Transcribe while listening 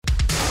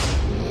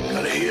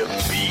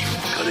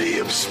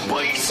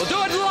spice. We'll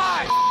do it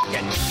live.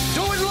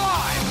 Do it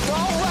live.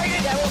 I'll write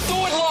it and we'll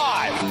do it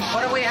live.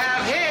 What do we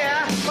have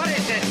here? What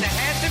is this? The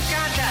handsome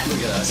contest.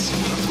 Look at us.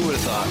 Who would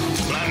have thought?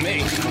 Not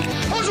me.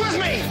 Who's with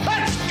me?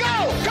 Let's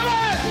go! Come on!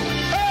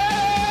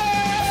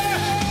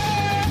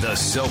 The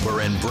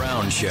Soper and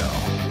Brown Show.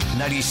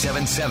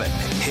 97.7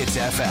 Hits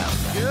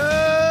FM.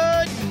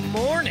 Good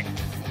morning,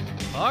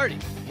 party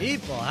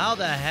people. How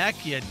the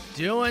heck you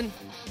doing?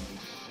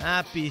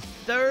 Happy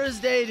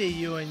Thursday to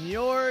you and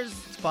yours.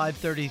 It's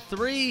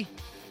 5:33.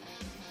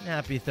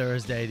 Happy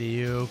Thursday to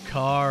you,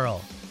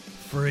 Carl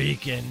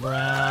freaking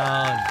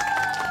Brown.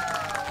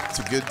 It's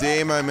a good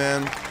day, my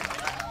man.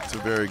 It's a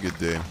very good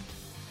day.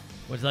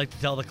 Would you like to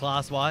tell the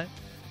class why?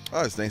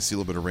 Oh, it's nice to see a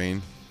little bit of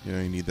rain. You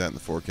know, you need that in the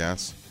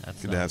forecast.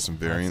 Good to have some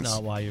variance. That's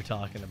not why you're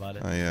talking about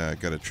it. I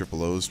got a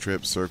Triple O's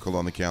trip circled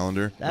on the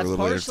calendar. That's a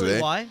little later partially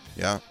today. why.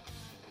 Yeah.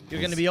 You're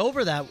going to be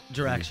over that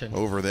direction.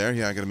 Over there.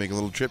 Yeah, I got to make a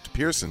little trip to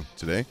Pearson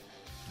today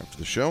after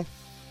the show.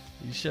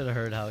 You should have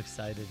heard how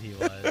excited he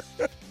was.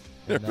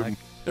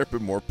 Never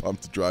been more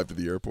pumped to drive to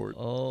the airport.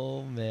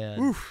 Oh, man.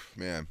 Oof,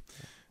 man.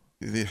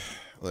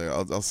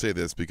 I'll say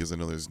this because I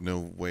know there's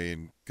no way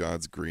in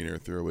God's green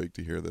earth they're awake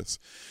to hear this.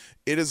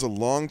 It is a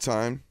long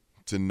time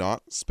to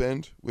not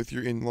spend with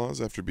your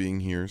in-laws after being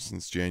here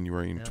since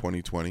January in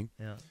 2020.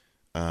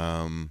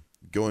 Yeah.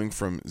 Going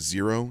from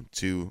 0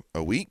 to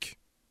a week,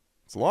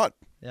 it's a lot.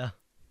 Yeah.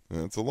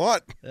 It's a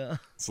lot. Yeah.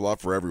 It's a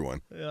lot for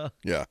everyone. Yeah.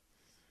 Yeah.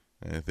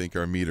 And I think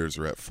our meters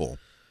are at full.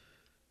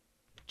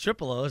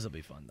 Triple O's will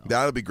be fun, though.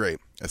 That'll be great.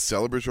 A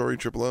celebratory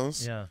Triple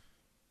O's. Yeah.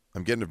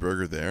 I'm getting a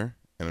burger there,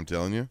 and I'm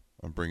telling you,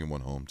 I'm bringing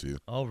one home too.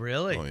 Oh,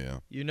 really? Oh, yeah.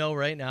 You know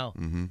right now.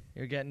 Mm-hmm.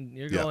 You're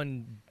Yeah.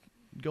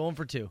 going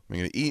for two. I'm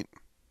going to eat,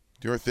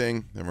 do our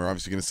thing, then we're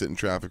obviously going to sit in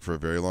traffic for a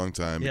very long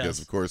time because,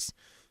 of course,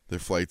 their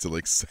flight's at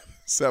like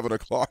 7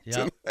 o'clock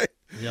tonight.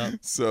 Yeah.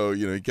 So,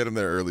 you get them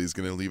there early. He's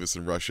going to leave us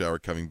in rush hour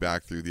coming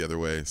back through the other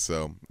way.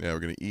 So, yeah, we're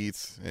going to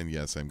eat, and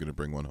yes, I'm going to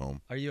bring one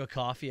home. Are you a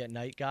coffee at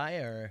night guy,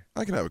 or?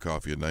 I can have a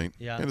coffee at night.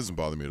 Yeah. It doesn't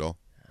bother me at all.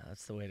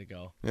 That's the way to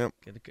go. Yep.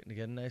 Get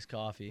a nice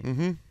coffee.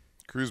 Mm-hmm.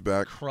 Cruise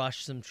back.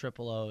 Crush some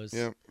Triple O's.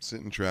 Yep. Sit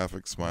in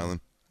traffic,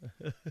 smiling.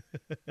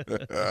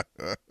 That's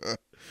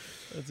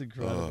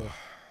incredible.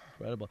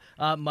 Incredible.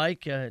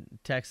 Mike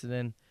texted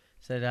in,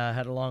 said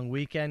had a long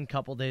weekend,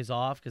 couple days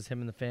off because him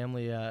and the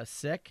family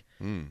sick.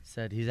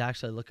 Said he's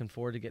actually looking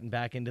forward to getting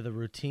back into the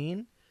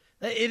routine.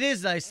 It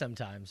is nice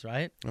sometimes,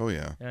 right? Oh,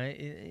 yeah.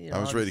 Right? I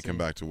was ready to come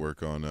back to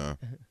work on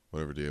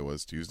whatever day it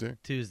was, Tuesday?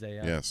 Tuesday,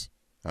 yeah. Yes,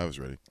 I was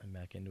ready. I'm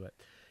back into it.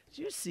 Did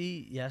you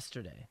see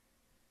yesterday,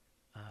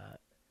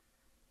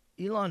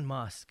 Elon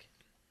Musk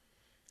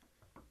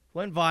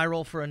went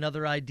viral for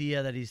another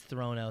idea that he's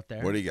thrown out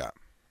there. What do you got?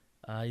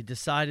 He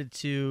decided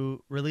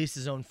to release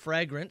his own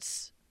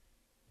fragrance,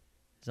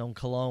 his own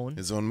cologne.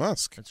 His own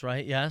Musk. That's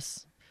right,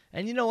 yes.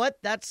 And you know what?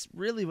 That's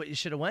really what you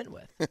should have went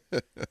with.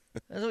 That's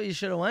what you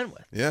should have went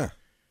with. Yeah.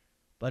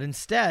 But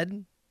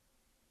instead,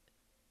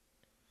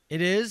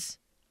 it is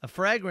a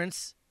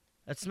fragrance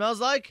that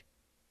smells like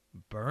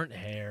burnt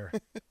hair.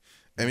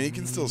 I mean, it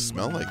can still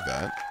smell like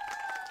that.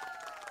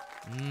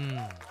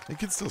 It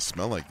can still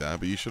smell like that,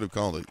 but you should have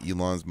called it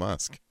Elon's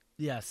Musk.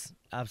 Yes,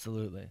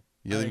 absolutely.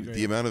 You I think agree.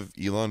 the amount of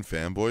Elon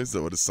fanboys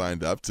that would have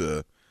signed up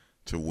to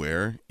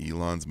wear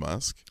Elon's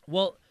Musk,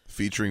 Well,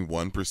 featuring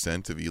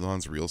 1% of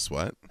Elon's real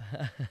sweat?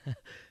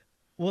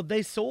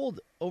 they sold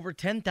over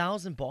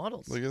 10,000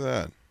 bottles Look at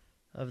that.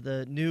 of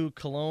the new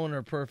cologne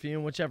or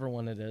perfume, whichever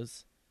one it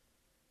is.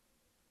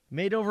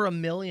 Made over $1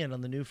 million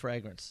on the new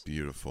fragrance.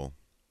 Beautiful.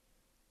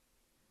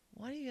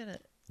 Why do you gotta?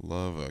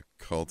 Love a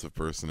cult of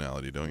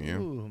personality, don't you?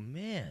 Ooh,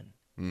 man.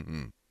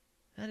 Mm-hmm.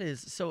 That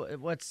is, so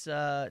what's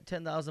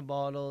 10,000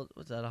 bottles,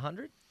 what's that,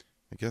 100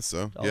 I guess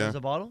so. dollars a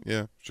bottle?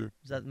 Yeah, sure.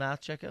 Does that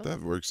math check out?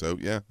 That works out.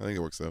 Yeah, I think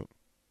it works out.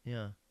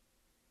 Yeah.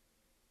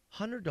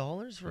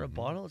 $100 for a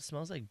bottle? It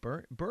smells like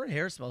burnt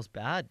hair smells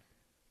bad.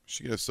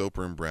 Should get a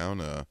Soper and Brown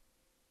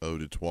eau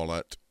de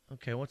toilette.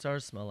 Okay, what's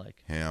ours smell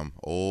like? Ham.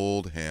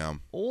 Old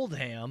ham. Old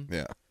ham?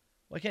 Yeah.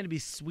 Why can't it be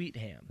sweet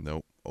ham?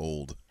 Nope.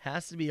 Old.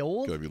 Has to be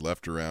old? Gotta be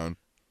left around.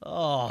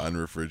 Oh,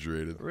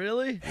 Unrefrigerated.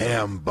 really?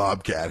 Ham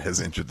Bobcat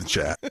has entered the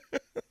chat.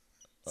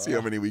 See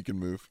how many we can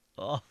move.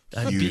 Oh,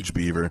 Huge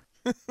beaver.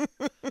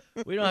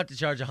 we don't have to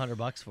charge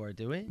 $100 for it,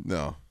 do we?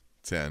 No.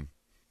 10.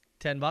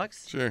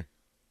 $10? Sure.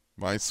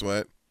 My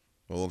sweat.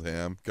 Old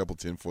ham. Couple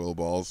tinfoil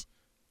balls.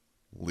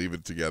 Leave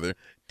it together.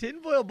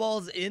 Tinfoil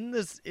balls in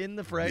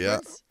the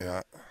fragrance?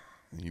 Yeah.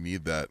 You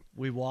need that.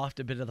 We waft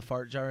a bit of the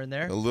fart jar in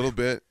there. A little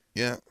bit.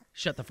 Yeah.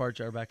 Shut the fart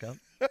jar back up.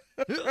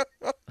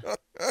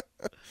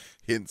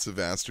 Hints of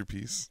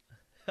Masterpiece.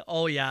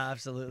 Oh, yeah,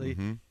 absolutely.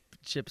 Mm-hmm.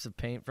 Chips of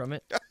paint from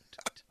it.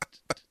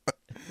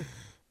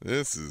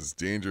 This is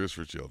dangerous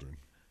for children.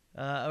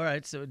 All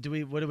right, so what do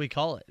we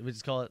call it? We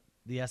just call it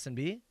the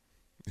S&B?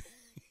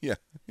 Yeah,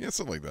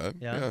 something like that.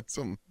 Yeah?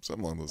 something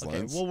along those Okay,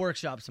 lines. we'll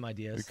workshop some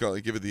ideas. We call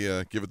it, give it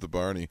the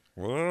Barney.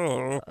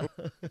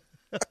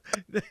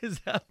 Is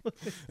that what-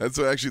 That's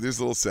what actually. There's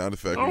a little sound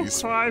effect. when you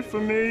Cry for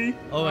me.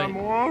 Oh, wait. I'm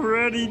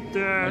already Or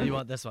dead. do you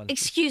want this one?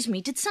 Excuse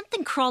me, did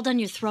something crawl down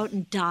your throat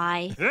and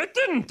die? It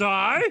didn't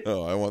die.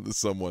 Oh, I want the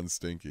someone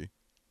stinky.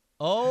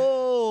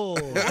 Oh.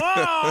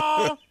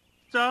 Oh,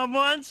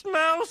 someone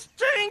smells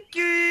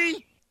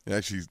stinky. It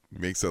actually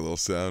makes that little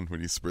sound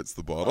when you spritz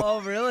the bottle.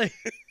 Oh, really?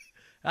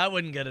 That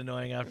wouldn't get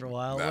annoying after a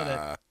while, would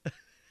Nah.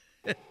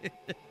 it?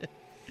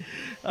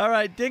 All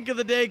right, Dink of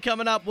the Day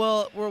coming up.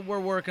 Well, we're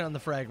working on the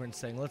fragrance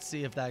thing. Let's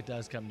see if that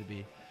does come to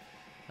be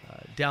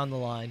down the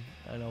line.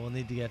 I know we'll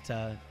need to get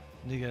a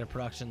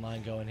production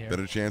line going here.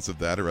 Better chance of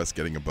that or us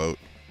getting a boat.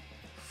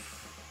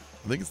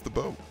 I think it's the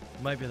boat.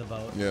 Might be the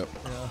boat. Yeah.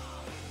 Yeah.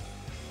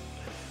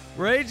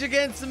 Rage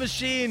Against the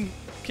Machine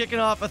kicking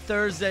off a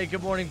Thursday.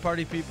 Good morning,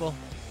 party people.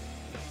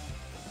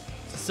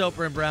 It's the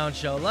Soper and Brown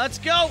Show. Let's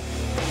go!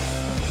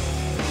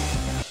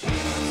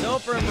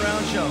 Soper and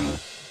Brown Show.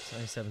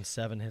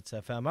 97.7 Hits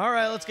FM. All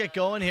right, let's get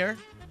going here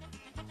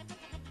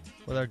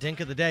with our Dink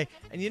of the Day.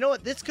 And you know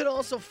what? This could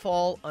also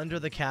fall under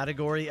the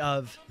category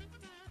of,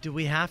 do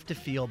we have to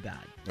feel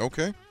bad?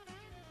 Okay.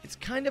 It's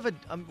kind of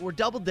we're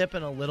double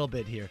dipping a little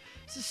bit here.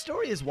 This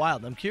story is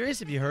wild. I'm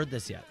curious if you heard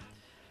this yet.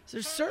 So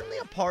there's certainly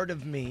a part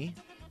of me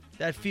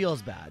that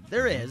feels bad.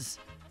 There is.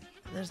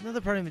 And there's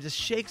another part of me that just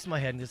shakes my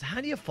head and goes,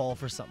 how do you fall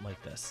for something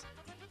like this?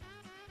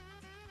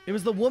 It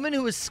was the woman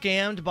who was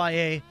scammed by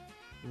a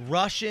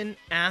Russian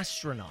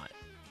astronaut.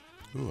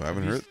 Ooh, I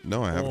haven't heard.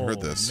 No, I haven't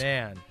heard this. Oh,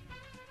 man.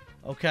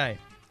 Okay.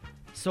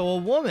 So a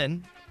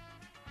woman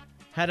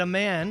had a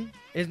man,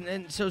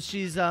 and so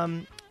she's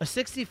a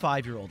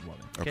 65-year-old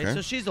woman. Okay,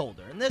 so she's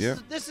older, and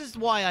this is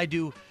why I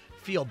do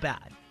feel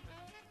bad.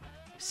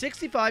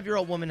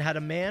 65-year-old woman had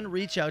a man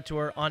reach out to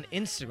her on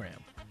Instagram,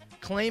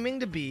 claiming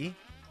to be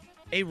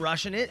a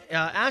Russian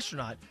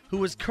astronaut who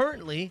was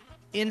currently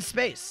in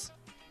space.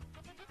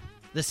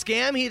 The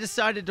scam he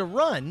decided to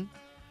run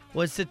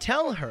was to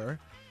tell her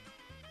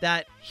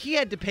that he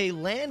had to pay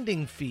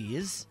landing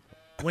fees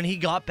when he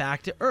got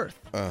back to Earth.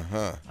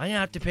 Uh-huh. I'm going to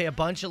have to pay a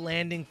bunch of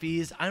landing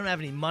fees. I don't have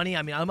any money.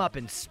 I mean, I'm up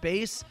in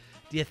space.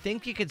 Do you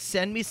think you could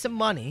send me some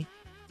money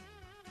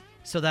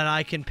so that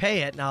I can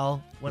pay it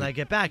now when I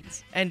get back?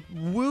 And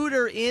wooed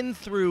her in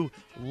through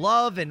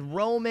love and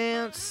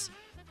romance.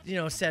 You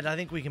know, said, I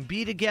think we can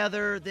be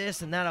together,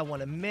 this and that. I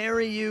want to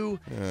marry you.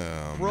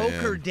 Oh, Broke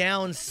man. her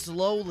down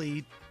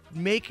slowly,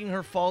 making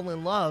her fall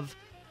in love.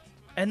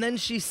 And then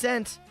she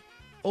sent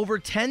over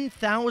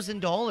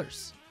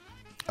 $10,000.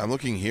 I'm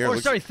looking here. Or,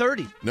 sorry,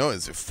 30. No,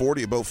 it's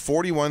about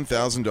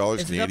 $41,000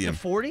 Is it Canadian. up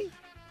to 40?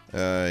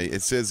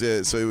 It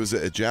says so. It was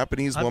a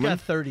Japanese I've woman.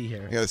 got 30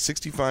 here. I got a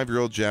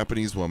 65-year-old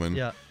Japanese woman.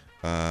 Yeah.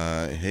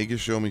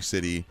 Higashomi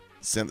City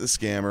sent the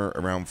scammer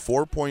around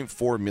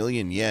 4.4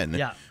 million yen,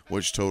 Yeah.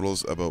 which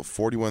totals about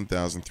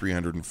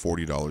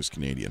 $41,340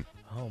 Canadian.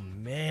 Oh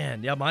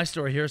man, yeah. My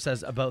story here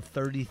says about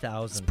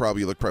 30,000.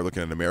 Probably looking at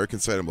an American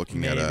site. I'm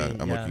looking at a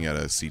Maybe, yeah. looking at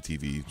a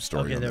CTV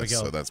story Okay, on there we this.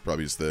 go. So that's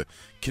probably just the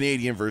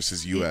Canadian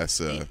versus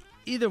U.S.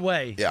 Either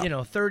way, Yeah. you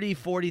know, 30,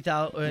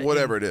 40,000.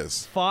 Whatever it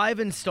is.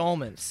 5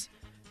 installments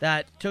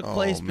that took Oh,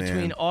 place man.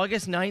 between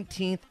August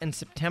 19th and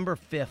September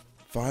 5th.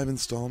 5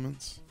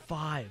 installments,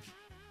 5.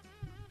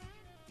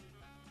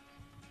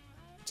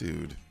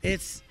 dude.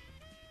 It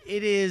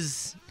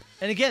is,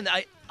 and again,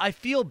 I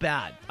feel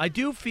bad. I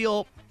do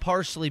feel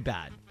partially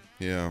bad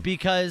Yeah.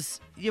 because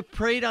you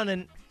preyed on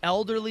an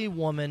elderly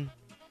woman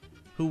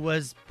who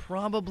was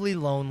probably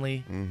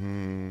lonely,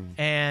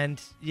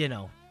 and you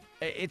know,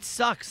 it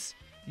sucks.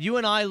 You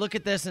and I look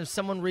at this, and if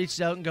someone reached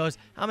out and goes,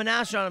 "I'm an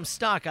astronaut, I'm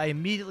stuck," I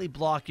immediately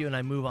block you and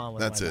I move on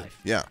with That's my it. life.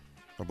 Yeah.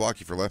 I'll block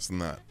you for less than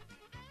that.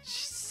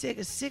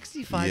 A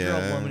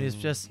 65-year-old Yeah. woman is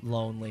just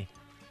lonely,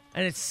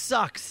 and it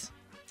sucks.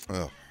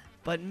 Oh.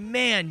 But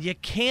man, you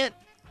can't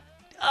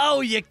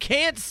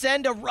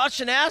send a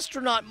Russian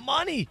astronaut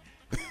money.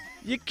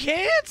 You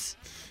can't.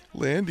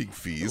 Landing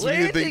fees. What do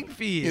you Landing think?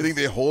 fees. You think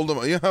they hold them?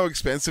 You know how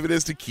expensive it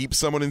is to keep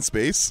someone in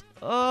space?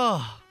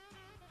 Oh,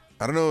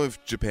 I don't know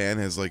if Japan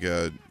has like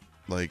a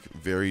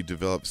very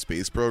developed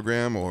space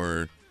program,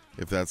 or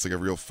if that's like a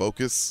real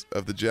focus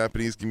of the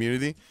Japanese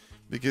community.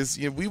 Because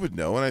we would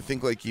know, and I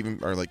think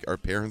even our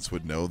parents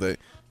would know that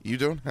you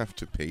don't have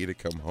to pay to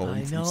come home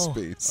I from know.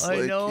 space. I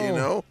know. You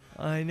know?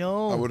 I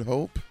know. I would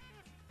hope.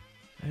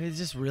 It's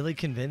just really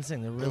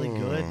convincing. They're really Oh,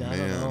 good. I don't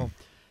man. know.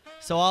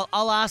 So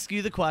I'll ask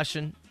you the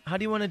question. How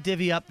do you want to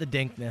divvy up the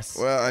dinkness?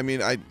 Well, I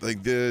mean, I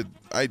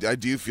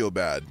do feel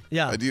bad.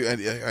 Yeah. I do.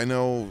 I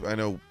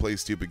know. Play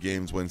stupid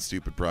games, win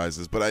stupid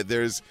prizes, but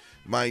there's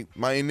my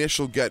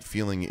initial gut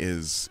feeling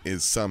is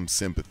some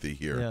sympathy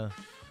here. Yeah.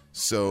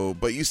 So,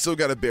 but you still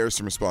got to bear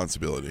some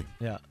responsibility.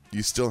 Yeah.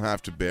 You still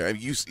have to bear. I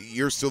mean,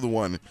 you're still the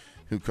one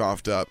who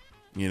coughed up,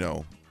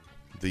 the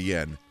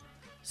yen.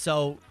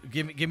 So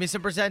give me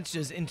some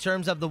percentages in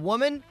terms of the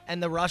woman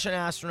and the Russian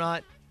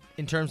astronaut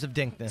in terms of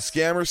dinkness.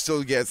 Scammer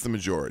still gets the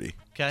majority.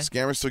 Okay.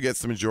 Scammer still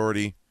gets the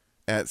majority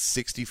at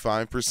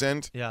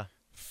 65%. Yeah.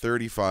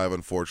 35,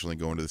 unfortunately,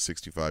 going to the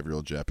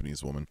 65-year-old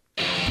Japanese woman.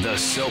 The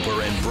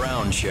Soper and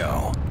Brown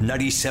Show.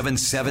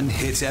 97.7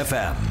 Hits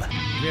FM.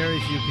 Very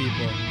few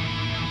people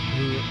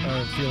who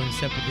are feeling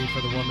sympathy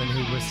for the woman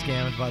who was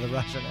scammed by the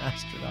Russian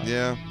astronaut.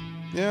 Yeah.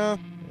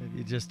 If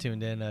you just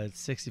tuned in, a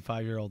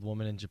 65-year-old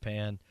woman in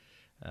Japan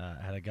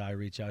had a guy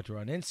reach out to her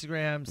on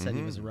Instagram, said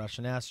he was a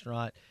Russian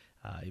astronaut.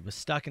 He was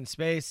stuck in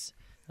space.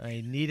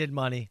 He needed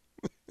money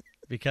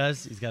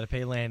because he's got to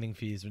pay landing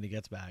fees when he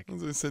gets back.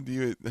 As I said to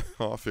you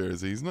off air,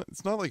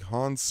 it's not like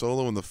Han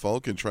Solo and the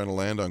Falcon trying to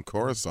land on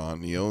Coruscant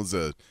and he owns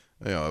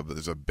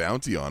there's a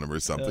bounty on him or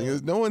something.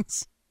 No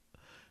one's,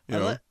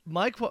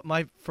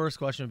 My first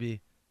question would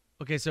be,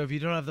 okay, so if you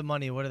don't have the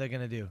money, what are they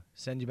going to do?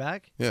 Send you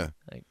back? Yeah.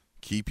 Like,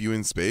 keep you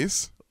in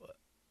space?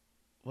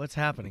 What's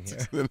happening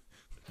here? They're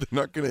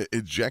not going to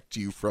eject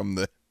you from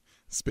the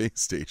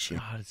space station.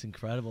 God, it's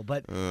incredible.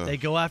 But they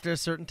go after a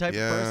certain type of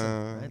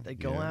person. Right? They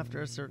go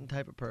after a certain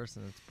type of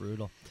person. It's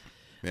brutal.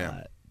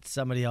 Yeah.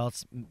 Somebody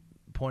else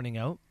pointing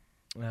out,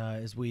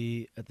 as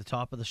we at the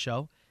top of the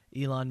show,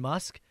 Elon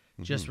Musk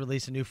just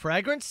released a new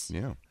fragrance,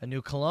 a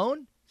new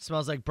cologne.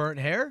 Smells like burnt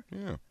hair.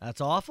 Yeah.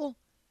 That's awful.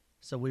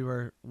 So we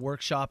were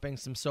workshopping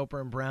some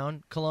Soper and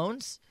Brown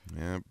colognes.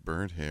 Yeah,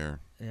 burnt hair.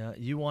 Yeah,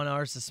 you want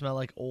ours to smell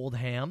like old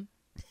ham.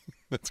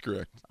 That's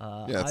correct.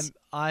 Yes.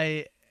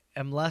 I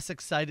am less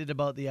excited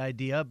about the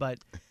idea, but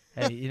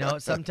hey,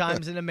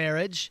 sometimes in a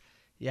marriage,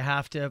 you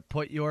have to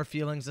put your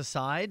feelings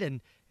aside,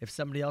 and if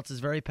somebody else is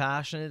very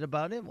passionate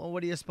about it, well,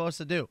 what are you supposed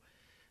to do?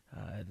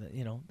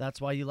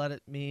 That's why you let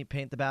me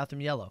paint the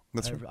bathroom yellow.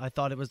 I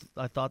thought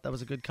that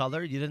was a good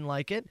color. You didn't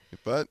like it,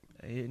 but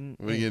what are you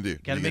gonna do?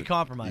 Got to make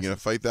compromises. You gonna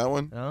fight that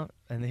one? No,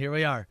 and here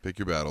we are. Pick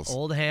your battles.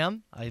 Old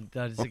ham. I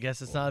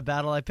guess it's not a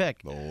battle I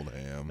picked. Old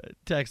ham.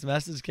 Text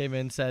message came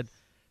in, said,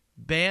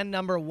 band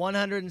number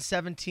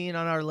 117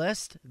 on our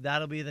list.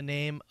 That'll be the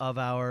name of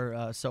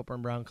our Soper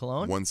and Brown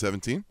cologne.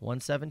 117?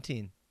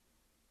 117.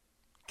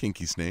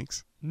 Kinky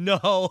Snakes.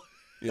 No.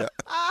 Yeah.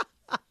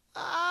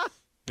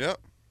 Yep.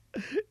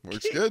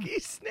 Works good. Kinky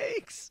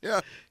Snakes.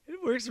 Yeah.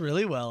 It works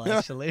really well,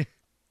 actually.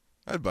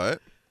 I'd buy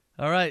it.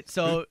 All right,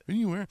 so... What are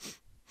you wearing?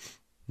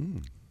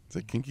 Is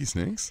that Kinky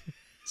Snakes?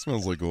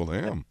 Smells like old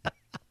ham.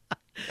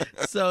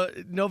 So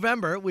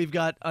November, we've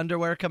got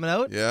underwear coming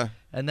out. Yeah.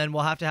 And then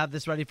we'll have to have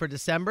this ready for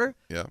December.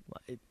 Yeah.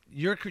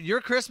 Your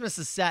Christmas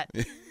is set.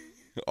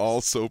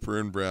 All Soper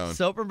and Brown.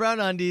 Soper and Brown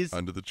undies.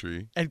 Under the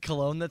tree. And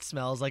cologne that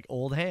smells like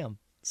old ham.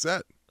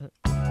 Set.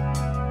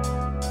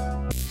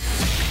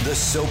 The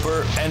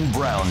Soper and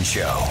Brown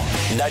Show.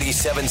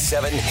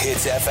 97.7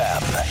 Hits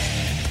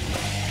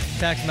FM.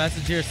 Text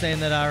message here saying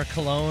that our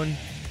cologne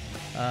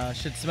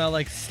should smell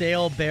like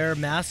stale bear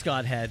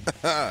mascot head.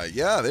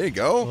 Yeah, there you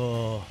go.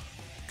 Oh.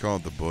 Call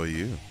it the boy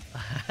you.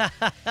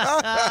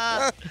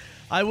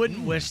 I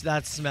wouldn't wish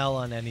that smell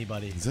on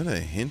anybody. Is that a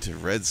hint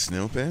of red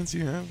snow pants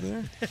you have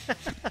there?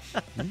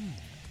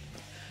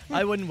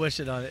 I wouldn't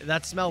wish it on it.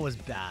 That smell was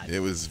bad. It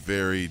was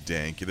very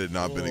dank. It had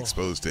not been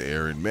exposed to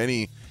air in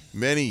many,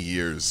 many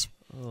years.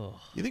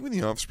 Oh. You think when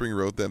the Offspring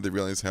wrote that, they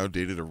realized how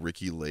dated a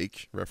Ricky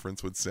Lake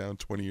reference would sound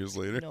 20 years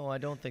later? No, I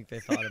don't think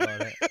they thought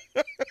about it.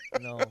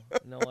 No,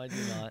 I do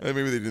not.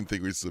 Maybe they didn't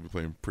think we'd still be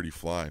playing Pretty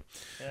Fly.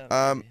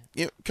 Yeah,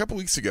 a couple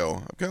weeks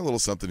ago, I've got a little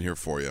something here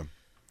for you.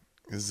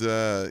 I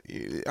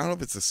don't know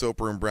if it's a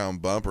Soper and Brown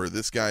bump or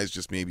this guy's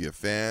just maybe a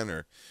fan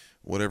or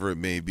whatever it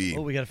may be.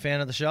 Oh, we got a fan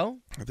of the show?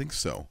 I think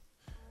so.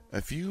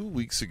 A few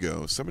weeks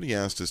ago, somebody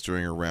asked us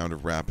during a round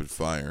of rapid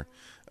fire,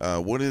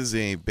 what is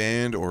a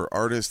band or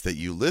artist that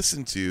you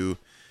listen to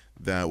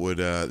that would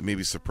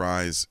maybe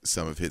surprise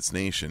some of Hits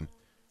Nation?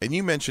 And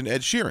you mentioned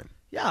Ed Sheeran.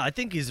 Yeah, I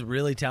think he's a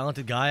really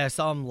talented guy. I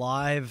saw him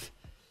live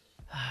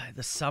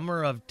the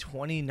summer of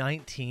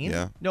 2019.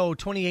 Yeah. No,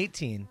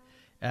 2018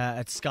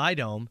 at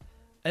Skydome.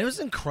 And it was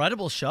an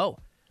incredible show.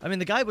 I mean,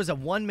 the guy was a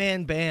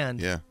one-man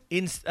band at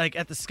the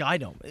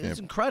Skydome. It was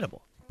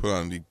incredible.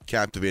 He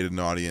captivated an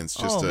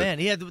audience. Man,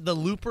 he had the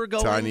looper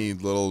going. Tiny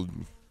little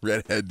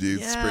redhead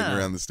dude sprinting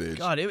around the stage.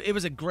 God, it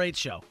was a great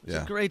show. It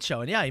was a great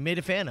show. And yeah, he made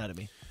a fan out of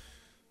me.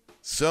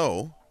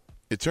 So,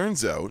 it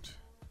turns out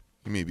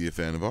he may be a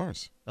fan of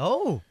ours.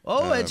 Oh,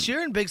 Ed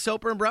Sheeran, big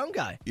Soper and Brown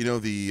guy. You know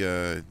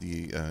the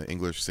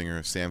English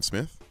singer Sam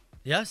Smith?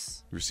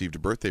 Yes. He received a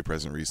birthday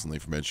present recently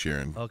from Ed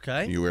Sheeran.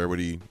 Okay. You aware what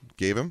he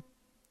gave him?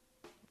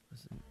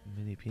 Was it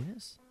mini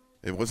penis?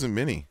 It wasn't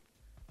mini.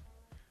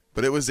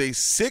 But it was a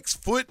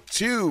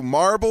 6'2"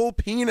 marble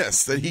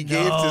penis that he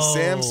gave to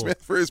Sam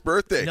Smith for his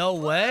birthday. No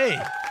way.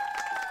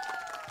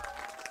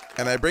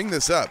 And I bring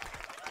this up.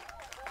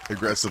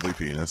 Aggressively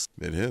penis.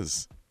 It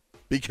is.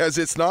 Because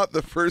it's not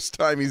the first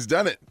time he's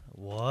done it.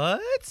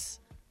 What?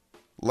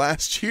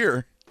 Last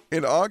year,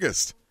 in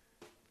August,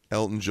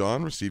 Elton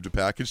John received a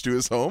package to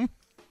his home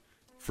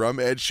from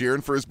Ed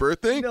Sheeran for his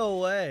birthday. No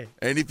way.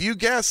 And if you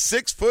guess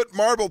 6'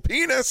 marble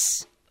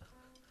penis,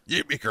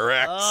 you'd be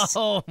correct.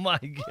 Oh, my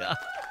God.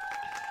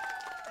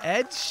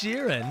 Ed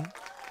Sheeran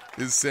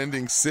is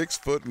sending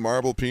 6'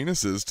 marble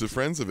penises to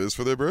friends of his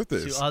for their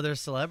birthdays. To other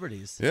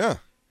celebrities. Yeah.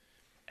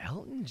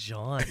 Elton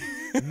John.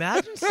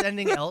 Imagine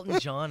sending Elton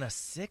John a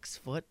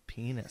 6-foot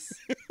penis.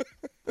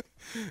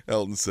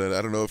 Elton said,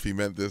 I don't know if he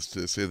meant this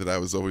to say that I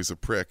was always a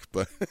prick,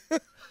 but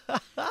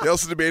they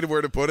also debated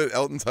where to put it.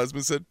 Elton's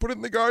husband said, put it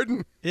in the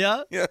garden.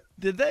 Yeah? Yeah.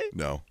 Did they?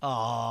 No.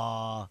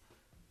 Aw.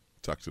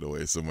 Tucked it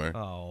away somewhere.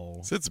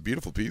 Oh. So it's a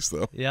beautiful piece,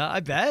 though. Yeah,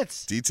 I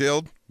bet.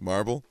 Detailed,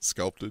 marble,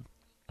 sculpted.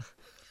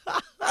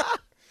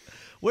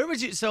 Where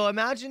would you? So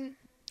imagine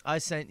I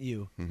sent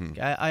you.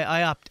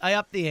 I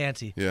upped the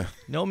ante. Yeah.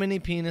 No mini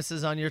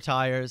penises on your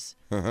tires.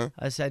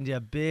 I send you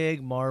a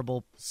big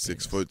marble.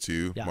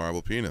 6'2" Yeah.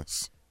 marble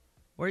penis.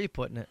 Where are you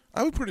putting it?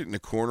 I would put it in a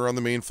corner on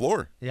the main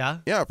floor. Yeah.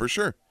 Yeah, for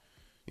sure.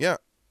 Yeah.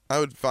 I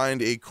would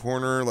find a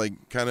corner,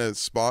 like, kind of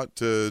spot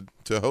to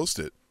host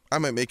it. I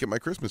might make it my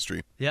Christmas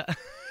tree. Yeah.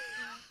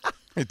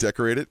 I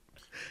decorate it.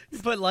 You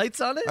put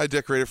lights on it? I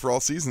decorate it for all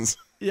seasons.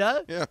 Yeah?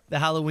 Yeah. The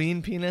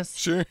Halloween penis?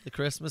 Sure. The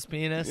Christmas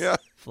penis? Yeah.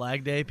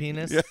 Flag Day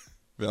penis? Yeah.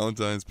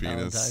 Valentine's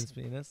penis. Valentine's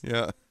penis?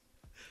 Yeah.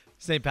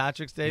 St.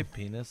 Patrick's Day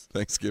penis?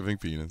 Thanksgiving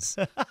penis.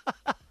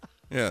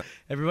 Yeah.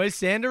 Everybody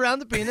stand around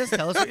the penis.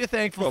 Tell us what you're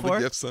thankful All the for.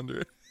 gifts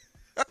under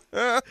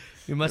it.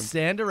 You must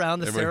stand around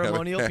the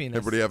ceremonial penis.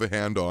 Everybody have a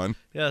hand on.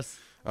 Yes.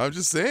 I'm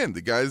just saying,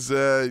 the guy's,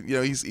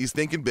 he's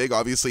thinking big.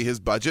 Obviously, his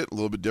budget a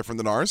little bit different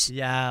than ours.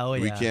 Yeah. Oh,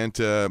 yeah. We can't,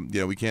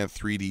 we can't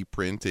 3D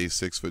print a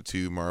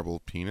 6'2"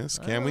 marble penis,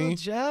 can we?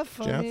 Jeff.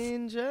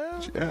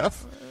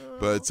 Jeff.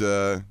 But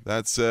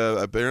that's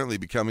apparently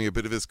becoming a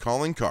bit of his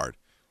calling card.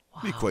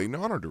 Wow. It'd be quite an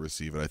honor to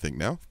receive it, I think,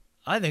 now.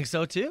 I think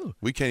so, too.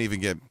 We can't even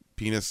get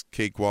penis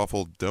cake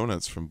waffle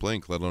donuts from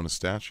Blink, let alone a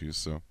statue,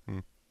 so.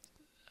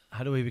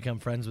 How do we become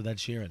friends with Ed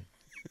Sheeran?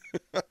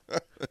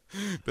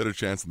 Better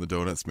chance than the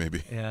donuts,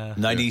 maybe. Yeah.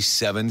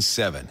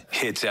 97.7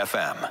 Hits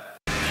FM.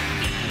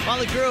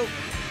 Molly Crew.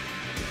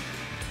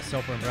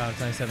 Soper and Brown,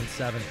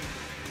 97.7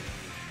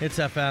 Hits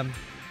FM.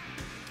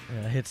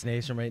 Hits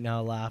Nation right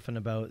now laughing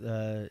about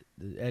the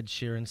Ed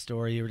Sheeran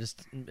story you were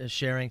just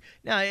sharing.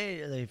 Now,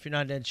 if you're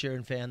not an Ed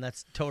Sheeran fan,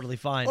 that's totally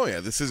fine. Oh, yeah,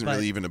 this isn't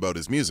really even about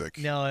his music.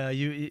 No,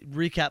 you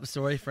recap the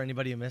story for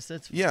anybody who missed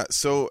it. Yeah,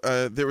 so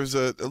there was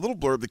a little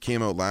blurb that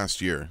came out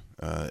last year.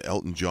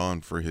 Elton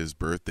John, for his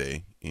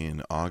birthday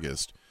in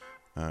August,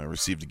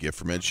 received a gift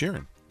from Ed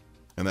Sheeran.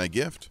 And that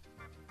gift,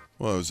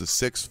 well, it was a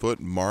 6-foot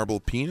marble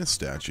penis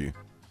statue.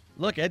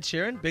 Look, Ed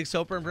Sheeran, big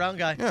Soper and Brown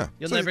guy. Yeah.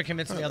 You'll never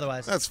convince me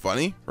otherwise. That's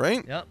funny,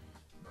 right? Yep.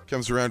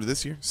 Comes around to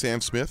this year.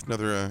 Sam Smith,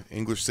 another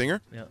English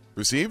singer, Yep.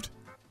 received,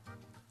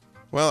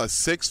 well, a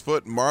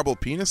 6-foot marble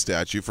penis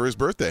statue for his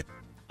birthday.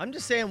 I'm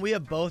just saying we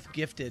have both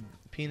gifted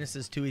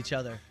penises to each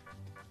other.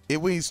 It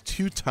weighs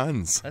 2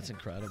 tons. That's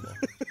incredible.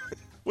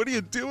 What do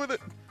you do with it?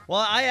 Well,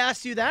 I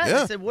asked you that.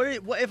 Yeah. I said, what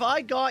if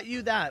I got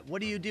you that?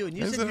 What do you do? And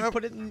you said you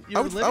put it in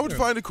your living I would room.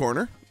 find a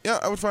corner. Yeah,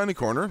 I would find a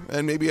corner,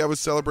 and maybe I would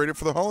celebrate it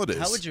for the holidays.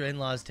 How would your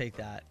in-laws take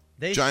that?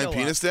 They Giant show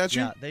penis up. statue?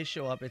 Yeah, they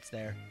show up. It's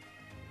there.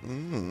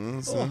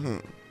 Oh.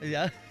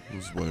 Yeah.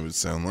 This is what it would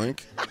sound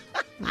like.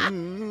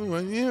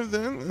 When you have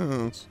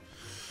that.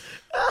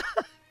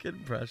 Good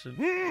impression.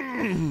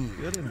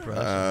 Good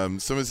impression.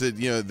 Someone said,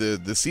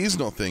 the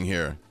seasonal thing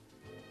here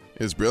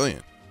is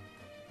brilliant.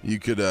 You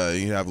could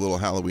have a little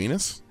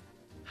Halloweenus.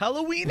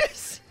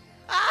 Halloweenus.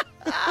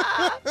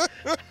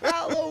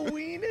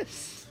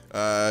 Halloweenus.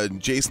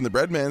 Jason the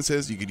Breadman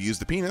says you could use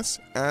the penis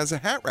as a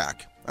hat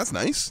rack. That's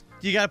nice.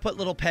 You got to put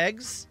little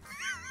pegs.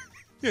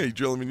 Yeah, you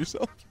drill them in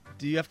yourself.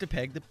 Do you have to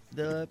peg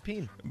the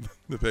peen?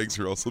 The pegs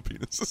are also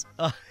penises.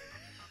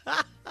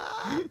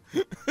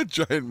 A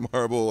giant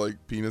marble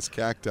penis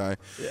cacti.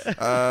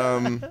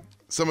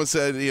 Someone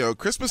said,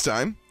 Christmas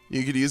time,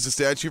 you could use the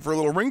statue for a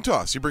little ring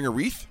toss. You bring a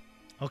wreath.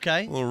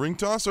 Okay. A little ring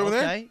toss over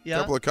there. Okay, yeah. A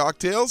couple of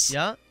cocktails.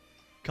 Yeah.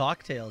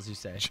 Cocktails, you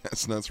say.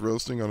 Chestnuts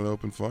roasting on an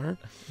open fire.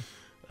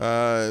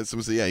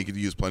 Someone said, you could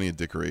use plenty of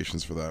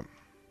decorations for that.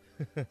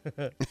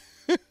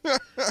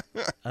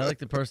 I like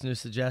the person who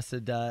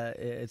suggested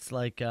it's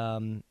like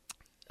Dr.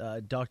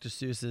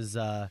 Seuss's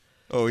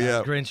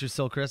Grinch Who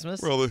Stole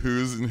Christmas. Where all the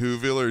Who's and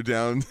Whoville are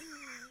down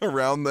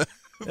around the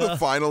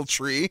final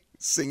tree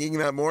singing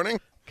that morning.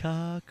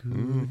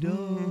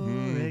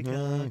 Kakudore,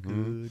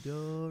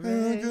 kakudore.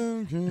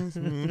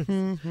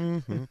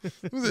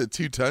 Was it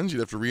 2 tons? You'd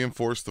have to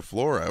reinforce the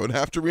floor. I would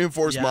have to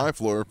reinforce my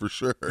floor for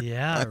sure.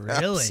 Yeah,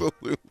 really?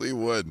 Absolutely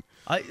would.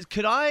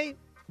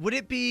 Would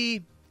it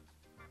be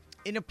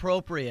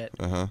inappropriate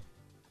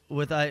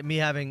with me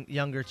having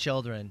younger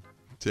children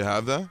to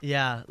have that?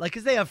 Yeah,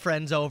 because they have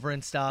friends over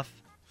and stuff,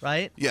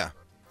 right? Yeah.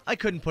 I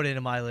couldn't put it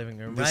in my living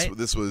room, right?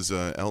 This was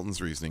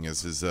Elton's reasoning,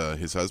 as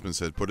his husband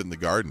said, put it in the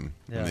garden.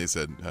 Yeah. And they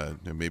said,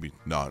 maybe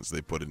not. So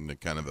they put it in a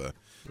kind of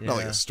not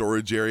like a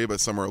storage area, but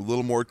somewhere a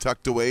little more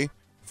tucked away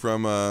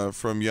from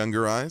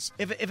younger eyes.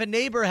 If a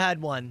neighbor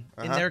had one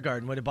in their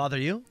garden, would it bother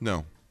you?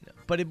 No.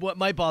 But it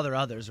might bother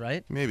others,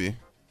 right? Maybe.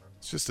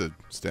 It's just a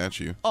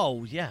statue.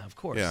 Oh, yeah, of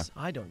course. Yeah.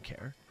 I don't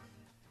care.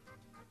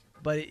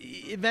 But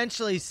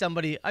eventually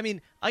somebody... I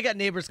mean, I got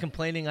neighbors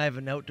complaining I have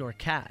an outdoor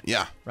cat.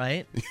 Yeah.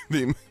 Right?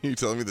 You're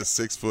telling me the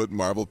 6-foot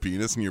marble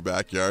penis in your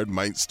backyard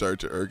might start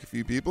to irk a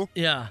few people?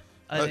 Yeah.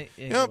 Anyway.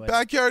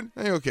 Backyard,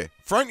 okay.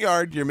 Front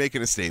yard, you're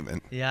making a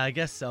statement. Yeah, I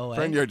guess so.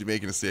 Front yard, you're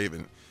making a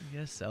statement. I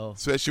guess so.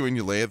 Especially when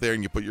you lay it there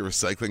and you put your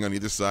recycling on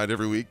either side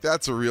every week.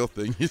 That's a real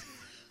thing.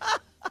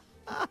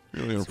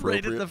 Really It's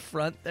right inappropriate. at the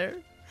front there.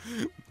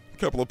 A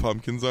couple of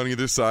pumpkins on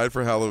either side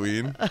for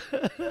Halloween.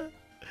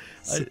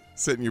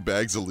 Setting your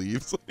bags of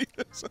leaves.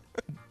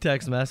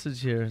 Text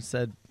message here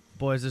said,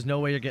 boys, there's no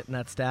way you're getting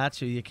that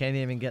statue. You can't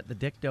even get the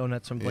Dick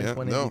Donuts from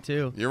Blink-182.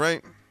 No, you're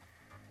right.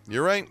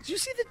 You're right. Did you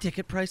see the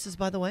ticket prices,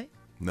 by the way?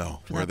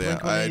 No, For where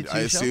that they? I Blink-182 show?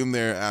 assume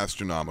they're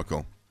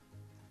astronomical.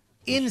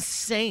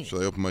 Insane.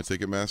 Shall I open my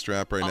Ticketmaster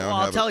app right now? and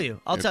I'll have tell it?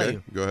 you. I'll tell Okay,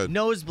 you. Go ahead.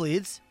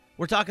 Nosebleeds.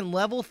 We're talking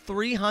level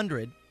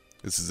 300.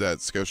 This is at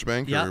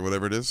Scotiabank Yeah. or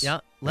whatever it is. Yeah.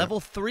 Level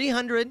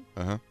 300.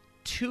 Uh-huh.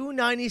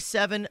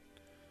 $297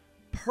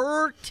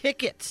 per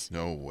ticket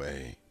No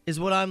way. is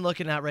what I'm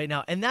looking at right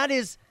now. And that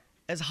is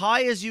as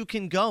high as you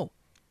can go.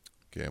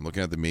 Okay, I'm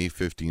looking at the May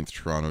 15th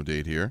Toronto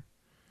date here.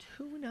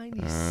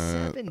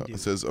 $297, dude. It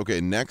says, okay,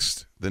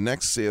 the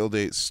next sale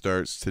date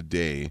starts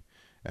today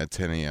at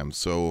 10 a.m.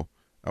 So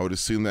I would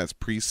assume that's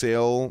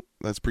pre-sale.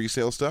 That's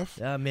pre-sale stuff.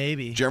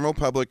 Maybe. General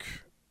public,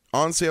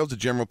 on sale to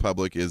general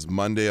public is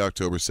Monday,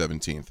 October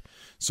 17th.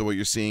 So what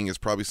you're seeing is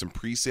probably some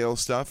pre-sale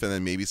stuff and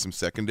then maybe some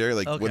secondary,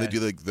 like when they do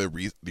like the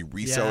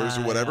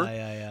resellers or whatever.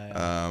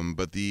 Yeah.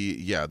 But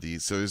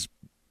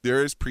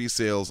there is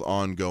pre-sales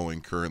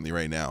ongoing currently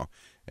right now.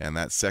 And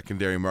that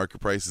secondary market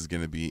price is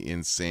going to be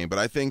insane. But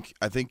I think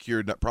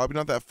you're probably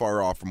not that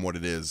far off from what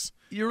it is.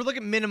 You're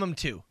looking minimum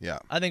 2. Yeah.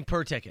 I think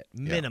per ticket.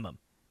 Minimum.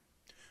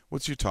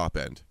 What's your top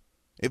end?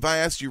 If I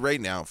asked you right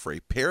now for a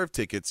pair of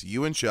tickets,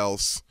 you and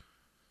Chels,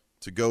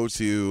 to go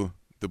to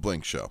the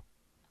Blink show,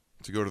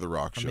 to go to the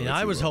rock show. I mean,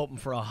 I was hoping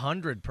for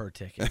 100 per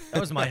ticket. That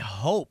was my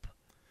hope.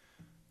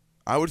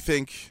 I would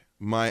think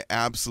my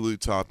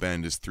absolute top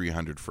end is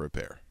 300 for a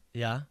pair.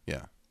 Yeah.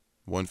 Yeah,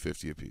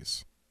 150 a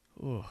piece.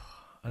 Ooh.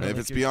 And if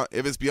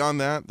it's beyond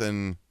that,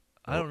 then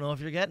I don't know if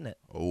you're getting it.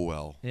 oh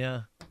well.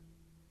 Yeah.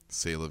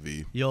 C'est la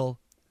vie. You'll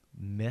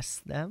miss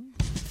them?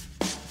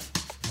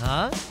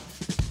 Huh?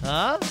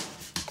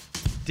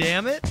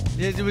 Damn it.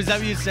 Was that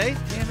what you say?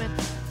 Damn it.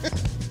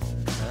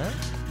 Huh?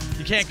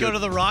 You can't go good. to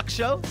the rock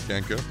show?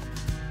 Can't go.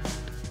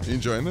 You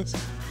enjoying this?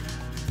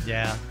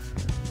 Yeah.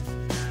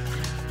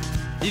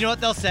 You know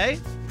what they'll say?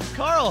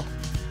 Carl,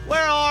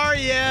 where are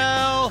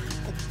you?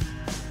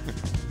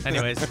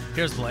 Anyways,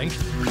 here's Blink.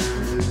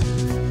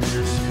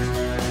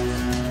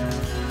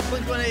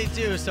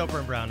 Blink-182, Soper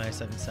and Brown,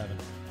 977.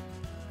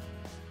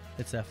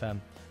 It's FM.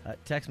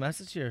 Text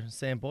message here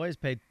saying, boys,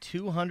 paid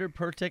 $200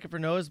 per ticket for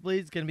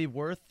nosebleeds. Going to be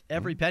worth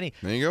every penny.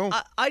 There you go.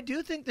 I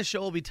do think the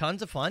show will be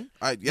tons of fun.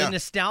 Yeah. The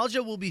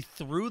nostalgia will be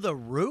through the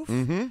roof.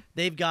 Mm-hmm.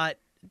 They've got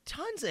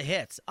tons of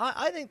hits.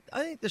 I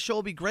think the show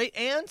will be great.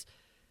 And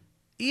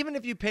even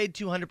if you paid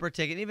 $200 per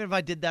ticket, even if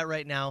I did that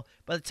right now,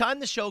 by the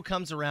time the show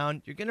comes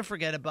around, you're going to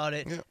forget about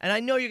it. Yeah. And I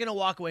know you're going to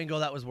walk away and go,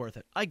 that was worth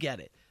it. I get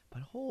it.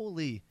 But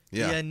holy,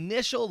 the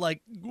initial,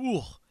 like,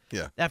 ooh.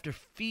 Yeah. After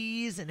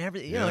fees and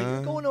everything,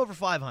 you're going over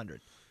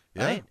 500.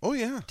 Yeah. Right? Oh,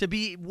 yeah. To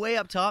be way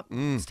up top,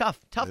 it's tough.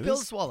 Tough It pill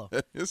is. to swallow.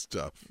 It is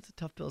tough. It's a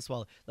tough pill to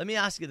swallow. Let me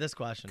ask you this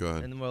question. Go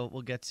ahead. And then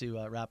we'll get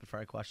to rapid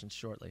fire questions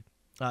shortly.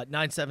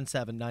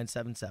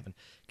 977-977.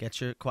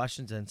 Get your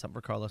questions in. Something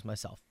for Carlos,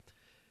 myself.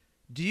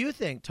 Do you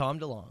think Tom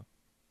DeLonge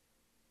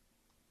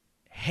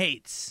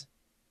hates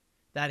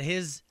that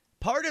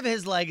part of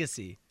his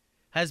legacy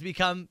has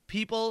become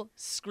people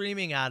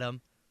screaming at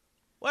him,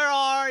 where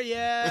are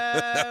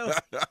you?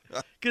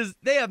 Because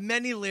they have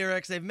many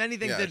lyrics. They have many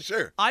things. Yeah, that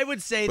sure. I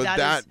would say But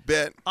that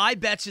bit, I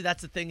bet you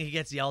that's the thing he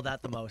gets yelled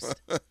at the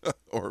most.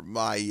 or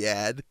my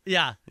yad.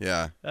 Yeah.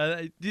 Yeah.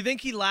 Do you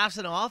think he laughs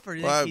it off, or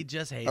do you think he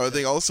just hates I it? would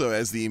think also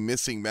as the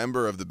missing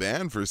member of the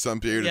band for some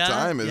period of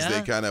time, as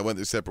they kind of went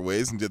their separate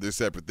ways and did their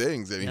separate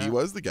things. I mean, he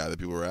was the guy that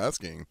people were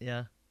asking.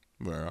 Yeah.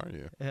 Where are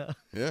you? Yeah.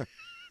 Yeah.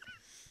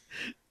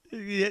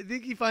 You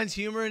think he finds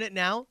humor in it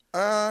now?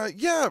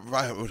 Yeah,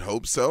 I would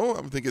hope so. I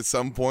would think at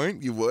some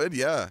point you would,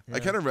 yeah. I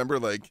kind of remember,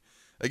 like,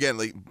 again,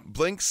 like,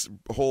 Blink's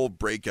whole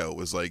breakout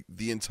was, like,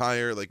 the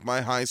entire, like,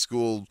 my high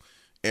school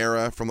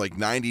era from, like,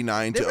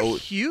 99 They to... were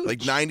huge.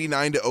 Like,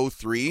 99 to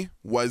 03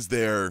 was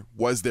their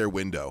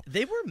window.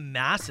 They were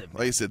massive.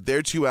 Like I said,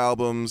 their two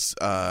albums,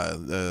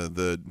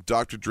 the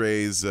Dr.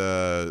 Dre's,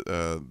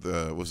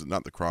 was it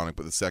not The Chronic,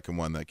 but the second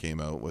one that came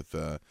out with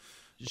the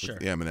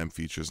Eminem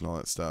features and all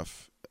that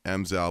stuff.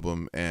 M's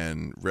album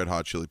and Red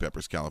Hot Chili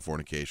Peppers'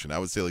 Californication. I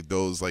would say like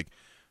those like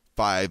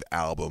 5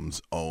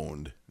 albums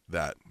owned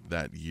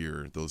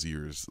those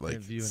years. Like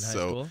Of you in high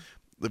so school?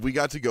 we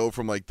got to go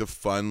from like the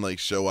fun like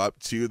show up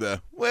to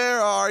the where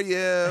are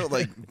you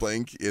like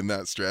Blink in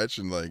that stretch,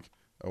 and like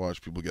I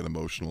watched people get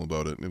emotional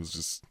about it, and it was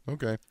just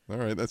okay, all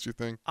right, that's your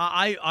thing.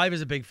 I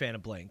was a big fan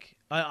of Blink.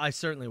 I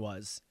certainly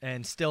was,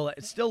 and still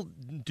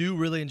do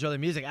really enjoy their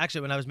music.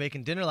 Actually, when I was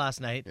making dinner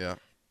last night,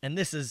 and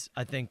this is,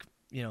 I think,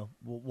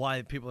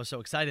 why people are so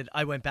excited.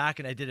 I went back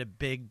and I did a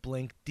big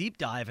Blink deep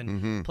dive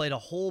and played a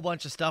whole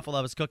bunch of stuff while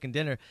I was cooking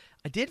dinner.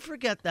 I did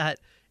forget that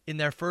in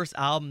their first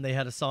album, they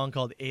had a song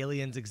called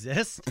Aliens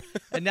Exist.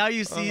 And now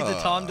you see the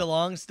Tom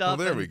DeLonge stuff.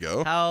 Well, there and we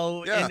go.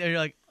 How, Yeah. and you're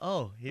like,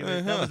 oh,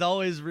 that was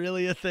always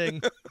really a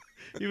thing.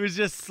 He was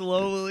just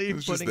slowly It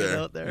was just putting it there.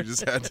 out there. You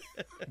just had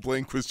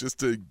Blink was just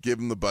to give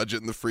him the budget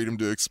and the freedom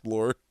to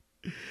explore.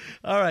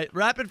 All right,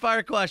 rapid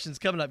fire questions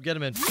coming up. Get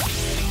them in.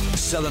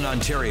 Southern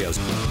Ontario's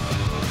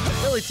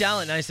Billy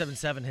Talent,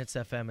 97.7 Hits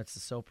FM. It's the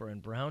Soper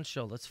and Brown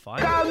Show. Let's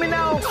find Call it. me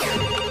now.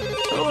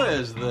 Who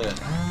is this?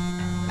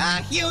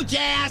 A huge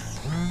ass.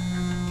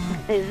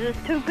 Is this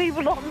two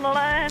people on the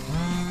line?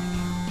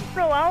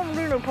 No, I don't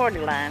do no party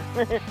line.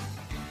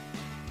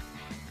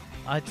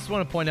 I just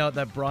want to point out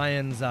that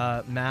Brian's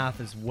math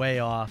is way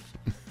off.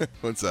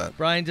 What's that?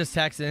 Brian just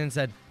texted in and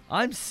said,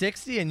 I'm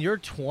 60 and you're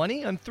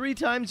 20? I'm 3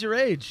 times your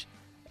age.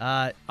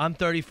 I'm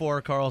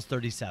 34, Carl's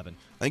 37.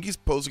 I think he's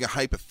posing a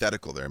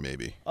hypothetical there,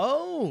 maybe.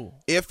 Oh.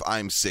 If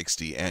I'm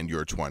 60 and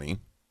you're 20,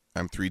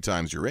 I'm 3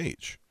 times your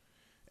age.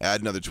 Add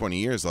another 20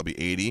 years, I'll be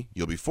 80,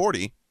 you'll be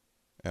 40,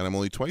 and I'm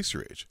only twice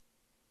your age.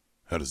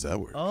 How does that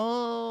work?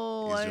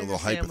 Oh, He's I doing a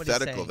little understand what he's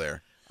hypothetical saying.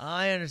 there.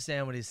 I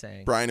understand what he's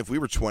saying. Brian, if we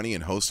were 20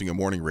 and hosting a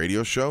morning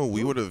radio show,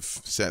 we would have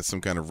set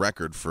some kind of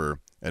record for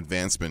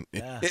advancement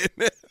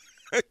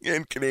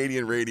in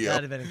Canadian radio.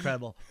 That'd have been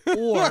incredible.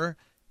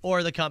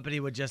 Or the company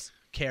would just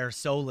care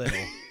so little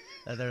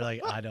that they're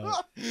like,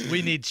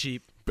 we need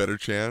cheap. Better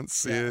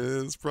chance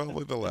is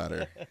probably the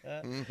latter.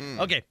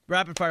 Okay,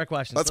 rapid fire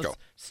questions. Let's go.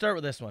 Start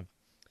with this one.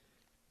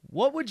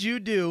 What would you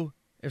do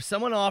if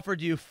someone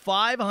offered you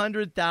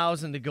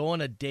 $500,000 to go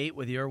on a date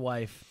with your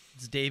wife?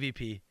 It's Davey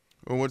P.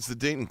 Well, what's the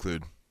date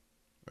include?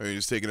 Are you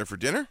just taking her for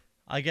dinner?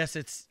 I guess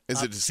it's. Is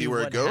up it to see where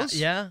it what goes?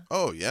 yeah.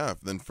 Oh, yeah,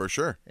 then for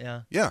sure.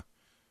 Yeah. Yeah.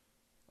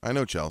 I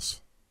know Chelsea.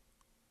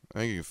 I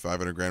think you get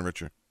 500 grand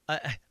richer.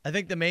 I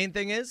think the main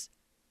thing is,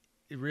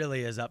 it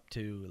really is up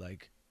to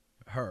like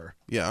her.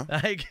 Yeah.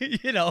 Like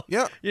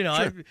Yeah,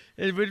 sure.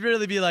 It would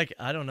really be like,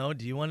 I don't know.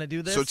 Do you want to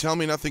do this? So tell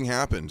me nothing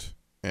happened,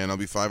 and I'll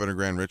be 500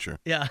 grand richer.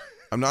 Yeah.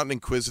 I'm not an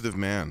inquisitive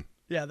man,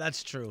 Yeah,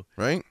 that's true.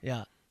 right?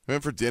 Yeah.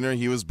 Went for dinner.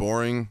 He was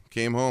boring.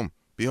 Came home.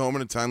 Be home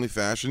in a timely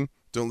fashion.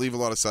 Don't leave a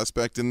lot of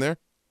suspect in there.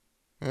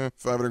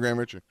 500 grand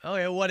richer. Oh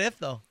yeah. What if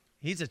though?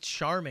 He's a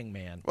charming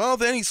man. Well,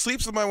 then he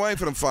sleeps with my wife,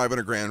 and I'm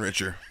 500 grand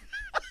richer.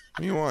 What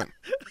do you want?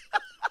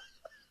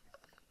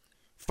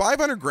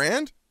 500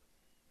 grand?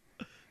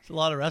 It's a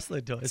lot of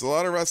wrestling toys. It's a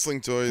lot of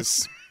wrestling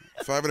toys.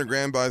 500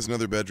 grand buys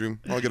another bedroom.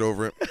 I'll get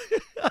over it.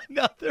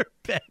 Another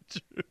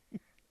bedroom.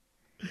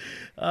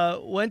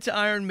 Went to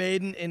Iron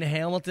Maiden in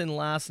Hamilton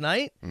last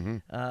night.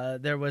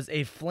 There was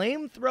a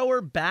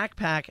flamethrower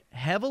backpack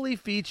heavily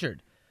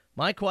featured.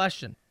 My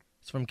question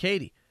is from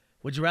Katie.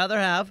 Would you rather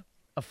have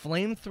a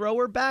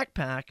flamethrower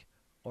backpack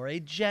or a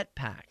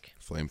jetpack?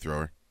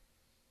 Flamethrower.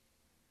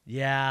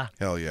 Yeah.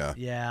 Hell yeah.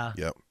 Yeah.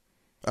 Yep.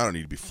 I don't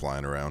need to be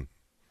flying around.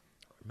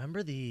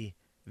 Remember the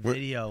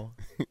video?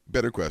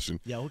 Better question.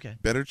 Yeah, okay.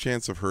 Better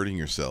chance of hurting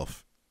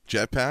yourself.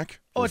 Jetpack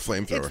or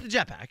flamethrower? It's the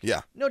jetpack.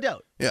 Yeah. No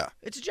doubt. Yeah.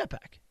 It's a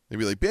jetpack. They'd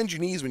be like, bend your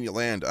knees when you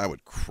land. I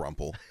would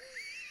crumple.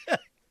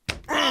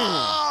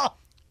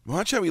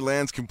 Watch how he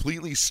lands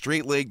completely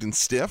straight-legged and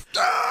stiff.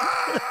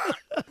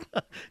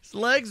 His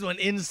legs went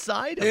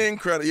inside him.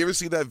 Incredible. You ever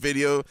see that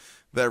video,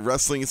 that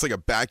wrestling? It's like a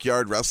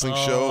backyard wrestling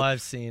show. Oh,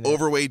 I've seen it.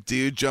 Overweight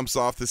dude jumps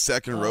off the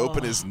second rope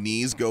and his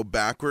knees go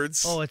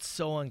backwards. Oh, it's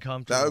so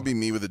uncomfortable. That would be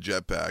me with a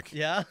jetpack.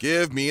 Yeah?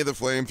 Give me the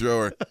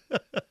flamethrower.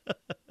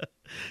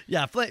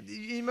 Yeah,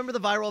 you remember the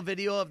viral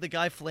video of the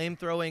guy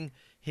flamethrowing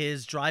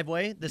his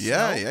driveway? The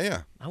Yeah, snow?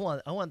 yeah. I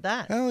want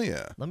that. Hell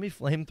yeah. Let me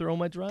flamethrow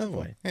my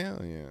driveway.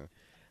 Hell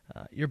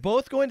yeah. You're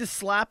both going to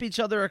slap each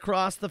other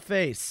across the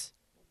face.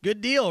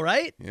 Good deal,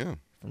 right? Yeah.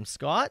 From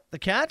Scott. The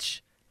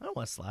catch? I don't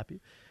want to slap you.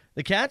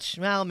 The catch?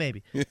 Well,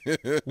 maybe.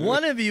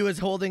 One of you is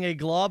holding a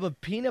glob of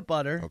peanut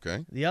butter.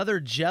 Okay. The other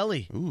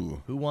jelly.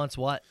 Ooh. Who wants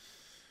what?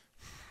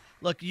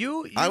 Look,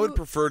 you I would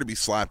prefer to be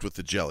slapped with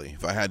the jelly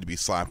if I had to be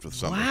slapped with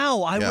something.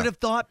 Wow, I Yeah. would have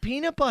thought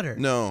peanut butter.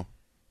 No.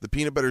 The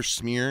peanut butter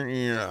smear,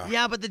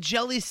 Yeah, but the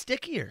jelly's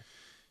stickier.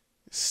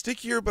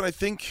 stickier, but I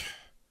think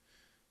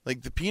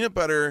like the peanut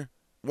butter,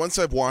 once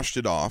I've washed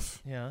it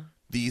off, Yeah.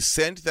 the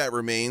scent that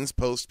remains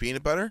post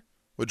peanut butter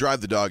would drive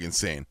the dog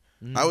insane.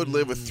 I would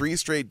live with 3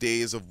 straight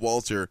days of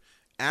Walter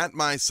at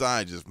my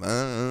side, just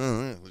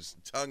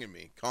tonguing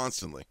me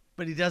constantly.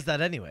 But he does that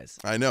anyways.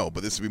 I know,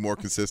 but this would be more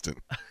consistent.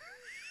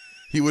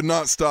 He would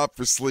not stop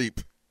for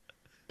sleep.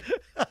 You're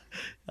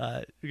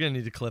going to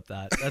need to clip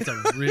that. That's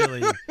a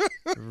really,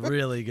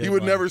 really good He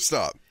would one. never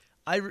stop.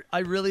 I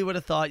really would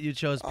have thought you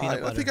chose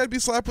peanut butter. I think I'd be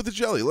slapped with the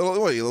jelly. A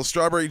little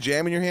strawberry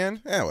jam in your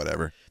hand? Yeah,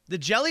 whatever. The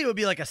jelly would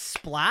be like a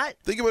splat.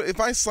 Think about if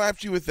I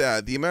slapped you with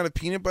that, the amount of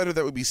peanut butter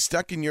that would be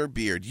stuck in your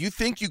beard. You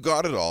think you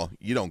got it all.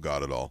 You don't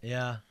got it all.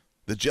 Yeah.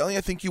 The jelly,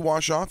 I think you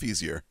wash off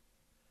easier.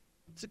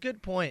 It's a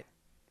good point.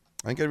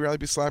 I think I'd rather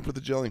be slapped with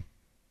the jelly.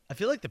 I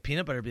feel like the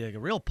peanut butter would be like a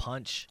real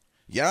punch.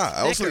 Yeah,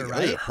 I also Thicker, think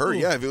right? it hurt. Ooh.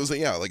 Yeah, if it was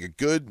like a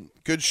good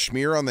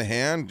smear on the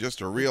hand,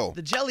 just a real.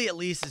 The jelly at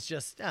least is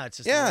just, it's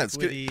just It's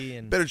good. liquidy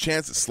and Better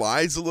chance it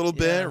slides a little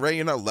bit, right?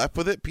 You're not left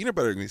with it. Peanut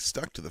butter can be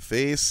stuck to the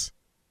face.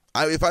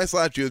 If I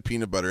slapped you with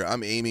peanut butter,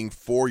 I'm aiming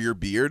for your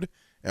beard,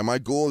 and my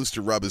goal is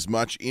to rub as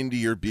much into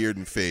your beard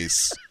and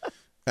face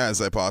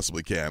as I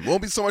possibly can.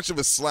 Won't be so much of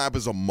a slap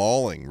as a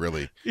mauling,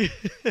 really.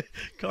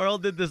 Carl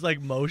did this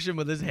like motion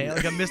with his hand,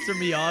 like a Mr.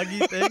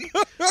 Miyagi thing.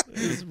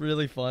 It's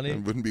really funny.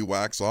 It wouldn't be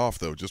wax off,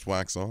 though, just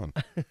wax on.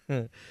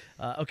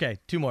 Okay,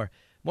 2 more.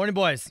 Morning,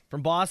 boys.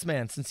 From Boss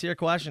Man. Sincere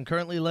question.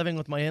 Currently living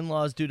with my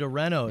in-laws due to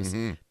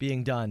renos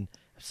being done.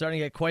 I'm starting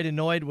to get quite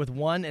annoyed with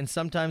one and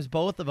sometimes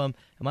both of them.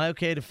 Am I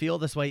okay to feel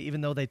this way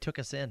even though they took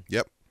us in?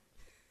 Yep.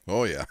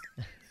 Oh, yeah.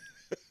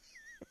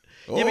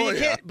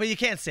 But you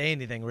can't say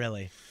anything,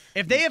 really.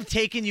 If they have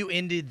taken you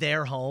into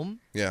their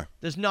home,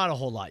 there's not a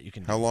whole lot you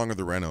can do. How long are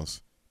the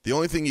renos? The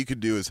only thing you could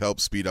do is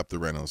help speed up the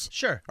renos.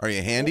 Sure. Are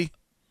you handy?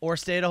 Or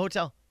stay at a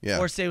hotel. Yeah.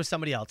 Or stay with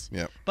somebody else.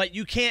 Yeah. But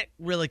you can't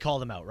really call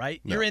them out,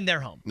 right? No. You're in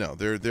their home. No,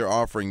 they're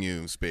offering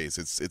you space.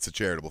 It's a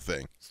charitable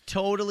thing. It's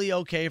totally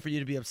okay for you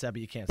to be upset,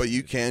 but you can't. But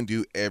you can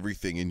do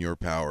everything in your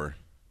power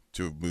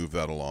to move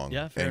that along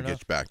fair and enough.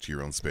 get back to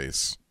your own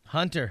space.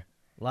 Hunter,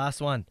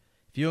 last one.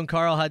 If you and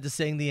Carl had to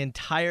sing the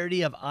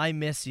entirety of I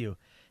Miss You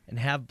and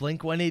have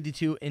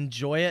Blink-182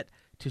 enjoy it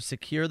to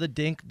secure the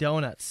Dink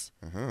Donuts,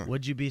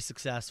 would you be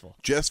successful?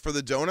 Just for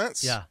the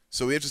donuts? Yeah.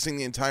 So we have to sing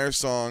the entire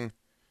song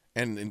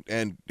and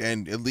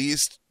at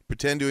least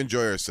pretend to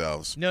enjoy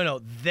ourselves. No,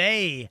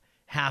 they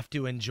have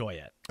to enjoy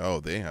it. Oh,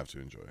 they have to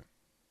enjoy it.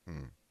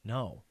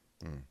 No.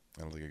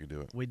 I don't think I could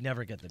do it. We'd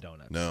never get the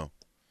donuts. No,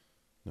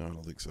 I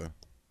don't think so.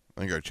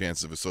 I think our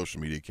chances of a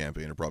social media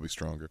campaign are probably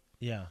stronger.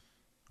 Yeah.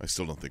 I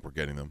still don't think we're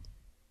getting them.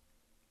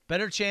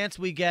 Better chance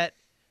we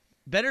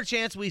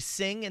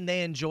sing and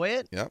they enjoy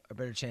it? Yep. Or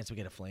better chance we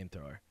get a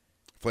flamethrower?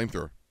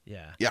 Flamethrower.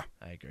 Yeah. Yeah.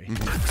 I agree.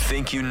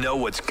 Think you know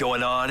what's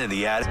going on in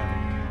the attic?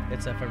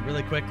 It's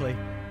really quickly.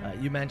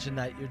 You mentioned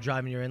that you're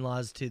driving your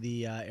in-laws to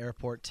the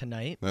airport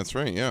tonight. That's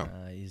right, yeah.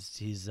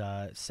 He's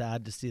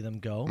sad to see them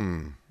go.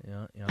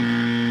 Yeah.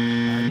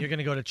 You're going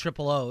to go to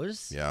Triple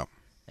O's. Yeah.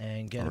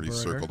 And get already a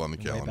burger circled on the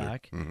on way calendar.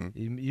 back.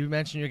 You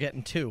mentioned you're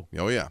getting 2.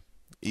 Oh, yeah.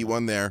 Eat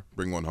one there,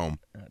 bring one home.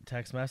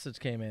 Text message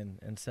came in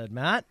and said,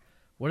 Matt,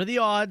 what are the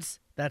odds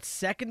that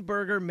second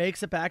burger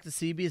makes it back to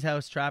CB's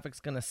house? Traffic's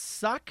going to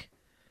suck.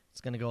 It's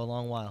going to go a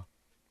long while.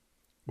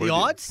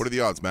 Odds? What are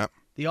the odds, Matt?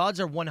 The odds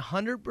are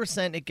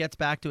 100% it gets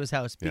back to his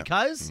house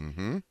because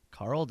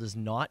Carl does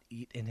not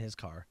eat in his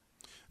car.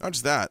 Not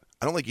just that.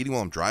 I don't like eating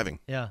while I'm driving.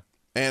 Yeah.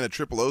 And a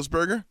Triple O's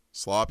burger?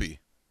 Sloppy.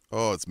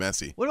 Oh, it's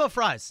messy. What about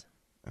fries?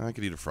 I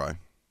could eat a fry.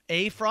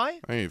 A fry?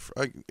 I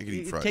could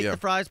eat fry. Take the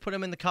fries, put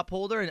them in the cup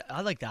holder, and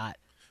I like that.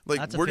 Like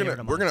That's a we're favorite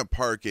of mine. gonna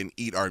park and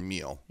eat our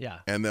meal. Yeah.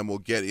 And then we'll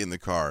get in the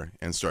car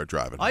and start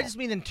driving. I home. just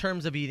mean in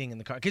terms of eating in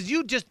the car because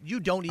you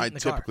don't eat in the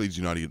car. I typically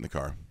do not eat in the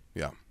car.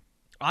 Yeah.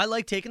 I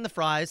like taking the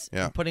fries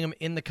and putting them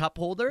in the cup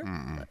holder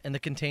in the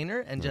container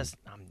and just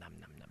nom.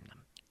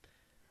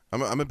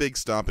 I'm a big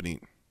stop and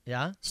eat.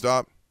 Yeah.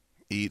 Stop,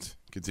 eat,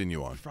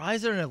 continue on.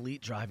 Fries are an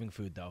elite driving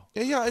food, though.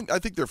 Yeah. I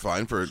think they're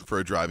fine for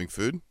a driving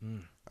food.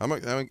 I'm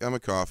a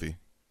coffee.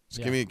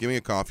 Just give me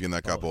a coffee in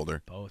that cup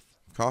holder. Both.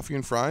 Coffee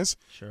and fries?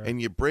 Sure. And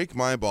you break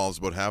my balls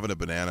about having a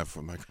banana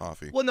for my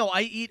coffee. Well, no,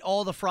 I eat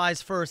all the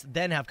fries first,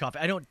 then have coffee.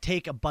 I don't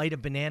take a bite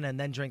of banana and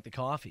then drink the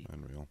coffee.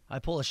 Unreal. I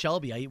pull a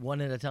Shelby. I eat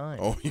one at a time.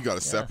 Oh, you got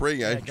to separate?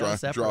 Yeah,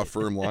 draw a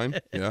firm line.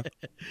 Yeah.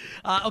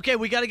 Okay,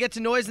 we got to get to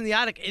Noise in the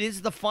Attic. It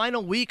is the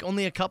final week.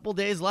 Only a couple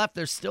days left.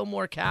 There's still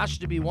more cash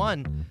to be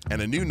won.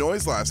 And a new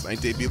Noise last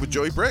night debuted with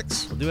Joey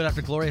Bricks. We'll do it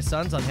after Glorious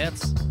Sons on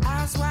Hits.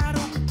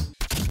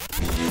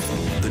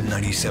 The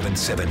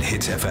 97.7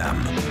 Hits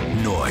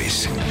FM.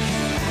 Noise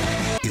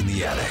in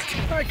the Attic.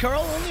 All right,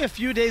 Carl, only a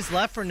few days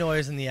left for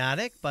Noise in the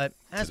Attic, but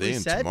as Today we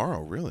and said,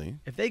 tomorrow, really.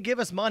 If they give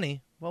us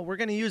money, well, we're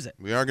going to use it.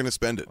 We are going to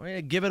spend it. We're going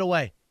to give it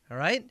away, all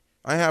right?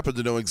 I happen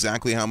to know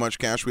exactly how much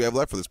cash we have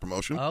left for this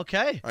promotion.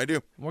 Okay. I do.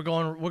 We're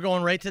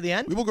going right to the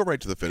end? We will go right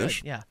to the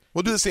finish. Good, yeah.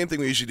 We'll do the same thing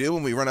we usually do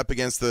when we run up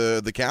against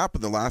the cap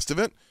in the last of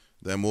it.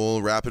 Then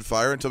we'll rapid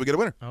fire until we get a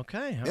winner.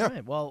 Okay, all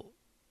right. Well,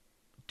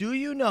 do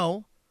you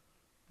know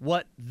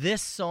what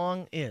this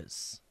song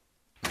is?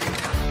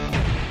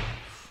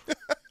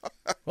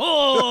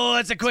 Oh,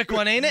 that's a quick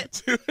one, ain't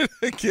it? Do it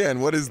again.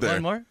 What is there?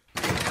 One more.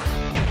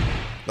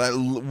 That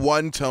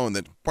one tone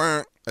that.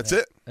 That's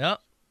it? Yeah.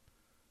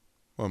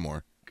 One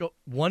more. Go.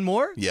 One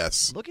more?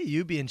 Yes. Look at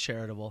you being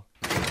charitable.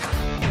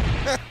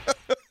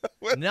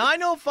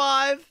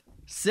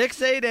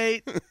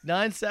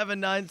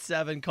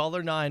 905-688-9797.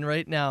 Caller 9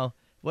 right now.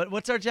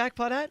 What's our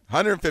jackpot at?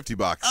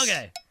 $150.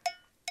 Okay.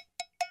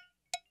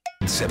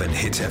 7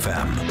 Hits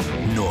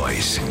FM.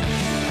 Noise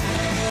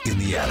in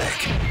the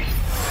Attic.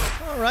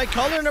 All right,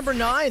 caller number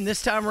 9.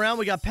 This time around,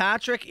 we got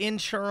Patrick in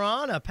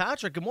Toronto.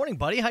 Patrick, good morning,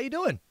 buddy. How you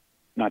doing?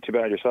 Not too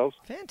bad. Yourselves?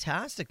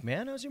 Fantastic,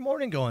 man. How's your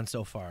morning going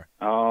so far?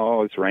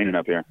 Oh, it's raining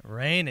up here.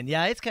 Raining.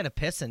 Yeah, it's kind of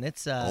pissing.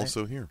 It's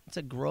also here. It's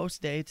a gross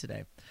day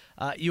today.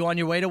 You on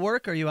your way to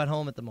work, or are you at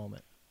home at the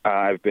moment?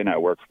 I've been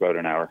at work for about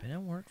an hour. Been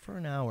at work for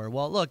an hour.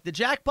 Well, look, the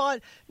jackpot,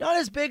 not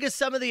as big as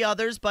some of the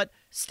others, but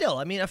still,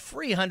 I mean, a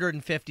free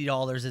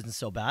 $150 isn't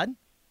so bad.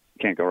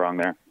 Can't go wrong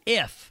there.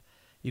 If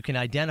you can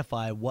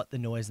identify what the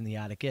noise in the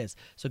attic is.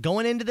 So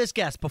going into this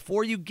guess,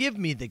 before you give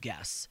me the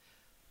guess,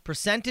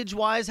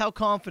 percentage-wise, how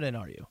confident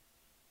are you?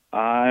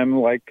 I'm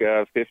like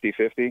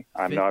 50-50.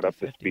 I'm not up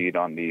to 50-50. speed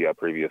on the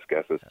previous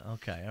guesses.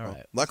 Okay, all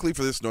right. Luckily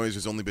for this noise,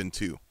 there's only been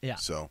 2. Yeah.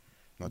 So,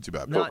 not too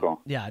bad.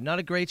 Cool. Yeah, not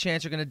a great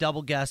chance you're going to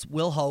double guess.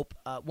 We'll hope.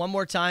 One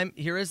more time.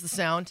 Here is the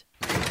sound.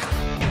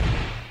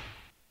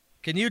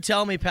 Can you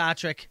tell me,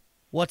 Patrick,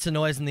 what's the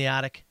noise in the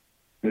attic?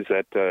 Is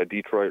that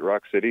Detroit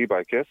Rock City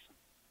by Kiss?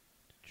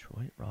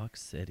 Detroit Rock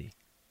City,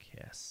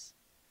 Kiss.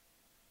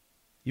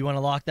 You want to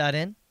lock that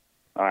in?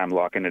 I'm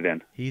locking it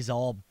in. He's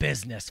all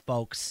business,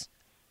 folks.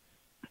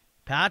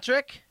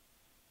 Patrick?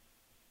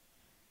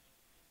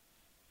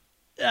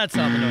 That's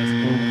not the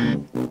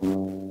noise.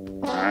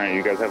 All right,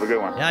 you guys have a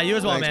good one. Yeah, you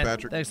as well, Thanks, man.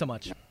 Patrick. Thanks so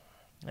much.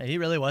 Hey, he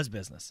really was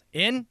business.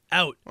 In,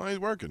 out. Well, he's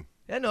working.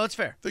 Yeah, no, it's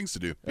fair. Things to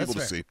do. That's People to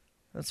fair. see.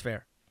 That's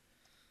fair.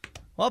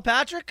 Well,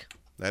 Patrick,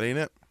 That ain't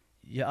it.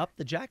 you up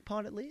the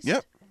jackpot at least?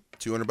 Yep.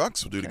 $200.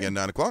 We'll do it again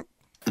 9 o'clock.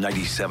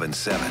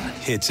 97.7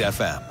 Hits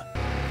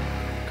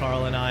FM.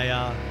 Carl and I,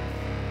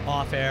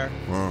 off air,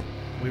 Wow.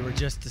 we were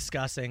just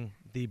discussing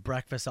the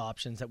breakfast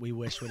options that we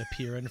wish would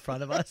appear in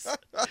front of us.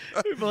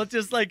 We both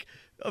just like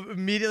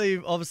immediately,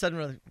 all of a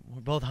sudden,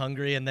 we're both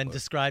hungry and then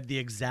describe the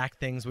exact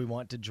things we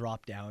want to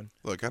drop down.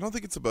 Look, I don't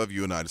think it's above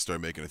you and I to start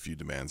making a few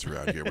demands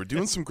around here. We're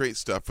doing some great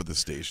stuff for the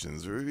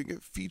stations. We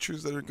get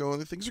features that are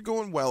going. Things are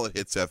going well at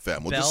Hits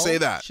FM. We'll just say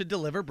that. Should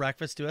deliver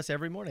breakfast to us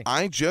every morning.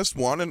 I just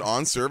want an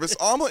on-service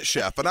omelet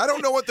chef, and I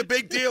don't know what the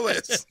big deal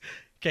is.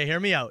 Okay, hear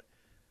me out.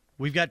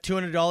 We've got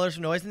 $200 for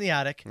noise in the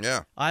attic.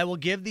 Yeah. I will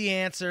give the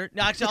answer.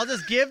 No, actually, I'll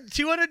just give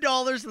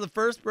 $200 to the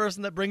first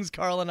person that brings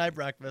Carl and I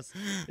breakfast.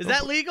 Is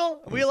that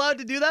legal? Are we allowed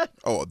to do that?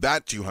 Oh,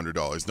 that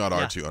 $200, not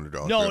our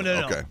 $200. No, really.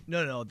 no, Okay.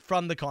 no,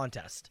 from the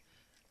contest.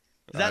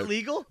 Is that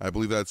legal? I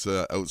believe that's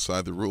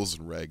outside the rules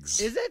and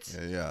regs. Is it?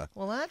 Yeah.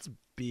 Well, that's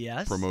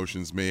BS.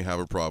 Promotions may have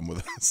a problem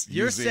with us.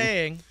 You're using-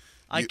 saying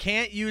I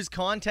can't use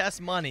contest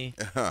money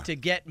to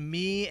get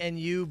me and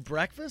you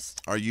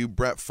breakfast? Are you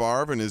Brett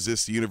Favre, and is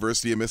this the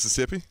University of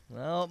Mississippi?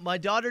 Well, my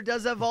daughter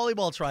does have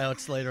volleyball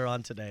tryouts later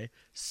on today.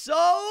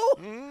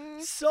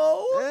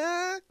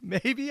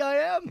 Maybe I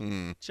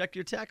am. Check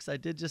your text. I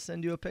did just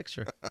send you a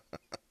picture.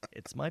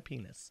 It's my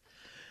penis.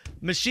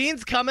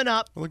 Machine's coming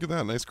up. Oh, look at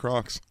that. Nice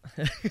Crocs.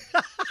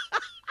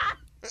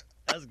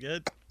 That's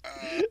good.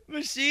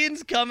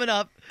 Machine's coming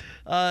up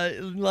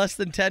in less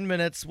than 10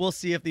 minutes. We'll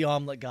see if the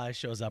omelet guy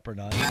shows up or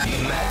not.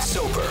 Matt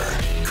Soper,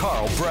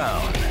 Carl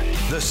Brown.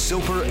 The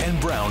Soper and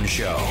Brown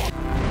Show.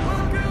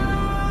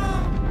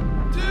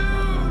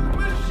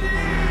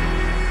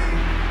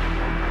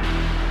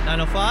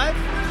 905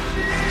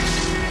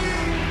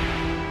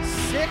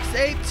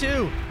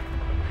 682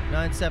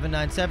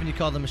 9797. You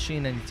call the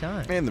machine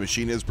anytime. And the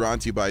machine is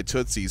brought to you by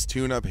Tootsie's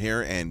Tune-Up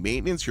Hair and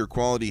Maintenance, your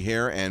quality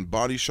hair and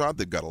body shop.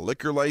 They've got a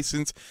liquor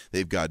license.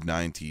 They've got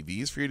 9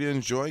 TVs for you to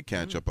enjoy.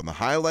 Catch up on the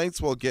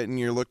highlights while getting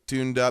your look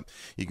tuned up.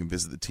 You can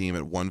visit the team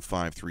at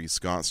 153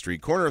 Scott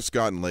Street, corner of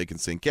Scott and Lake in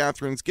St.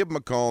 Catharines. Give them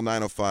a call,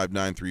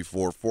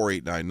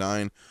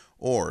 905-934-4899,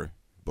 or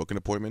book an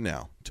appointment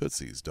now,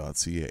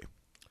 tootsies.ca.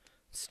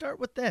 Start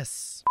with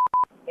this.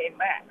 Hey,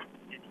 Matt,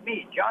 it's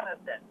me,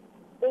 Jonathan.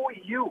 Boy,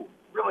 you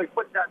really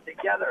put that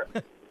together.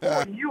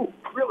 Boy, you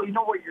really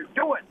know what you're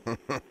doing.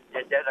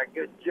 You did a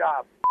good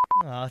job.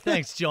 Oh,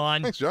 thanks,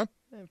 John. Thanks, John.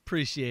 I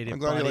appreciate it, I'm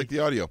glad buddy. you like the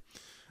audio.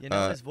 You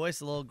know, his voice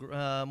a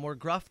little more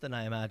gruff than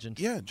I imagined.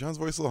 Yeah, John's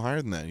voice a little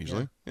higher than that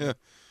usually. Yeah.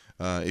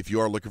 If you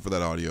are looking for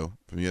that audio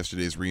from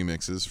yesterday's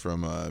remixes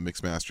from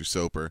Mixmaster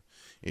Soper,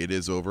 it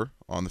is over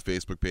on the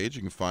Facebook page.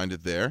 You can find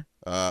it there.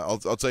 I'll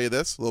tell you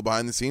this, a little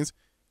behind the scenes.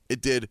 It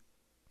did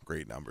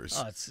great numbers.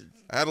 Oh,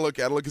 I had to look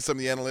at some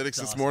of the analytics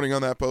this morning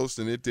on that post,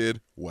 and it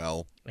did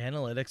well.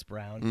 Analytics,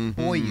 Brown. Mhm.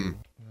 Boy, you.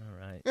 All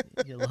right.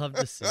 You love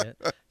to see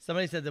it.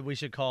 Somebody said that we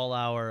should call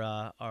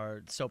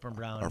our Soper and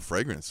Brown Our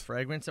fragrance.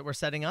 that we're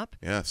setting up.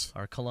 Yes.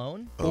 Our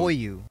cologne. Oh,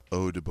 you.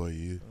 Oh, to boy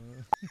you.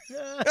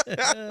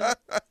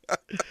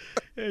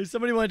 Hey,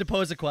 somebody wanted to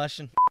pose a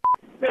question.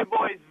 Hey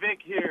boys, Vic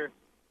here.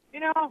 You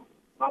know,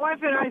 my wife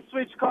and I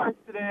switched cars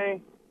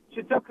today.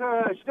 She took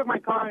my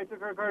car. I took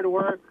her car to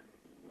work,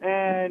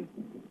 and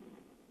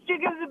she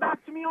gives it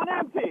back to me on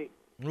empty.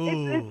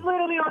 It's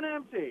literally on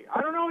empty.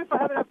 I don't know if I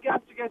have enough gas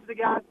to get to the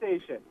gas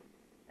station.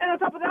 And on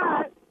top of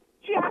that,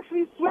 she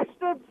actually switched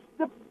the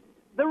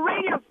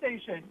radio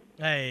station.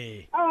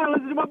 Hey. I want to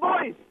listen to my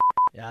voice.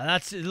 Yeah,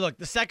 look,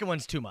 the second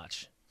one's too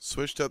much.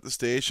 Switched up the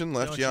station,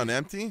 left Don't you on you-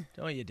 empty?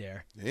 Don't you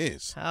dare.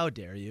 Jeez. How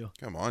dare you?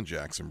 Come on,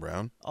 Jackson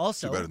Brown.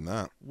 Also, do better than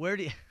that. Where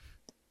do you...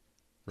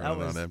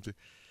 Running on empty.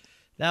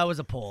 That was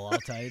a pull, I'll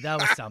tell you. That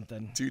was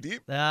something. Too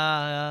deep?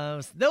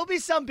 There'll be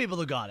some people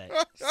who got it.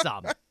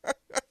 Some.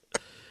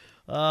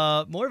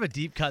 More of a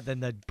deep cut than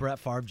the Brett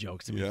Favre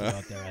jokes that we threw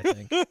out there, I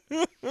think.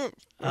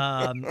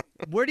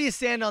 Where do you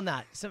stand on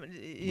that?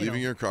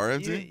 Leaving your car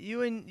empty?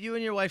 You and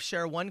your wife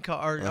share one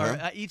car,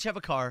 or each have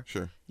a car.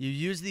 Sure. You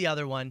use the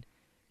other one.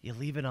 You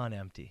leave it on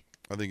empty.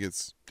 I think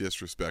it's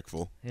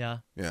disrespectful. Yeah.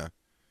 Yeah.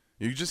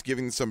 You're just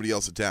giving somebody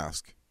else a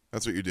task.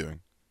 That's what you're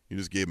doing. You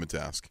just gave them a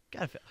task.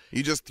 Gotta feel.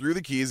 You just threw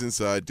the keys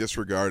inside,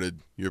 disregarded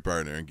your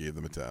partner, and gave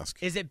them a task.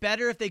 Is it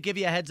better if they give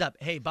you a heads up?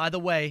 Hey, by the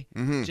way,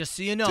 just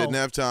so you know, Didn't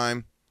have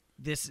time.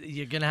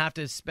 you're gonna have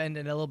to spend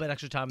a little bit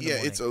extra time in the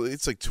morning.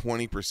 It's like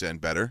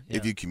 20% better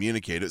if you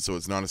communicate it, so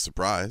it's not a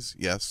surprise.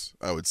 Yes,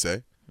 I would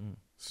say.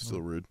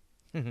 Still rude.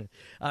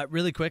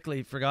 Really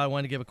quickly, forgot I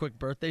wanted to give a quick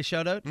birthday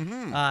shout out.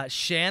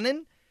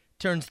 Shannon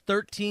turns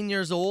 13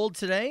 years old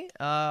today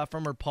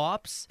from her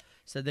pops.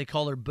 Said they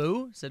call her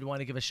Boo. Said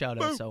want to give a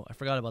shout out. So I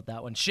forgot about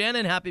that one.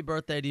 Shannon, happy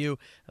birthday to you.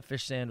 A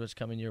fish sandwich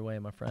coming your way,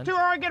 my friend. 2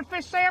 hour get a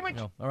fish sandwich.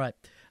 No. All right.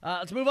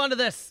 Let's move on to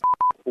this.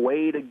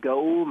 Way to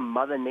go,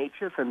 Mother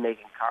Nature, for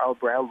making Carl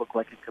Brown look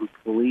like a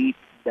complete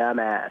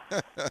dumbass.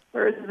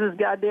 Where's this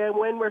goddamn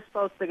wind we're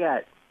supposed to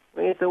get?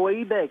 It's a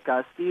wee bit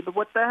gusty, but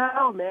what the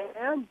hell,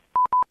 man?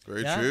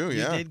 Very true.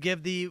 Yeah, You did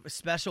give the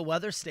special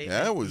weather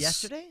statement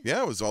yesterday.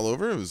 Yeah, it was all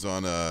over. It was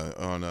on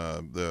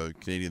the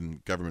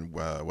Canadian government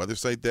weather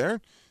site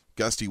there.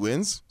 Gusty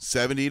winds,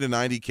 70 to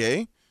 90 k.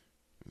 It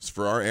was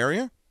for our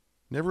area.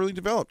 Never really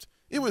developed.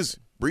 It was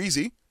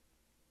breezy.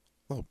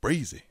 Oh,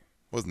 breezy.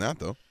 Wasn't that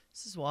though?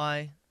 This is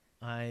why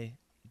I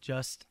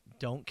just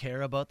don't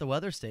care about the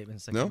weather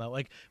statements that No? come out.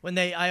 Like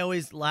I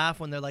always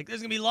laugh when they're like,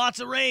 "There's gonna be lots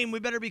of rain. We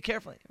better be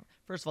careful." Like,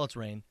 first of all, it's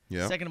rain.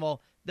 Yeah. Second of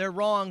all, they're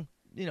wrong.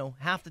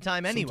 Half the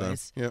time, anyways.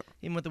 Sometimes, yeah.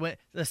 Even with the wind,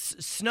 the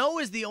snow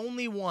is the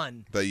only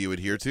one. That you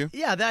adhere to?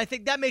 Yeah, I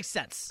think that makes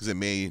sense. Because it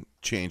may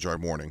change our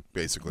morning,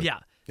 basically. Yeah.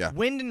 Yeah.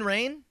 Wind and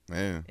rain.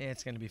 Yeah.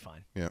 It's gonna be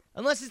fine. Yeah.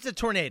 Unless it's a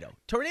tornado.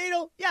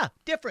 Tornado, yeah,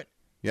 different.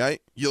 Yeah.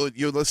 You'll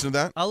listen to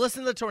that I'll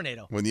listen to the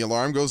tornado. when the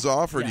alarm goes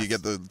off, or do you Yes.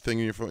 get the thing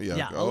in your phone? Yeah.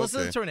 Yeah, I'll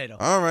listen to the tornado.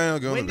 All right, I'll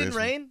go. Wind in and the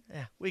basement. rain,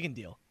 yeah, we can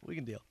deal.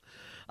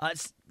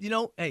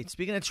 Hey,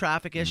 speaking of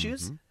traffic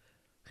issues,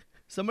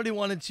 somebody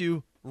wanted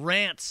to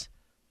rant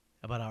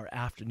about our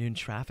afternoon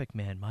traffic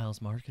man,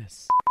 Miles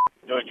Marcus.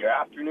 Dude, your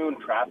afternoon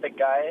traffic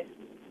guy,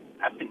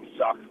 that thing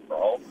sucks,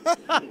 bro.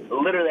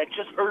 Literally, I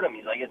just heard him.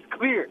 He's like, it's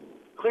clear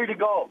to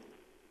go.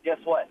 Guess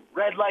what?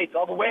 Red lights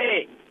all the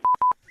way.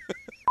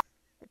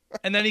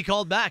 And then he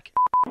called back.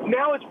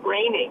 Now it's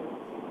raining.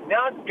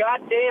 Now it's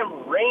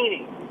goddamn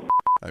raining.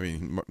 I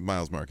mean,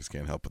 Miles Marcus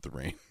can't help but the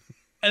rain.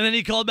 And then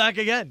he called back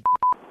again.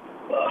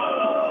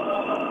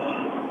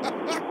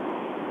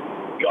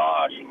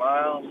 Gosh,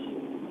 Miles.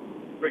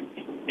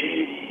 Freaking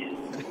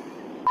idiot.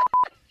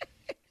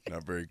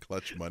 Not very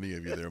clutch money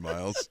of you there,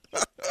 Miles.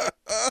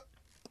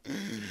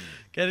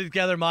 Get it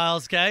together,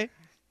 Miles, okay?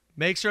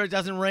 Make sure it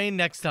doesn't rain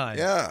next time.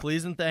 Yeah.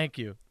 Please and thank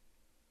you.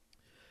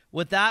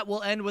 With that,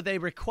 we'll end with a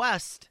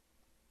request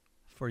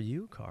for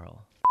you,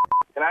 Carl.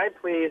 Can I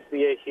please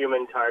be a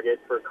human target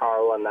for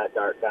Carl on that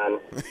dart gun?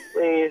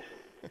 Please.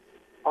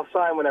 I'll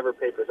sign whatever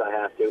papers I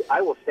have to.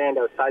 I will stand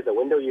outside the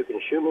window. You can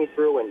shoot me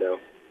through a window.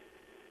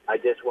 I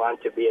just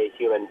want to be a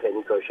human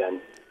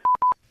pincushion.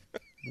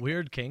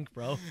 Weird kink,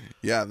 bro.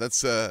 Yeah,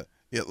 that's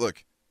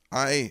look,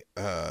 there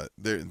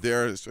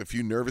are a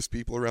few nervous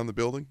people around the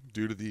building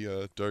due to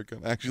the dart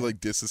gun. I actually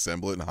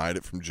disassemble it and hide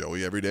it from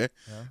Joey every day.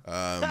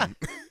 Yeah.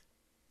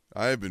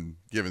 I have been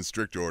given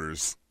strict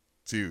orders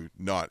to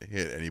not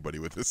hit anybody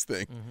with this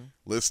thing.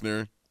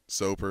 Listener,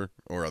 Soper,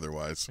 or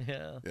otherwise.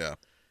 Yeah. Yeah.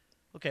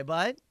 Okay,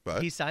 but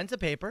he signs a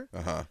paper.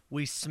 Uh-huh.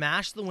 We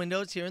smash the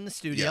windows here in the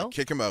studio. Yeah,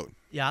 kick him out.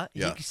 Yeah,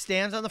 Yeah. he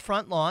stands on the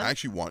front lawn. I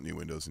actually want new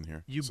windows in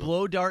here. You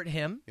blow dart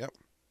him. Yep.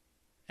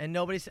 And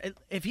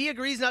if he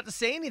agrees not to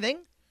say anything,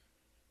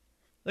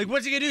 like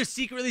what's he gonna do?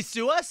 Secretly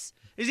sue us?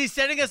 Is he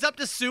setting us up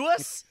to sue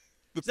us?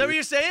 Is that what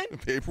you're saying? The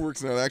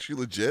paperwork's not actually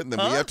legit, and then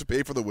we Huh? have to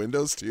pay for the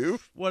windows too?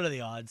 What are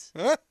the odds?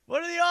 Huh?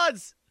 What are the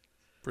odds?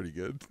 Pretty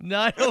good.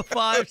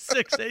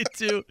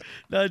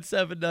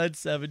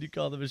 905-682-9797. You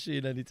call the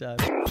machine anytime.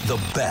 The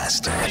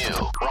best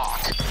new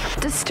rock.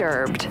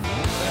 Disturbed.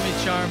 Let me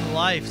charm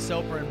life.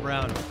 Soper and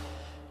Brown.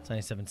 It's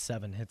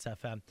 97.7 Hits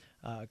FM.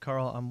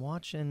 Carl, I'm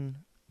watching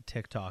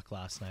TikTok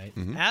last night.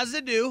 As I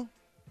do.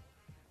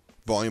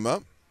 Volume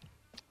up?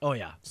 Oh,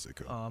 yeah.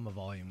 Sicko. Oh, I'm a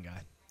volume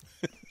guy.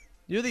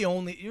 You're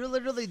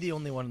literally the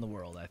only one in the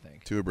world, I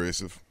think. Too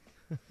abrasive.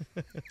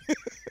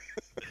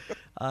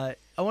 I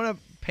want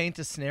to paint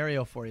a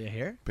scenario for you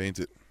here. Paint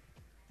it.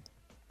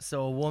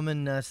 So a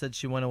woman said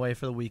she went away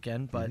for the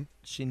weekend, but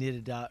she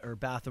needed her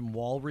bathroom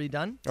wall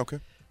redone. Okay.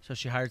 So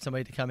she hired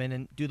somebody to come in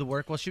and do the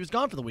work while she was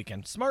gone for the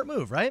weekend. Smart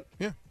move, right?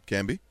 Yeah,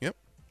 can be. Yep.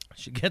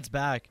 She gets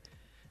back,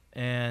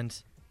 and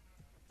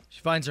she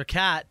finds her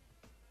cat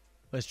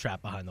was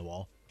trapped behind the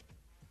wall.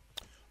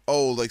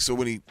 Oh, like so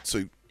when he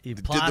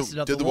plastered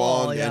up did the the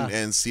wall wall, yeah.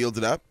 and sealed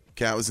it up.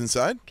 Cat was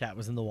inside. Cat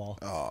was in the wall.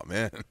 Oh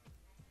man.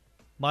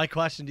 My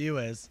question to you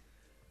is,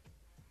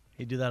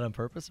 he do that on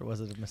purpose or was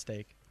it a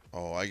mistake?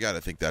 Oh, I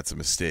gotta think that's a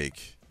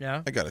mistake.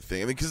 Yeah? I gotta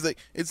think. I mean, because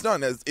it's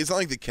not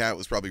like the cat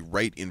was probably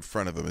right in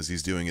front of him as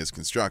he's doing his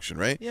construction,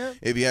 right? Yeah.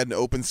 If he had an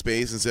open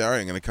space and say, "All right,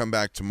 I'm gonna come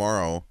back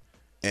tomorrow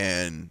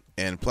and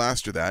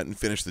plaster that and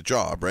finish the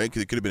job," right?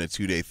 Because it could have been a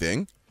 2-day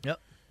thing. Yep.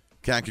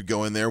 Cat could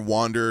go in there,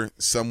 wander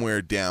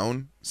somewhere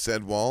down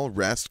said wall,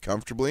 rest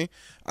comfortably.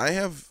 I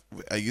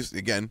used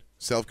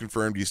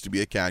to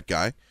be a cat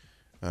guy.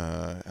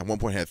 At one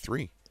point, I had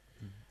 3.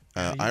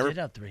 You did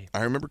have 3.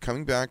 I remember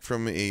coming back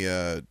from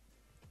a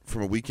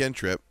weekend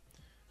trip.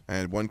 I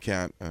had one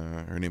cat.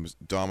 Her name was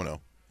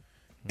Domino,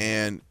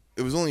 and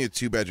it was only a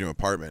 2-bedroom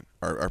apartment.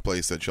 Our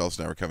place that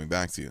Chelsea and I were coming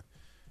back to,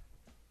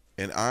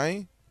 and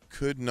I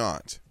could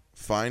not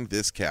find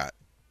this cat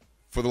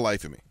for the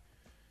life of me.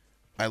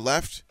 I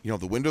left.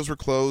 The windows were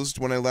closed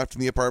when I left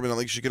in the apartment.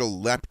 Like she could have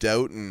leapt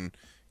out and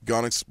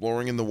gone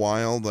exploring in the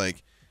wild.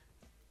 Like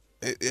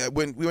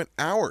when we went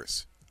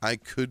hours, I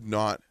could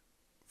not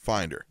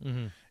find her,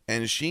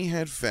 and she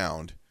had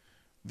found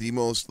the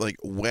most like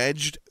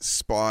wedged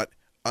spot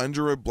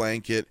under a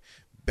blanket,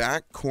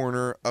 back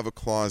corner of a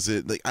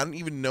closet. Like I don't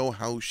even know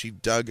how she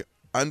dug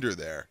under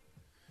there.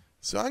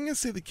 So I'm gonna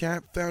say the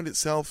cat found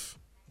itself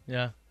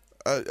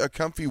a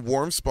comfy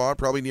warm spot,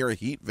 probably near a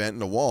heat vent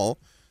in a wall.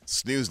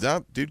 Snoozed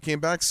up, dude came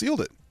back,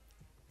 sealed it,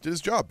 did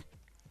his job.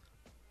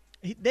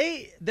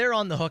 They're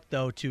on the hook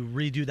though to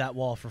redo that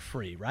wall for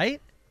free,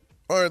 right?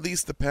 Or at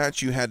least the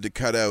patch you had to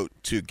cut out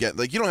to get,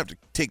 like, you don't have to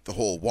take the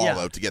whole wall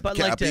out to get the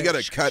cat, but you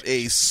got to cut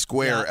a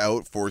square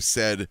out for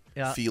said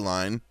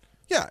feline.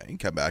 Yeah, you can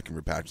come back and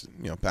repatch,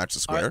 patch the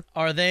square.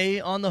 Are they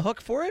on the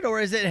hook for it,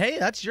 or is it, hey,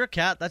 that's your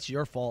cat, that's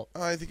your fault?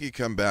 I think you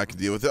come back and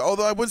deal with it.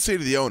 Although I would say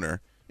to the owner,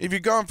 if you're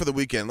gone for the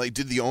weekend, like,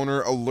 did the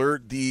owner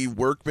alert the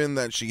workman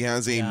that she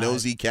has a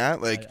nosy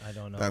cat? Like, I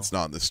don't know. That's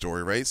not in the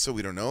story, right? So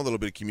we don't know. A little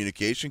bit of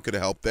communication could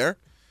have helped there.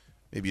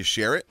 Maybe you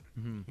share it.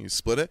 You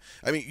split it.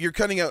 I mean, you're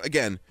cutting out,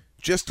 again,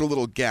 just a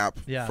little gap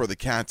for the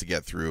cat to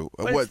get through.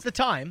 But it's the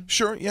time.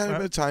 Sure, yeah, a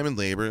bit of time and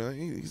labor.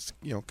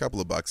 A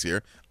couple of bucks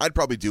here. I'd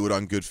probably do it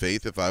on good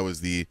faith if I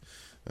was the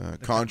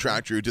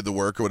contractor who did the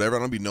work or whatever. I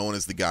don't be known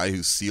as the guy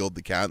who sealed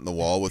the cat in the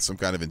wall with some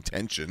kind of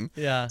intention.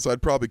 Yeah. So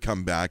I'd probably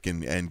come back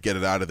and get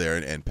it out of there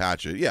and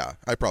patch it. Yeah,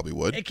 I probably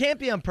would. It can't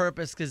be on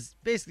purpose because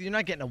basically you're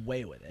not getting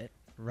away with it,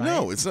 right?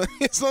 No, it's not.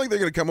 It's not like they're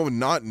going to come home and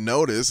not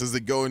notice as they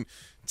go and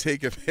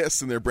take a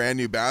piss in their brand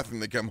new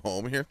bathroom. They come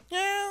home here.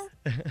 Meow.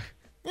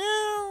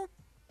 Meow.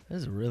 That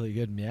is a really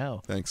good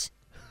meow. Thanks.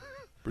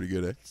 Pretty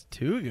good, eh? It's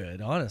too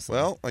good, honestly.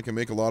 Well, I can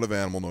make a lot of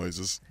animal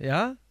noises.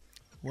 Yeah?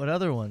 What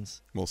other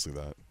ones? Mostly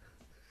that.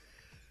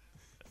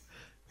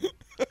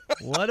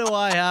 What do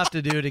I have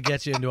to do to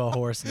get you into a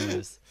horse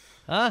noise?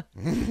 Huh?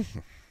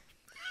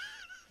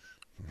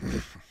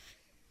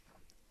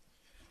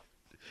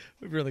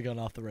 We've really gone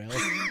off the rails.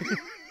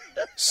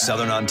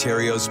 Southern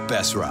Ontario's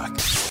best rock.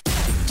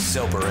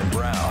 Soper and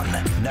Brown,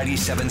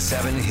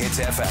 97.7 Hits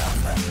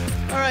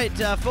FM. All right,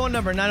 phone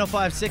number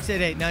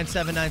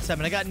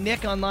 905-688-9797. I got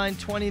Nick on line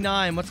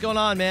 29. What's going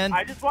on, man?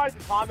 I just wanted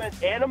to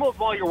comment, animals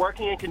while you're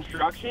working in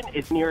construction,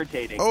 it's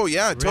irritating. Oh,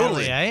 yeah,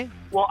 totally. Really, eh?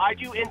 Well, I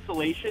do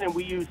insulation, and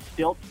we use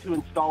stilts to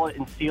install it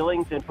in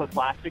ceilings and put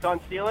plastic on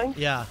ceilings.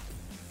 Yeah.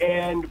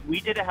 And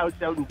we did a house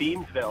out in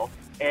Beamsville,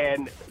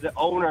 and the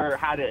owner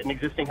had an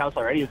existing house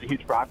already. It was a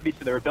huge property,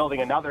 so they were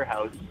building another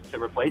house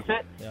to replace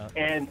it. Yeah.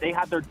 And they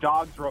had their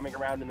dogs roaming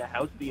around in the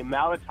house. The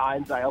amount of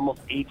times I almost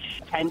ate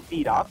 10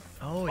 feet up.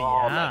 Oh,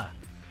 yeah. My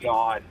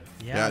God.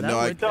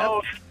 Yeah,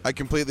 I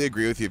completely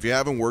agree with you. If you're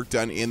having work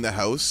done in the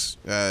house,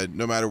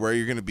 no matter where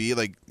you're going to be,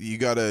 like you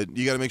gotta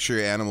make sure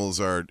your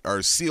animals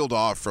are sealed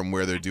off from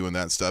where they're doing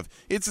that stuff.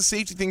 It's a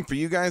safety thing for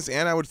you guys,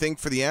 and I would think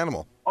for the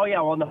animal. Oh, yeah,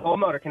 well, and the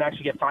homeowner can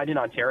actually get fined in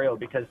Ontario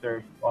because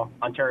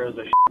Ontario's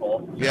a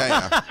shithole.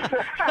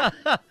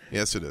 Yeah.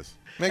 Yes, it is.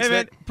 Thanks, hey,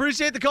 man, Nick.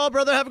 appreciate the call,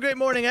 brother. Have a great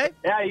morning, eh?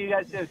 Yeah, you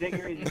guys do. Take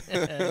it easy.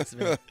 Thanks,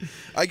 man.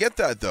 I get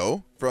that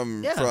though,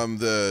 from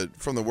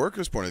the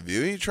worker's point of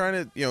view. You're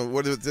trying to,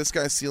 what is this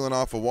guy sealing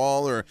off a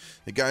wall, or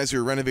the guys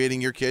who are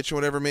renovating your kitchen,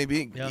 whatever it may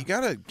be. Yeah. You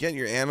gotta get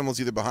your animals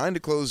either behind a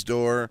closed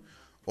door,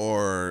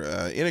 or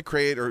in a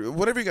crate, or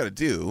whatever you got to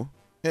do.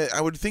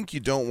 I would think you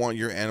don't want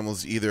your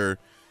animals either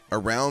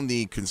around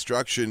the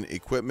construction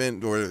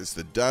equipment, or it's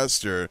the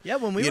dust, or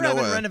when we were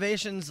having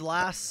renovations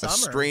last summer, a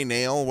stray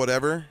nail,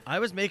 whatever. I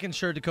was making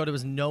sure Dakota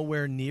was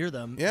nowhere near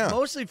them. Yeah,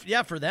 mostly,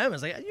 for them.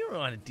 It's like, you don't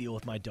want to deal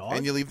with my dog,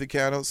 and you leave the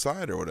cat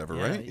outside or whatever,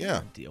 right? You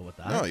don't deal with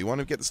that. No, you want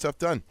to get the stuff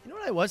done. You know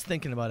what I was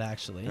thinking about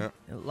actually? Yeah.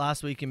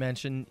 Last week you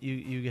mentioned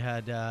you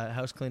had a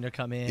house cleaner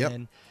come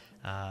in,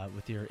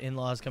 with your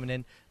in-laws coming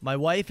in. My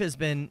wife has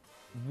been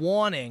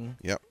wanting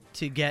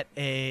to get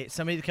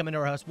somebody to come into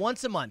our house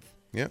once a month.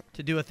 Yeah.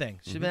 To do a thing.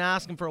 She's been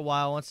asking for a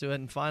while, wants to do it,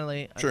 and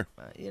finally, sure.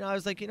 I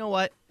was like, you know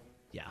what?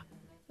 Yeah,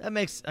 that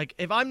makes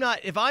if I'm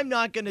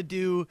not gonna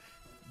do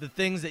the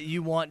things that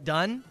you want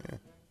done,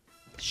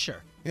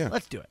 sure,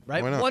 let's do it.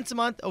 Right, once a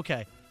month,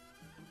 okay.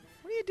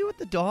 What do you do with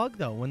the dog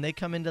though when they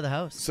come into the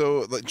house?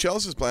 So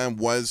Chelsea's plan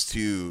was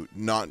to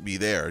not be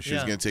there. She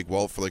was going to take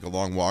Walt for like a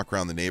long walk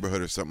around the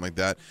neighborhood or something like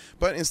that.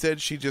 But instead,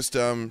 she just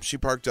she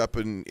parked up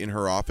in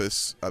her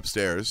office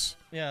upstairs.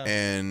 Yeah.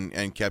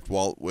 And kept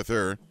Walt with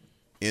her.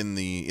 In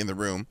the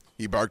room,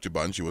 he barked a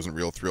bunch. He wasn't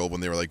real thrilled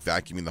when they were like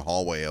vacuuming the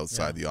hallway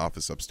outside the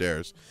office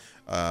upstairs.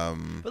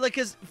 But like,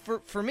 cause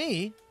for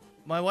me,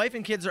 my wife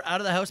and kids are out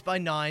of the house by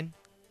 9.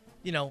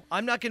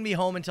 I'm not gonna be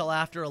home until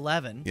after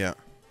 11. Yeah.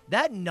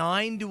 That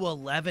 9 to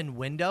 11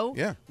 window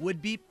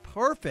would be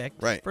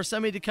perfect for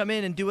somebody to come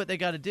in and do what they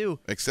got to do.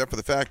 Except for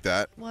the fact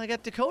that I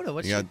got Dakota.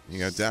 You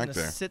got Dak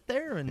there. Sit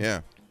there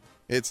and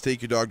It's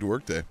take your dog to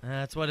work day.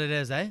 That's what it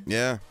is, eh?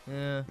 Yeah.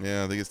 Yeah.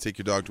 Yeah, I think it's take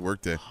your dog to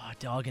work day. Oh,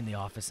 dog in the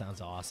office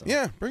sounds awesome.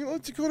 Yeah,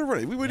 let Dakota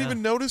run it. We wouldn't Yeah.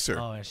 even notice her.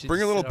 Oh, yeah, she'd Bring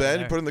a just little sit over bed,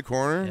 there. put it in the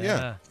corner.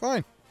 Yeah,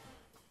 fine.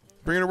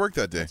 Bring her to work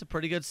that day. That's a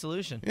pretty good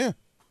solution. Yeah.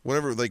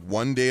 Whatever, like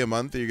one day a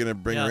month that you're going to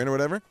bring Yeah. her in or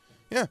whatever.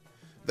 Yeah.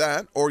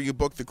 That, or you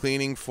book the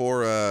cleaning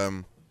for,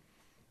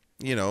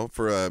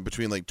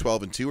 between like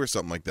 12 and 2 or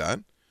something like that.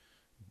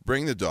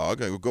 Bring the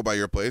dog. I will go by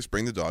your place,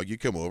 bring the dog. You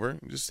come over.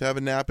 Just have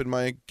a nap in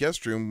my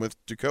guest room with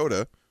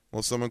Dakota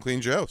while someone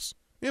cleans your house.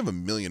 We have a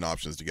million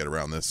options to get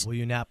around this. Will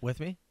you nap with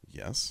me?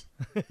 Yes.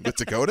 With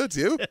Dakota,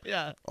 too?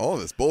 Yeah. All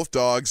of us. Both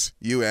dogs,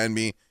 you and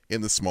me,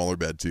 in the smaller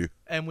bed, too.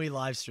 And we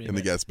live stream In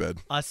the it. guest bed.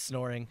 Us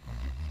snoring.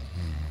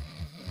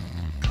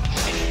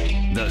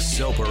 The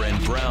Soper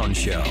and Brown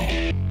Show.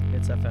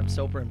 It's FM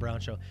Soper and Brown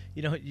Show.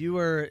 You know, you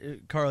were,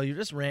 Carl, you're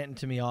just ranting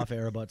to me off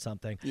air about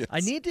something. Yes. I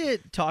need to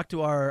talk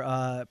to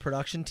our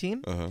production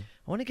team. Uh-huh.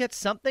 I want to get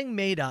something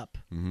made up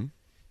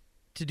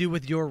to do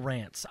with your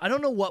rants. I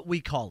don't know what we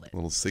call it. A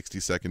little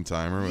 60-second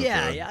timer. With,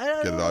 Yeah. I Get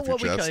don't it know off your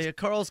what we call chest. it.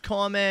 Carl's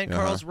comment,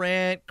 Uh-huh. Carl's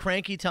rant,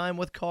 cranky time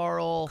with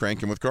Carl.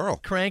 Cranking with Carl.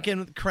 Crank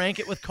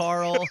it with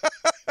Carl.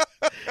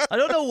 I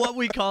don't know what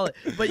we call it,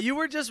 but you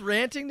were just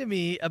ranting to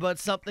me about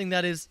something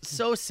that is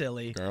so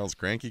silly. Carl's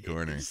cranky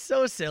corner.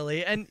 So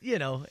silly, and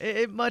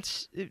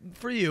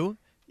for you,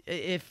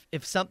 if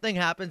something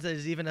happens that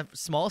is even a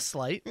small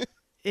slight,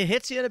 it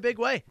hits you in a big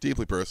way.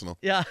 Deeply personal.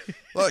 Yeah.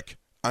 Look,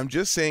 I'm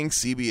just saying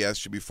CBS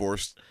should be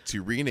forced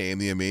to rename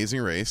The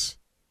Amazing Race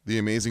The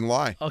Amazing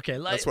Lie. Okay,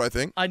 That's what I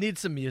think. I need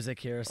some music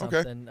here or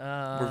Okay. something.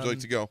 Where would you like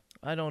to go?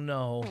 I don't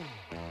know.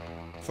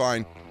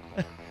 Fine.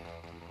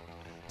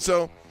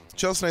 So,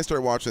 Chelsea and I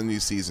started watching the new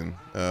season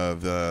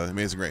of The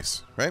Amazing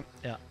Race, right?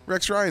 Yeah.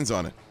 Rex Ryan's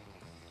on it.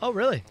 Oh,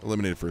 really?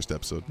 Eliminated first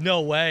episode.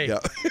 No way. Yeah.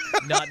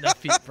 Not enough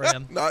feet for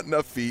him. Not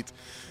enough feet.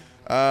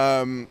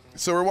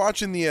 So we're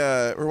watching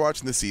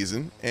the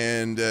season,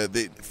 and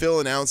Phil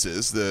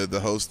announces, the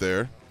host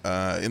there,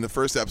 in the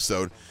first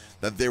episode,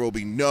 that there will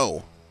be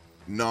no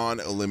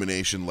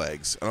non-elimination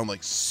legs, and I'm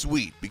like,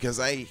 sweet, because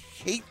I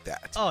hate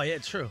that. Oh yeah,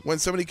 it's true. When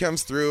somebody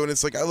comes through and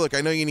it's like, oh, look,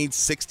 I know you need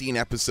 16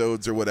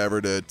 episodes or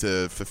whatever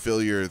to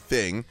fulfill your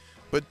thing,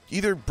 but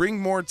either bring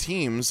more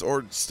teams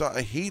or stop.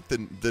 I hate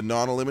the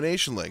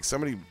non-elimination legs.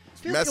 Somebody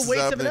Feels messes like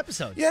a waste up of an and-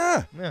 episode.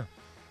 Yeah. Yeah.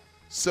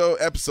 So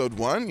episode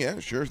 1, yeah,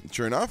 sure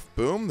enough,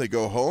 boom, they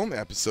go home.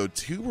 Episode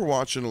 2, we're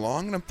watching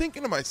along, and I'm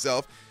thinking to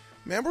myself,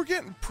 man, we're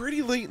getting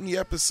pretty late in the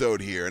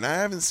episode here, and I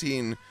haven't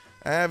seen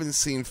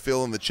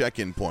Phil in the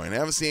check-in point. I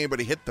haven't seen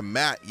anybody hit the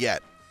mat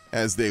yet,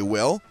 as they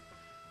will.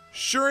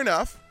 Sure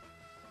enough,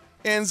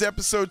 ends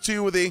episode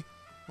 2 with a,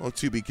 well,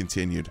 to be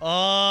continued.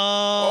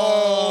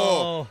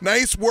 Oh,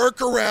 nice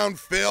workaround,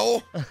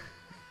 Phil.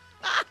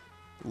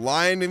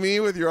 Lying to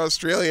me with your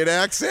Australian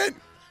accent.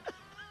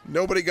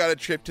 Nobody got a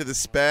trip to the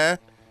spa.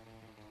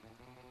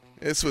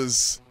 This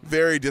was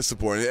very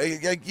disappointing.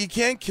 You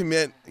can't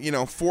commit,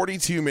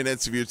 42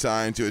 minutes of your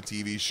time to a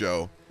TV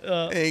show,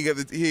 and you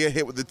get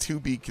hit with the to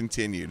be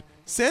continued.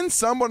 Send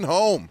someone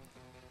home.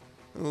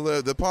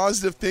 The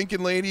positive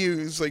thinking lady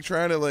who's like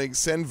trying to like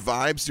send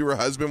vibes to her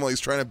husband while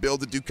he's trying to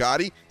build a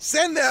Ducati.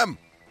 Send them.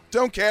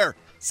 Don't care.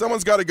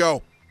 Someone's got to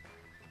go.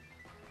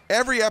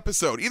 Every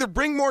episode, either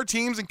bring more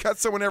teams and cut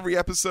someone every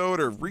episode,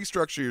 or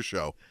restructure your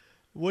show.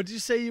 what did you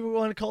say you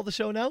want to call the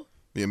show now?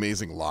 The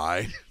Amazing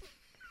Lie.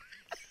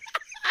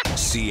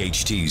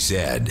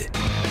 CHTZ.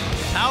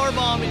 Power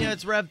bombing.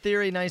 It's Rev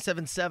Theory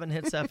 97.7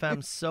 Hits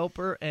FM.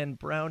 Soper and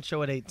Brown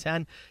Show at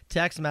 8:10.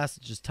 Text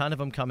messages, ton of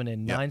them coming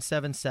in.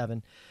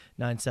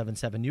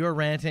 977-977. You were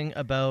ranting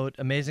about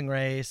Amazing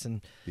Race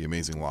and The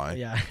Amazing Lie.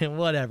 yeah,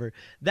 whatever.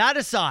 That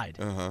aside,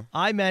 Uh-huh.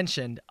 I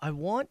mentioned I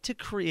want to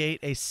create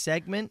a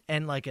segment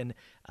and like an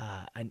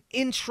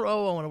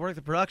intro. I want to work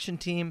the production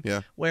team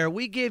where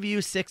we give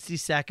you 60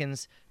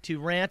 seconds to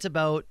rant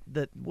about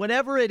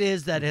whatever it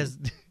is that has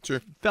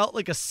felt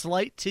like a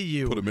slight to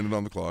you. Put a minute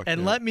on the clock.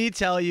 And let me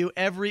tell you,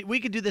 we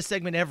could do this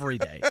segment every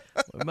day.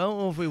 I don't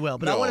know if we will,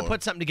 but I want to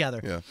put something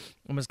together. Yeah.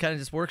 I was kind of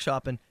just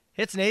workshopping.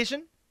 Hits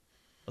Nation,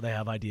 well, they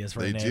have ideas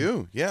for a They name.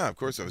 do. Yeah, of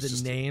course. I was The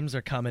just names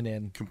are coming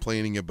in.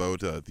 complaining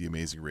about The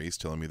Amazing Race,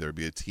 telling me there'd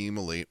be a team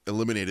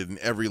eliminated in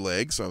every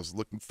leg. So I was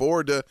looking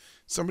forward to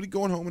somebody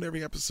going home in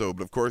every episode.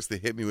 But of course, they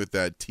hit me with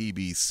that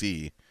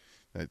TBC,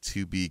 that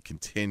to be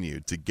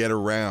continued, to get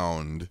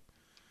around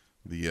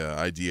the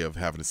idea of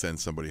having to send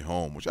somebody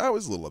home, which I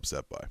was a little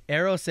upset by.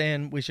 Arrow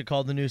saying we should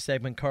call the new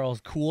segment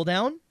Carl's Cool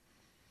Down.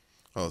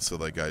 Oh, so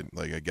I get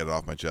it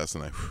off my chest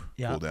and I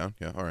cool down.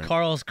 Yeah, all right.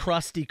 Carl's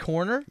Crusty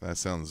Corner. That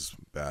sounds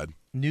bad.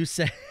 New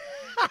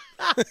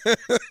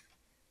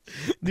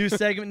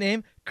segment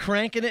name,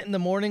 Cranking It in the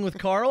Morning with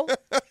Carl.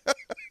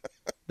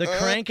 The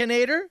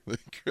Crankinator.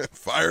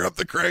 Fire up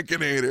the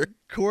Crankinator.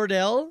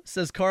 Cordell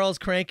says Carl's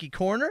Cranky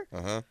Corner.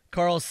 Uh-huh.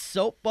 Carl's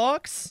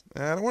Soapbox.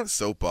 I don't want a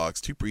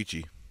soapbox. Too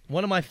preachy.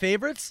 One of my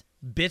favorites,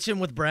 Bitchin'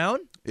 with Brown.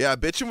 Yeah,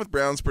 Bitchin' with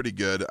Brown's pretty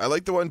good. I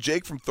like the one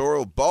Jake from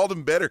Thorough, Bald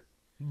and Bitter.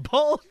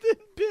 Bald and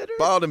Bitter?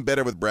 Bald and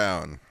Bitter with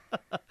Brown.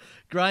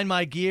 Grind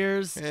My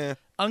Gears.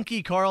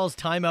 Unky Carl's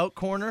Timeout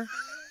Corner.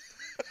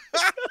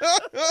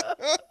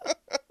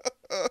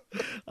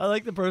 I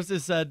like the person who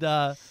said,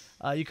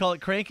 you call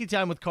it Cranky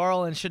Time with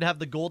Carl and should have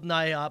the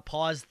GoldenEye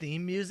pause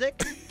theme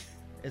music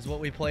is what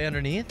we play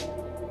underneath.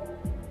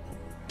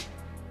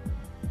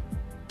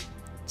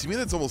 To me,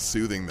 that's almost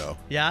soothing, though.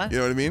 Yeah? You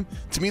know what I mean?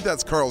 To me,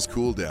 that's Carl's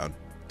cool down.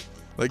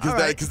 Like,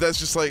 because that's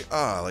just like,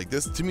 like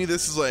this. To me,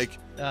 this is like,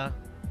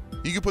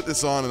 you could put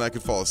this on and I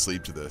could fall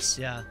asleep to this.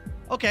 Yeah.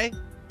 Okay.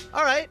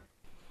 All right.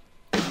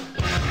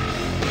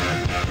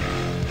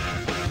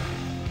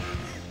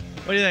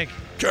 What do you think?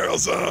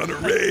 Carl's on a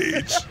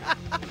rage.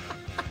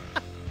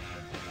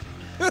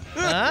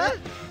 Huh?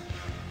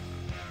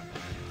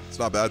 It's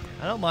not bad.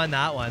 I don't mind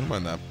that one. I don't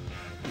mind that.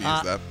 Use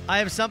that. I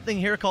have something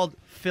here called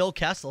Phil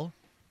Kessel.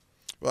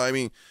 Well, I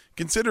mean,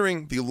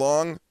 considering the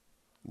long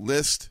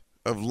list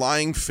of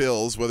lying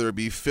Phils, whether it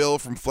be Phil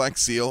from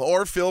Flex Seal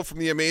or Phil from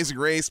The Amazing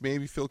Race,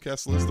 maybe Phil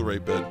Kessel is the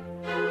right bet.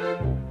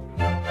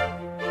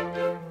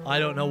 I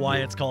don't know why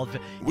it's called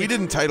Phil. We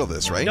didn't title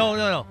this, right?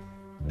 No.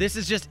 This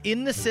is just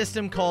in the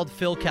system called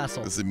Phil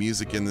Kessel. Is the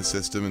music in the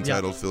system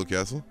entitled Phil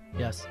Kessel?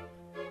 Yes.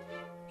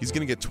 He's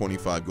going to get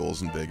 25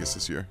 goals in Vegas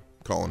this year.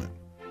 Calling it.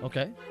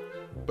 Okay.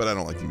 But I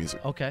don't like the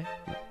music. Okay.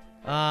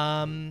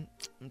 I'm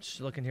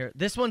just looking here.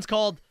 This one's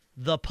called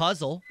The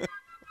Puzzle.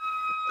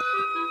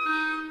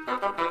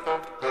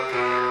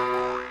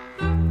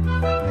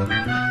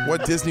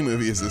 What Disney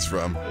movie is this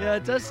from? Yeah,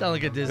 it does sound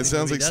like a Disney movie. It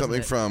sounds like doesn't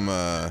something it? from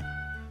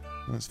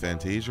it's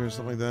Fantasia or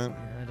something like that.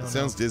 I don't It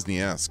sounds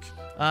Disney-esque.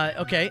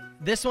 Okay,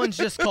 this one's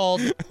just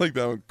called... I like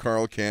that one.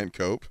 Carl Can't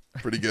Cope.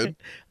 Pretty good.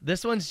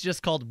 This one's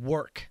just called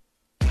Work.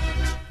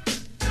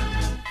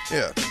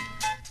 Yeah.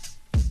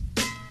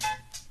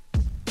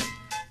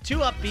 Too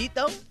upbeat,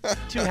 though?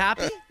 Too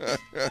happy?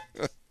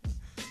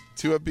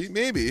 Too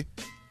upbeat?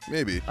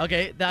 Maybe.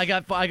 Okay, I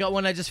got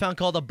one I just found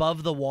called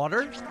Above the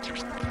Water. Not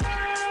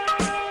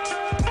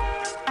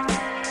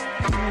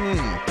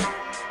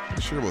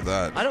sure about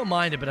that. I don't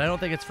mind it, but I don't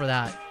think it's for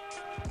that.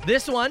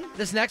 This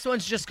next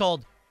one's just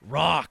called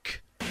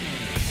Rock.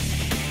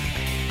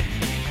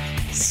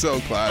 So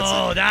classic.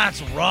 Oh,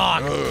 that's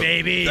rock,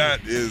 baby.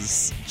 That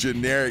is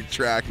generic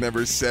track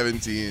number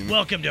 17.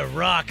 Welcome to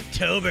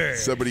Rocktober.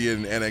 Somebody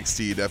in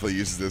NXT definitely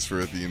uses this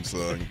for a theme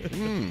song.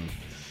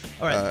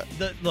 All right,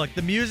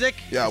 the music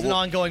is an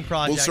ongoing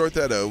project. We'll sort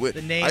that out.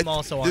 The name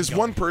also ongoing. There's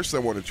one person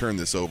I want to turn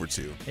this over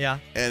to. Yeah.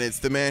 And it's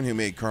the man who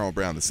made Carl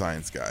Brown the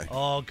science guy.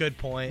 Oh, good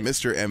point.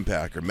 Mr.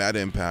 Empacker, Matt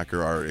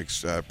Empacker, our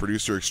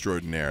producer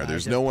extraordinaire.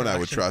 There's no one I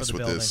would trust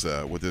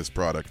with this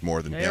product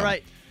more than him. You're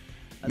right.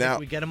 I now,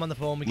 think we get him on the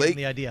phone, we give him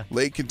the idea.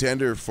 Late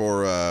contender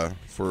for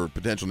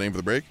potential name for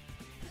the break.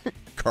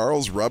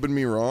 Carl's rubbing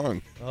me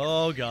wrong.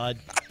 Oh, God.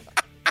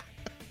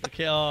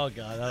 Okay, oh,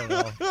 God, I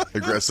don't know.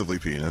 Aggressively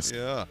penis.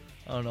 Yeah.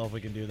 I don't know if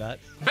we can do that.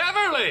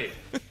 Beverly!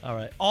 All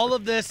right. All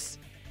of this.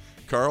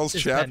 Carl's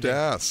chapped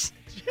ass.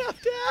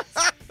 Chapped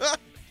ass.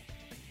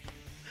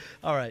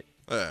 All right.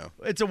 Oh.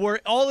 It's a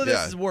work. All of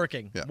this is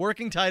working. Yeah.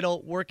 Working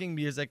title, working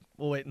music.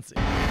 We'll wait and see.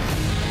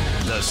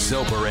 The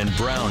Soper and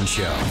Brown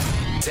Show.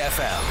 It's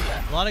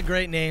FM. A lot of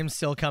great names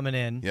still coming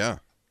in. Yeah.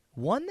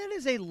 One that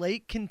is a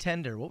late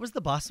contender. What was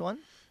the bus one?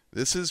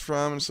 This is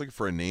from, I'm just looking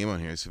for a name on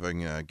here, see if I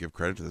can give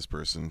credit to this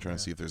person. I'm trying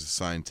to see if there's a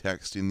signed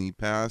text in the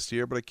past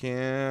here, but I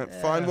can't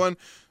find one.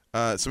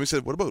 Somebody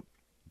said, what about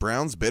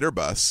Brown's Bitter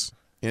Bus?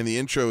 And the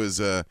intro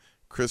is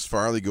Chris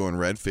Farley going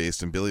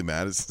red-faced and Billy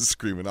Madison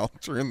screaming, I'll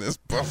turn this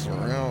bus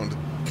around.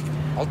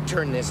 I'll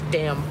turn this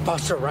damn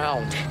bus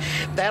around.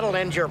 That'll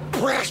end your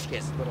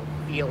precious little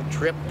field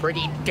trip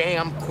pretty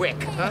damn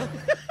quick, huh?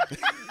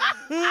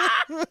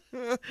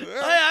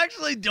 I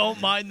actually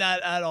don't mind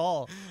that at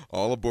all.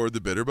 All aboard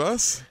the Bitter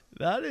Bus?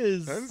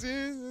 That's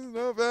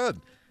not bad.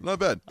 Not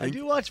bad. I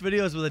do watch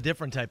videos with a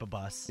different type of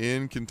bus.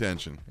 In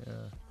contention.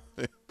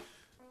 Yeah.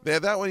 Yeah,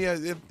 that one,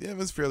 it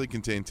was fairly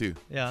contained too.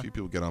 Yeah. A few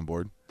people get on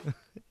board.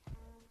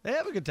 They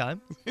have a good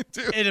time. They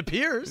do. It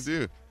appears. They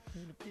do.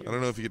 I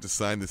don't know if you get to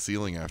sign the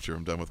ceiling after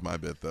I'm done with my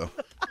bit, though.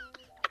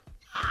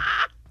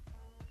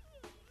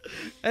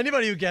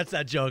 Anybody who gets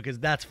that joke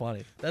that's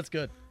funny. That's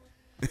good.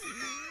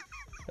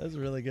 That's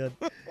really good.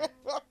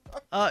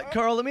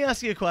 Carl, let me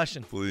ask you a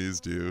question. Please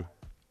do.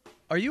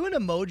 Are you an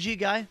emoji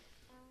guy?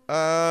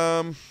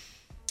 No,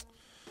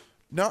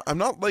 I'm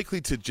not likely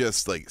to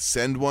just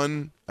send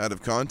one out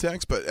of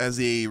context, but as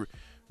a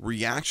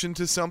reaction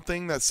to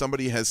something that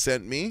somebody has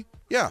sent me,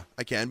 yeah,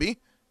 I can be.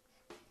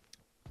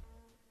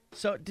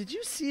 So, did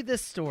you see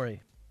this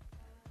story?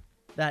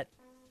 That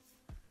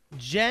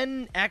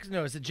Gen X,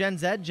 no, is it Gen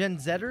Z? Gen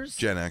Zers?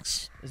 Gen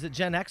X. Is it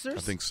Gen Xers?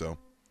 I think so.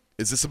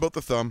 Is this about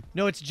the thumb?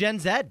 No, it's Gen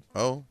Z.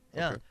 Oh,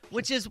 yeah. okay.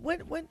 Which is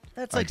when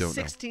that's I don't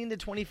 16 to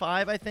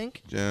 25, I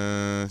think.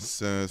 Let's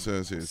see.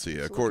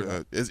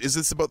 Is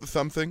this about the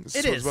thumb thing?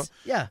 It is.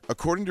 Yeah.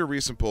 According to a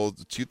recent poll,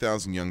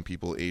 2,000 young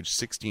people aged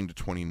 16 to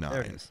 29.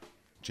 There it is.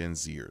 Gen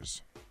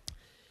Zers.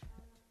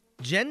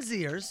 Gen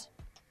Zers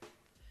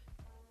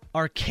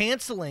are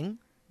canceling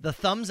the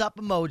thumbs up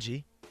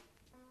emoji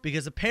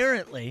because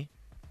apparently,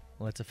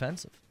 well, it's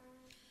offensive.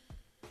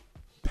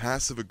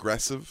 Passive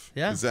aggressive.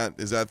 Yeah. Is that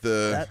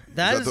the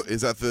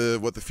is that the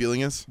what the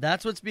feeling is?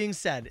 That's what's being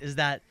said, is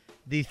that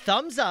the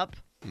thumbs up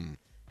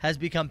has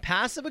become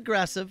passive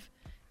aggressive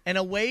and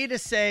a way to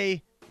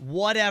say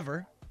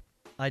whatever.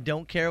 I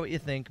don't care what you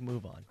think.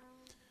 Move on.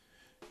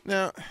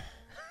 Now,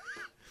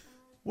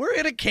 we're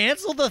going to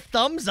cancel the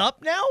thumbs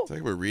up now? it's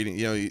like we're reading.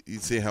 You know, you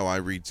see how I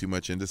read too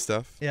much into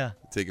stuff. Yeah.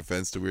 Take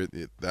offense to weird.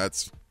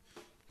 That's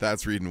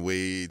reading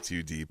way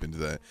too deep into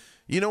that.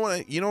 You know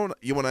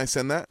when I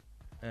send that,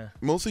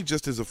 mostly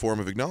just as a form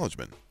of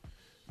acknowledgement.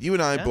 You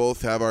and I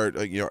both have our our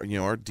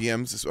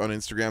DMs on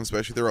Instagram,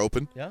 especially, they're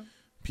open. Yeah.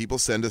 People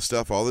send us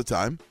stuff all the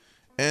time,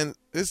 and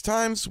there's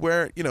times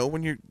where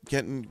when you're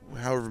getting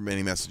however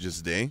many messages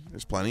a day,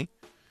 there's plenty,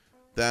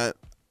 that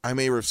I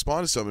may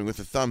respond to something with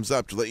a thumbs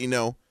up to let you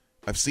know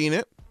I've seen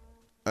it,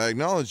 I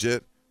acknowledge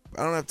it.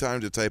 I don't have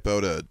time to type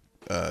out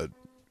a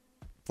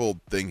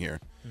full thing here.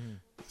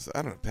 So,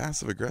 I don't know,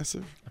 passive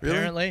aggressive. Really?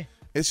 Apparently.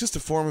 It's just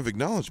a form of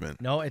acknowledgement.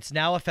 No, it's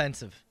now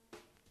offensive.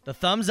 The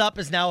thumbs up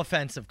is now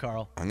offensive,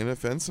 Carl. I'm gonna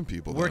offend some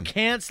people. We're then.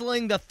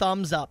 canceling the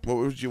thumbs up. What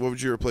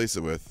would you replace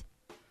it with?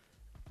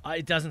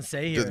 It doesn't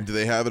say here. Do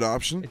they have an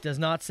option? It does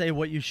not say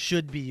what you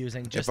should be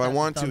using. Just if I that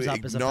want the thumbs to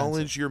up is acknowledge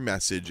offensive. your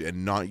message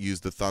and not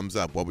use the thumbs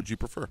up, what would you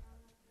prefer?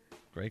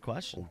 Great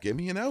question. Well, give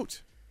me an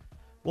out.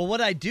 Well,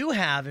 what I do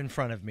have in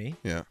front of me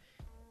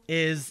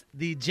is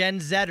the Gen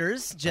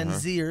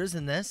Zers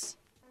in this,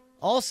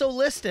 also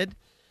listed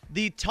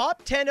the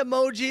top 10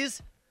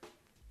 emojis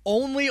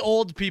only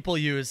old people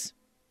use.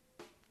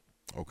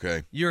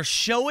 Okay. You're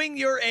showing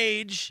your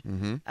age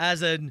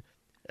as a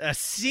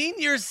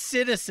senior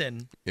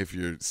citizen If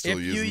you're still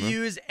if using you them.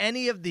 use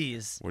any of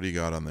these. What do you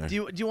got on there? Do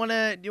you want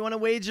to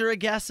wager a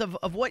guess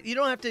of what? You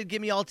don't have to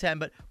give me all 10,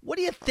 but what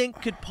do you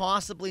think could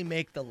possibly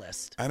make the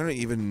list? I don't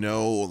even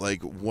know I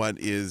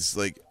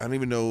don't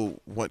even know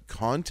what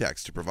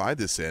context to provide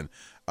this in.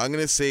 I'm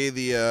gonna say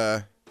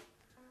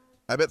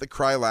I bet the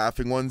cry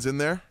laughing one's in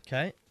there.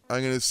 Okay.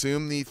 I'm gonna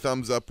assume the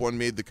thumbs up one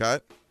made the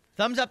cut.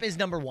 Thumbs up is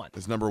number one.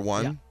 Is number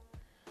one.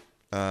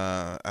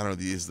 I don't know.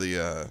 These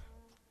the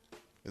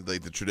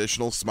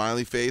traditional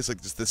smiley face,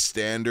 like just the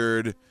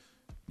standard,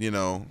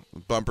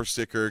 bumper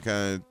sticker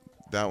kind of.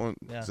 That one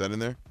is that in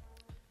there?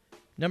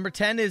 Number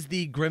 10 is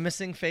the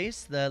grimacing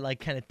face, the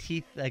kind of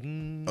teeth like.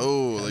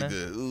 Like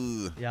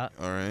the. Yeah.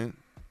 All right.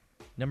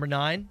 Number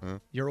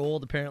 9, you're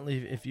old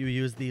apparently if you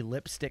use the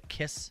lipstick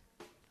kiss,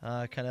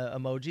 kind of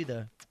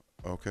emoji.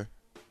 Okay.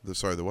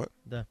 The what?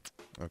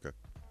 Okay.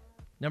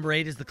 Number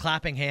 8 is the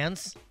clapping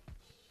hands.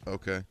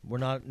 Okay.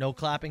 No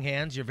clapping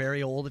hands. You're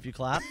very old if you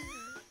clap.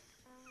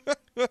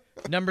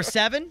 Number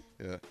 7.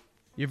 Yeah.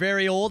 You're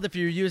very old if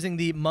you're using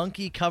the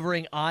monkey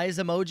covering eyes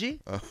emoji.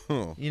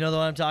 Oh. You know what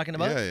I'm talking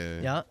about?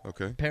 Yeah.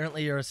 Okay.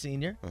 Apparently you're a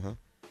senior. Uh-huh.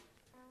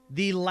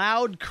 The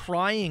loud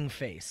crying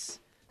face.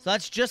 So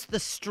that's just the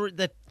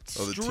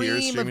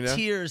stream of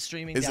tears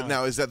streaming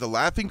down. Is that the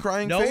laughing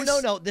crying face?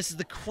 No. This is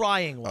the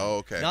crying one. Oh,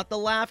 okay. Not the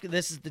laugh.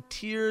 This is the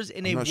tears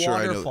in a I'm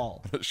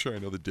waterfall. not sure I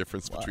know the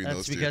difference between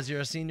those two. That's because you're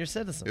a senior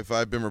citizen. If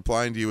I've been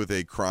replying to you with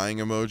a crying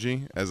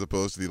emoji as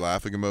opposed to the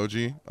laughing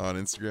emoji on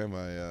Instagram,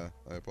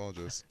 I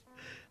apologize.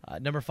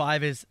 Number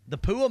 5 is the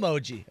poo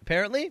emoji.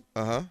 Apparently,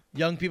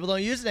 young people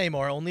don't use it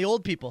anymore. Only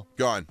old people.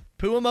 Gone.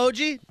 Poo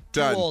emoji?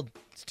 Done. Too old.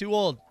 It's too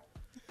old.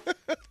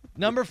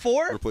 Number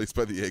 4? Replaced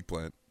by the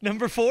eggplant.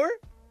 Number 4?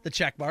 The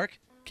check mark.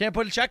 Can't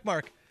put a check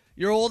mark.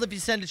 You're old if you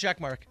send a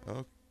check mark.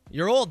 Oh.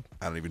 You're old.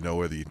 I don't even know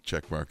where the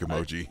check mark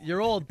emoji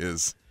you're old.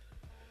 is.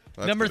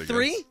 That's Number good,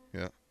 3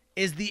 yeah.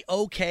 is the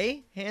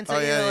OK hand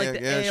sign.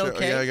 Sure.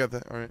 Yeah, I got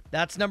that. All right.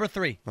 That's number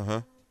 3.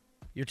 Uh-huh.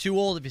 You're too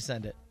old if you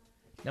send it.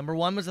 Number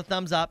 1 was a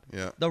thumbs up.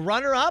 Yeah. The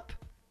runner-up,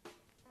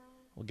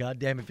 well,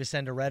 goddamn, if you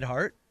send a red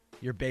heart,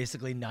 you're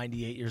basically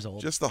 98 years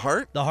old. Just the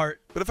heart? The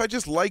heart. But if I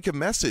just like a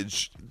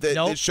message,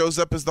 it shows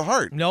up as the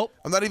heart. Nope.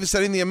 I'm not even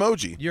sending the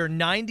emoji. You're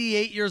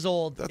 98 years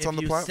old. That's if on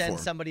the you platform. send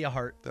somebody a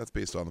heart. That's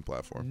based on the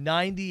platform.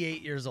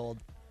 98 years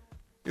old.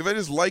 If I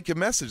just like a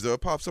message, though,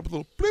 it pops up a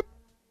little blip.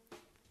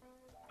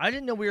 I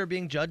didn't know we were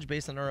being judged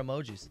based on our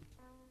emojis.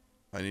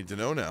 I need to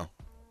know now.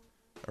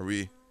 Are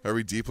we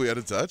deeply out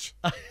of touch?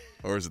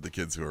 Or is it the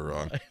kids who are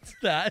wrong? It's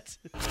that.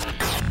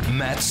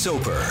 Matt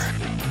Soper,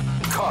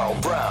 Carl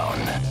Brown.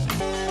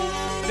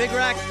 Big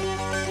Rack,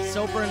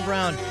 Soper and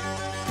Brown.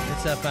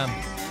 It's FM.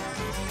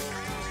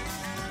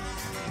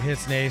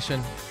 Hits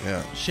Nation.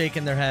 Yeah.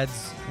 Shaking their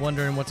heads,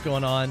 wondering what's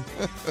going on.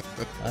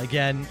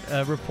 Again,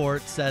 a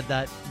report said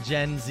that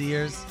Gen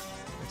Zers,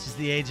 which is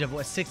the age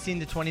of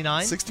 16 to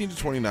 29? 16 to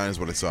 29 is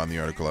what I saw in the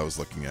article I was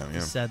looking at, yeah.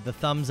 Said the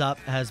thumbs up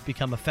has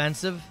become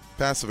offensive.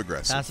 Passive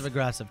aggressive. Passive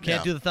aggressive.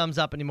 Can't do the thumbs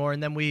up anymore.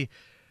 And then we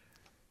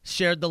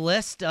shared the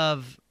list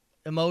of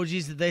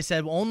emojis that they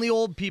said only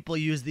old people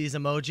use these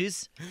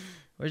emojis.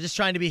 We're just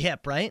trying to be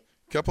hip, right?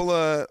 Couple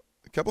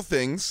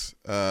things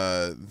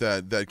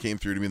that came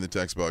through to me in the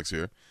text box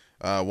here.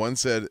 One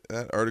said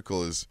that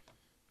article is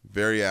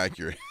Very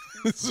accurate.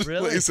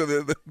 Really? So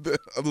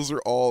those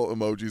are all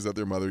emojis that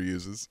their mother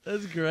uses.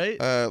 That's great.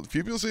 A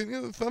few people saying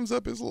the thumbs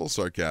up is a little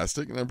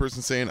sarcastic. Another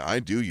person saying I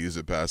do use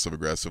it passive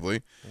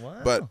aggressively.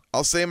 Wow. But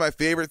I'll say my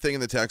favorite thing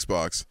in the text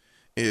box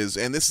is,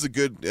 and this is a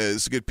good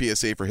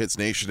PSA for Hits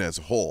Nation as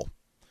a whole.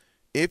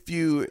 If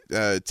you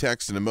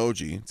text an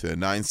emoji to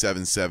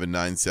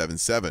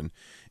 977-977,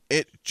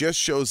 it just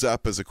shows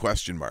up as a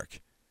question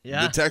mark.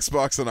 Yeah. The text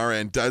box on our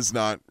end does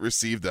not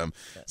receive them.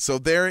 So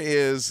there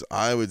is,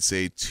 I would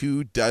say,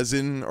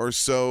 24 or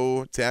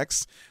so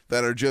texts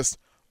that are just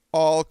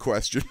all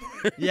question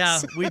marks. Yeah,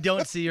 we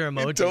don't see your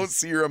emojis. You don't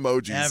see your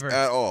emojis Ever.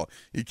 at all.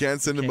 You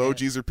can't send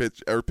emojis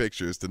or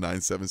pictures to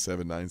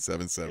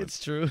 977-977.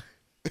 It's true.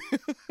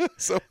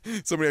 So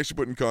somebody actually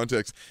put in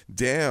context,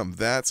 damn,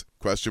 that's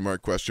question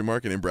mark,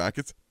 and in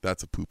brackets,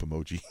 that's a poop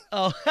emoji.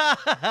 Oh,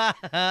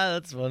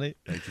 that's funny.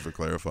 Thank you for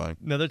clarifying.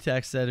 Another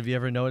text said, have you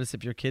ever noticed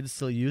if your kids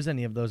still use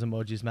any of those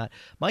emojis, Matt?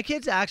 My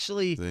kids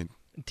actually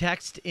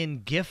text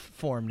in GIF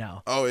form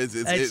now. Oh, it's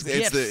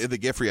the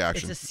GIF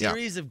reaction. It's a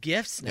series of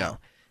GIFs now.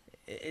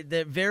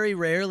 That very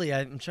rarely,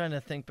 I'm trying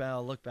to think back,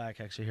 I'll look back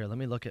actually here. Let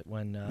me look at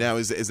when. Now,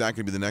 is that going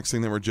to be the next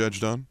thing that we're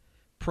judged on?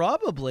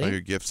 Probably. Are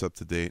your GIFs up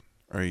to date?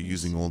 Are you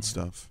using old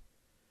stuff?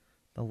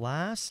 The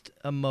last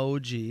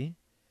emoji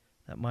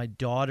that my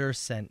daughter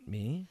sent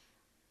me.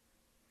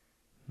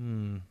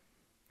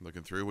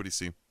 Looking through, what do you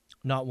see?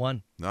 Not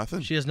one. Nothing?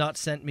 She has not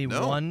sent me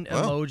one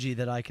emoji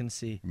that I can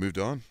see. Moved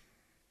on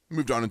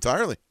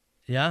entirely.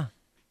 Yeah.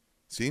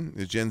 See,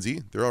 the Gen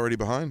Z, they're already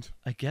behind.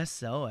 I guess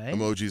so, eh?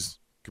 Emojis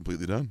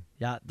completely done.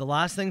 Yeah, the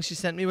last thing she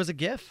sent me was a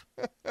GIF.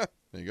 There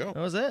you go.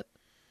 That was it.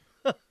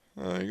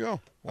 There you go.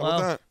 How Well,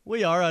 about that?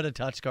 we are out of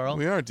touch, Carl.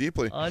 We are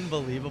deeply.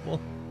 Unbelievable.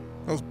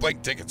 Those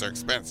blank tickets are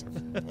expensive.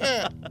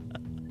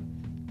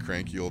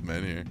 Cranky old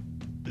men here.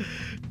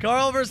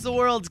 Carl versus the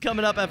World's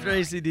coming up after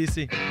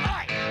AC/DC.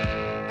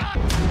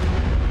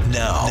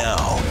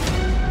 Now,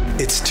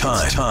 it's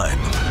time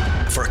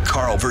for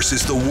Carl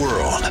versus the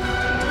World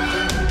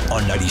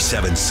on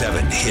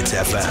 97.7 Hits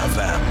FM.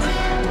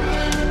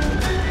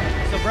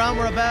 So, Brown,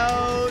 we're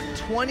about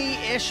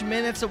 20-ish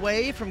minutes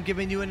away from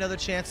giving you another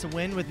chance to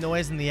win with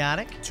Noise in the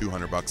Attic.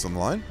 $200 on the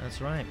line. That's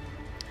right.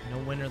 No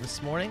winner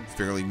this morning.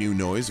 Fairly new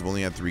noise. We've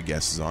only had 3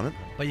 guesses on it.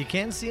 But you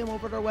can see them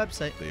over at our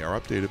website. They are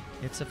updated.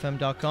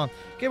 Hitsfm.com.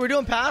 Okay, we're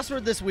doing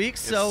password this week,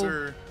 so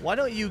sir. Why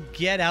don't you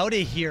get out of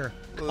here,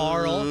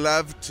 Carl?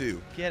 Love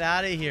to. Get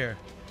out of here.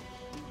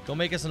 Go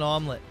make us an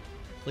omelet.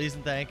 Please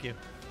and thank you.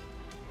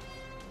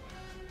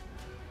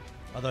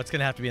 Although it's going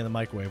to have to be in the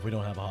microwave. We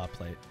don't have a hot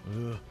plate.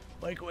 Ugh.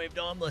 Microwaved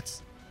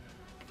omelets.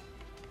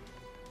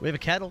 We have a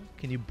kettle.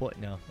 Can you boil?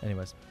 No.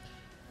 Anyways.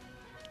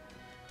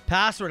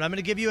 Password. I'm going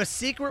to give you a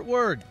secret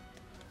word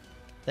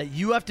that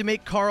you have to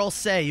make Carl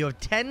say. You have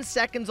 10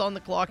 seconds on the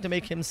clock to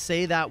make him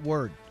say that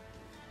word.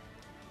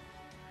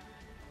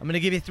 I'm going to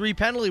give you 3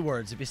 penalty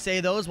words. If you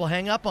say those, we'll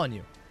hang up on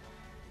you.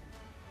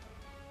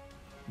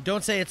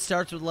 Don't say it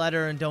starts with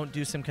letter and don't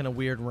do some kind of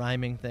weird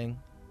rhyming thing.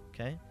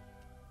 Okay?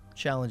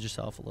 Challenge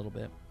yourself a little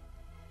bit.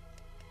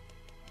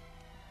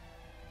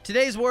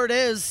 Today's word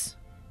is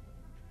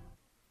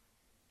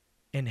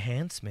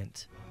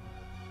enhancement.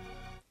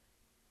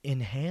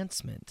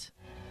 Enhancement.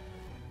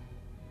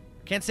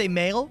 Can't say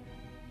male.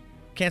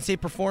 Can't say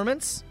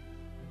performance.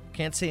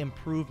 Can't say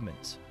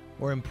improvement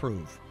or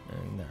improve.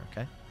 In there,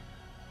 okay?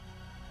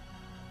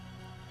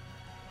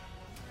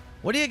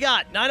 What do you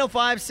got?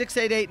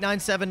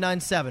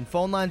 905-688-9797.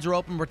 Phone lines are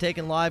open. We're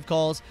taking live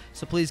calls,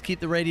 so please keep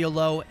the radio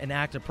low and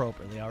act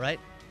appropriately, all right?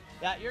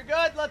 Yeah, you're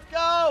good. Let's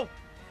go.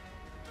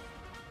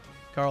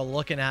 Carl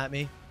looking at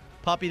me.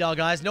 Puppy dog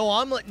eyes. No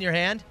omelet in your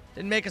hand.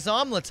 Didn't make us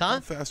omelets, huh? How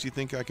fast do you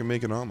think I can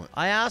make an omelet?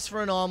 I asked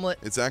for an omelet.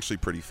 It's actually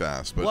pretty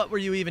fast, but... What were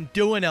you even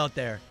doing out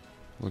there?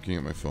 Looking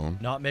at my phone.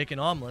 Not making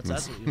omelets.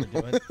 That's what you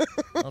were doing.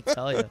 I'll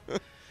tell you.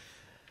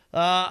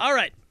 All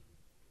right.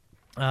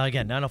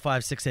 Again,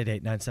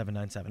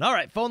 905-688-9797. All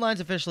right, phone line's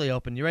officially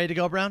open. You ready to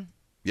go, Brown?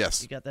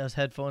 Yes. You got those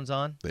headphones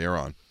on? They are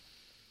on.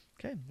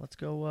 Okay, let's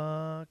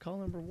go call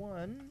number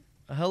 1.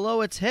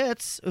 Hello, it's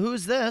Hits.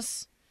 Who's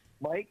this?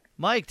 Mike.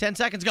 Mike, 10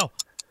 seconds, go.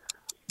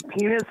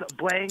 Penis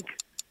blank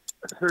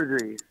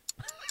surgery.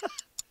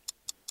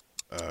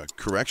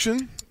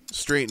 Correction?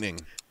 Straightening.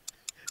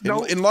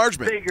 No,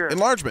 enlargement. bigger.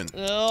 Enlargement.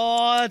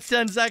 Oh, it's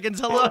 10 seconds.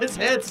 Hello, it's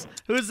Hits.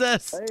 Who's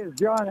this? Hey, it's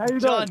John. How you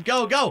John,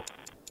 doing? go.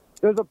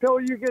 There's a pill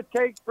you could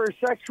take for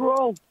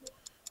sexual.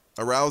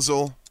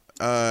 Arousal.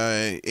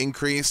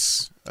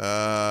 Increase.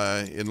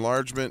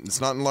 Enlargement.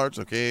 It's not enlarged.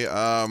 Okay.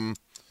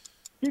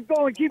 Keep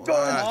going.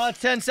 Oh,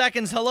 it's 10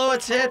 seconds. Hello,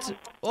 it's Hits.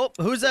 Oh,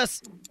 who's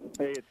this?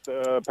 Hey,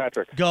 it's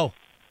Patrick. Go.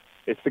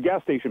 It's the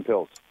gas station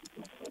pills.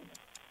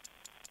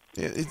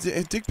 Yeah,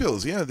 it's dick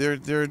pills. Yeah, they're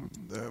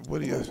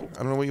what do you? I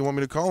don't know what you want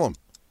me to call them.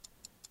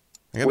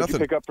 I got What'd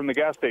nothing. you pick up from the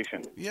gas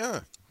station?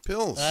 Yeah,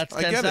 pills. That's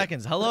I 10 get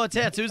seconds. Hello, it's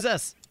Hits. Who's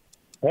this?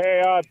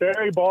 Hey,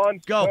 Barry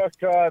Bond. Go.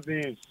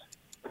 These.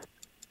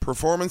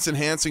 Performance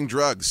enhancing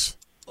drugs.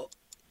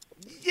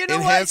 You know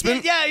Enhancement?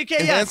 what? Yeah, okay,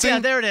 Enhancing? yeah,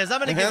 there it is. I'm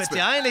going to give it to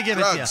you. I'm going to give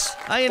it to you. Drugs.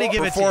 I'm going to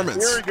give it to you.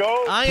 Performance. Here we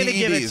go. I'm going to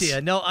give it to PEDs.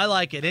 you. No, I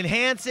like it.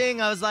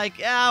 Enhancing, I was like,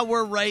 yeah,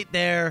 we're right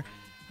there.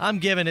 I'm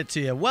giving it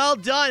to you. Well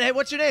done. Hey,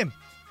 what's your name?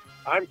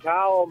 I'm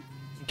Callum.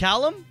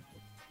 Callum?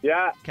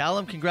 Yeah.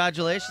 Callum,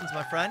 congratulations,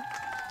 my friend.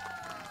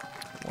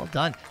 Well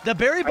done. The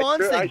Barry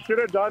Bonds I thing. should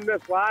have done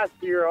this last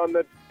year on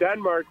the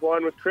Denmark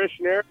one with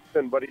Christian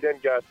Eriksen, but he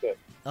didn't guess it.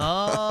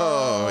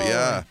 Oh,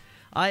 yeah.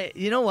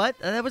 You know what?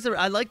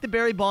 I like the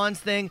Barry Bonds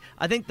thing.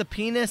 I think the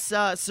penis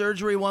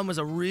surgery one was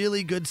a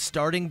really good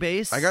starting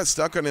base. I got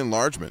stuck on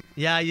enlargement.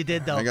 Yeah, you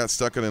did though. I got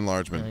stuck on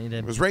enlargement. Yeah, you did.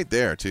 It was right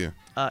there too.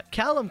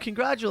 Callum,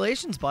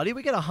 congratulations, buddy.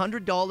 We got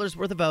 $100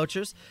 worth of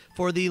vouchers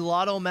for the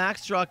Lotto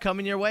Max draw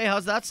coming your way.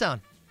 How's that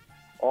sound?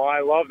 Oh,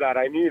 I love that.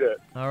 I need it.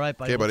 All right,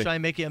 buddy. Okay, We'll buddy. try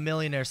and make you a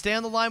millionaire. Stay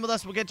on the line with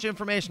us. We'll get you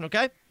information,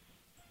 okay?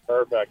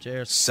 Perfect.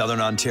 Cheers.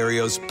 Southern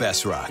Ontario's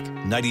best rock.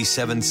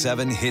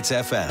 97.7 Hits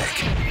FM.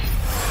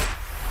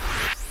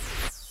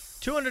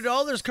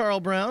 $200, Carl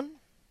Brown.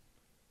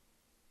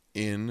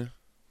 In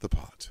the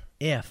pot.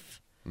 If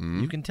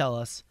you can tell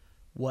us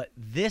what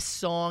this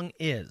song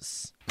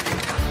is.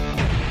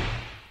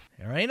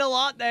 There ain't a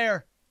lot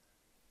there.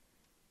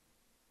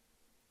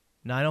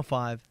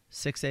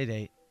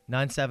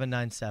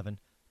 905-688-9797.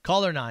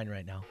 Caller 9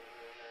 right now.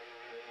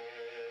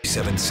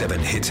 97.7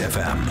 Hits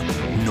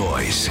FM.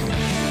 Noise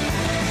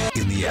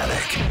in the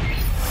attic.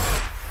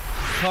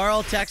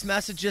 Carl, text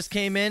message just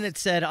came in. It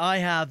said, I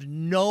have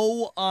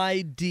no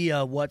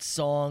idea what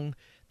song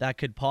that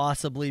could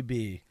possibly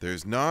be.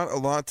 There's not a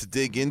lot to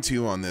dig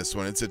into on this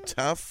one. It's a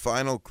tough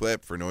final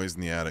clip for Noise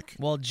in the Attic.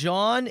 Well,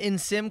 John in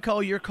Simcoe,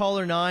 you're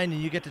caller 9,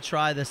 and you get to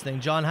try this thing.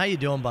 John, how you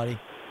doing, buddy?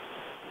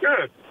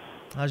 Good.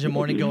 How's your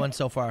morning going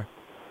so far?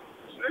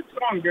 It's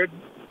going good.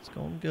 It's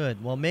going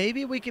good. Well,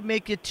 maybe we could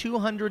make you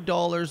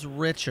 $200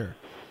 richer.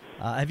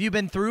 Have you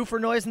been through for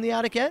Noise in the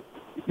Attic yet?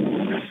 This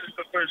is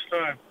the first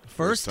time.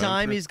 First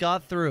time through. he's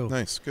got through.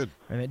 Nice, good.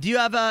 All right, do you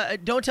have a?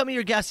 Don't tell me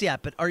your guess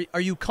yet, but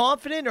are you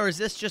confident, or is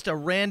this just a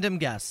random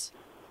guess?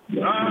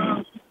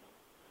 I'm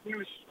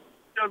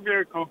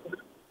very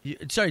confident.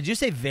 Sorry, did you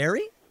say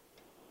very?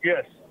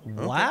 Yes.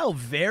 Wow,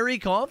 very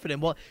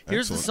confident. Well,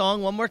 here's Excellent. the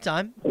song one more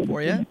time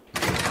for you.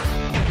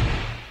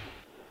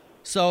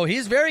 So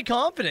he's very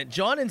confident.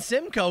 John in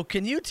Simcoe,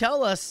 can you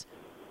tell us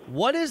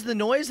what is the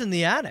Noise in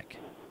the Attic?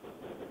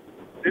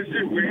 Is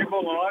it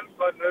Ramble On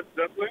by Led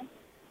Zeppelin?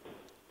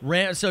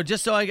 So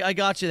just so I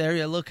got you there,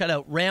 you look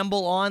out.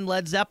 Ramble On,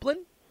 Led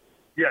Zeppelin?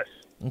 Yes.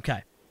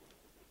 Okay.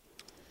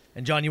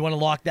 And John, you want to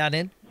lock that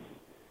in?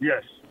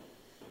 Yes.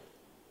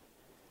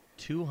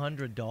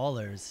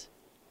 $200.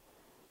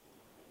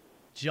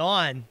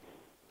 John.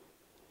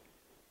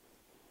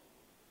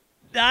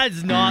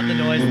 That's not the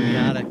Noise in the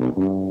Attic.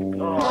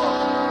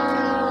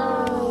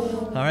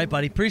 All right,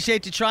 buddy.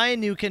 Appreciate you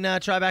trying. You can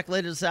try back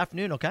later this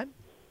afternoon, okay?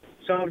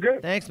 Sounds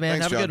good. Thanks, man.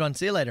 Thanks, Have John. a good one.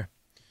 See you later.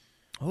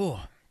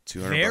 Oh,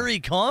 very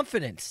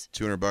confident.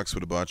 $200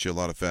 would have bought you a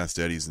lot of Fast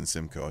Eddies in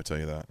Simcoe, I tell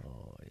you that.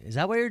 Is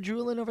that why you're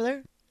drooling over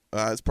there?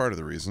 It's part of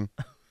the reason.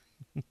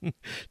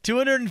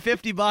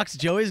 $250.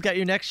 Joey's got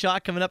your next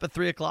shot coming up at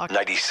 3 o'clock.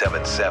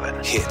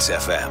 97.7 Hits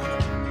FM.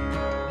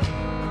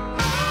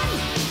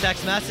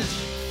 Text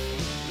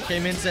message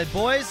came in, said,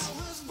 boys,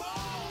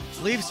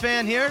 Leafs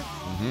fan here.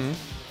 Mm-hmm.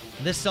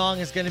 This song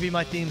is going to be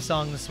my theme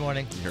song this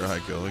morning. Here I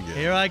go again.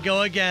 Here I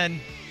go again,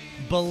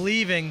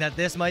 believing that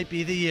this might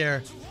be the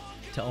year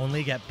to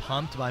only get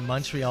pumped by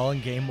Montreal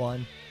in Game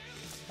 1.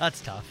 That's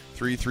tough.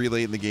 3-3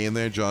 late in the game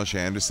there. Josh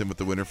Anderson with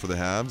the winner for the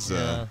Habs.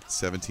 Yeah.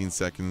 17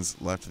 seconds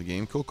left of the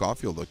game. Cole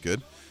Caulfield looked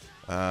good.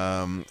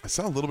 I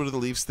saw a little bit of the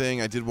Leafs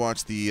thing. I did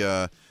watch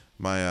the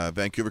my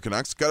Vancouver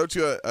Canucks. Got out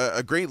to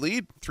a great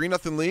lead,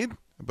 3-0 lead.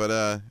 But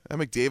that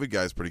McDavid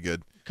guy's pretty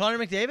good. Connor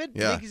McDavid?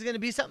 You Yeah. think he's going to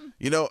be something?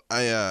 You know,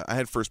 I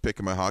had first pick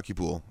in my hockey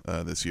pool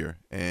this year,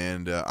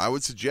 and I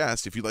would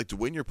suggest if you'd like to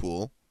win your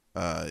pool,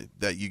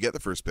 that you get the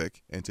first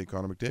pick and take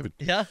Connor McDavid.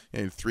 Yeah.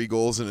 And 3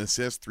 goals and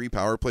assists, 3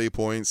 power play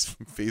points,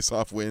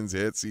 face-off wins,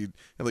 hits. He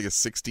had like a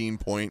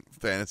 16-point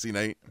fantasy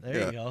night.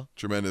 There you go.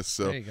 Tremendous.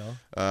 So, There you go.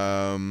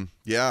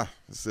 yeah,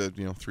 it's a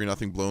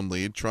 3-0 blown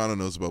lead. Toronto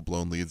knows about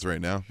blown leads right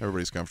now.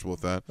 Everybody's comfortable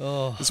with that.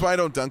 Oh. That's why I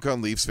don't dunk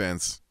on Leafs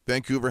fans.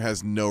 Vancouver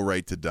has no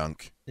right to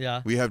dunk.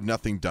 Yeah. We have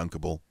nothing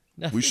dunkable.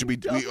 We should be.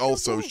 We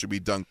also should be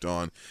dunked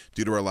on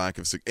due to our lack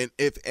of. And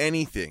if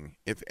anything,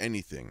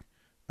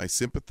 I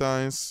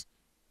sympathize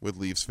with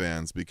Leafs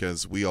fans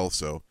because we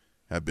also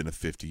have been a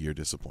 50-year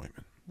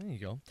disappointment. There you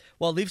go.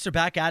 Well, Leafs are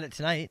back at it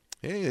tonight.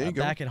 Hey, there you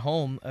go. Back at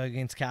home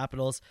against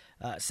Capitals.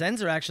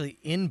 Sens are actually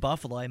in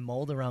Buffalo. I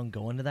mulled around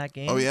going to that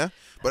game. Oh yeah,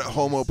 but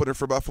home opener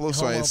for Buffalo.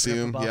 So Home I opener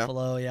assume, for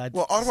Buffalo, yeah.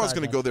 Well, Ottawa's Decided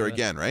going to not go to there do it.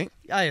 again, right?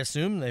 I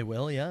assume they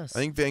will. Yes. I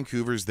think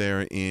Vancouver's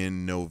there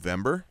in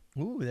November.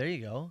 Ooh, there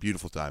you go.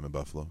 Beautiful time in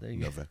Buffalo. There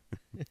you go.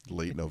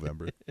 Late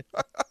November.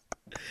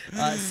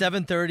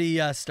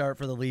 7:30 start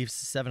for the Leafs.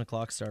 7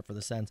 o'clock start for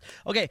the Sens.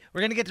 Okay,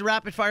 we're gonna get to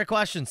rapid fire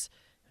questions.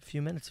 A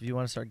few minutes if you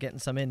want to start getting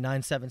some in.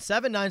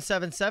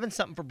 977-977.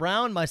 Something for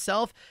Brown,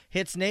 myself,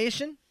 Hits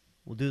Nation.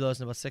 We'll do those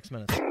in about 6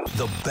 minutes.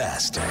 The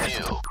best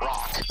new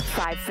rock.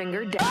 Five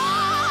Finger Death.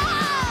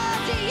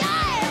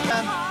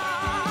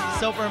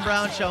 Soper and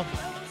Brown Show.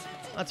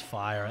 That's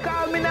fire.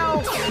 Call me now.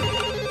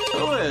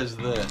 Who is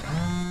this?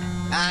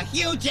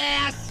 Huge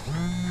ass.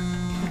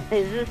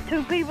 Is this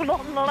two people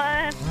on the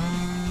line?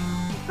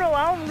 No,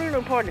 I don't do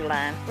no party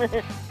line.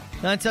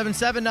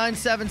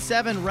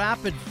 977-977,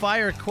 rapid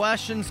fire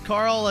questions.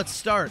 Carl, let's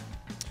start.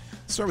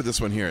 Start with this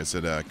one here. It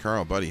said,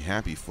 Carl, buddy,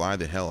 happy Fly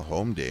the Hell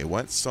Home Day.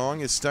 What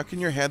song is stuck in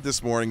your head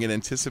this morning in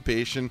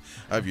anticipation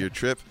of your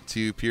trip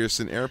to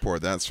Pearson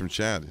Airport? That's from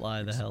Chad.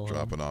 Fly the hell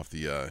dropping off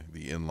the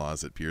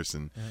in-laws at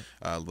Pearson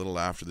a little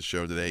after the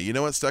show today. You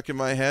know what's stuck in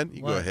my head?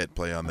 You go ahead,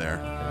 play on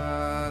there.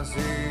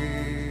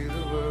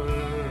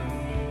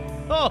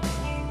 Oh!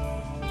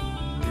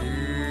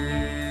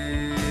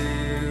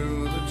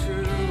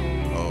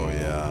 Oh,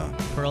 yeah.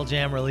 Pearl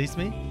Jam, Release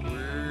Me?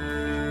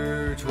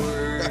 That's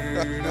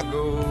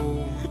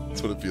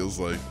what it feels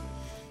like.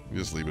 You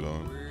just leave it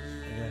on.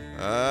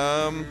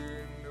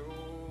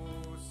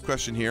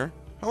 Question here.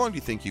 How long do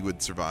you think you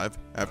would survive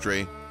after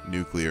a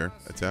nuclear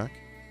attack?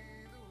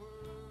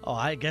 Oh,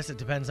 I guess it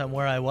depends on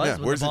where I was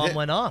when where's the it bomb hit?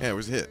 went off. Yeah,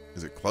 where's it hit?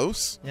 Is it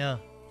close? Yeah.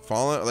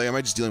 Fallout? Like, am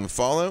I just dealing with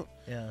fallout?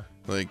 Yeah.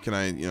 Like, can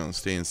I,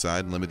 stay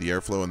inside and limit the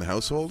airflow in the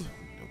household?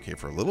 Okay,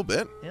 for a little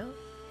bit. Yeah.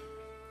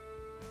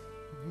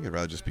 I think I'd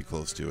rather just be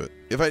close to it.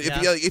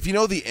 If you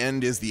know the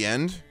end is the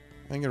end,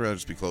 I think I'd rather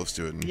just be close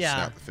to it and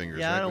snap the fingers.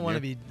 Yeah, right, I don't want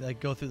to be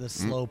go through the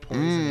slow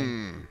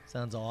poisoning.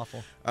 Sounds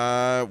awful.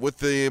 With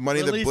the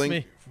money Release that Blink,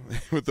 me.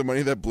 with the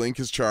money that Blink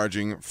is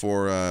charging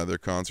for their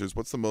concerts,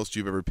 what's the most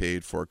you've ever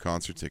paid for a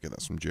concert ticket?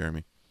 That's from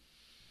Jeremy.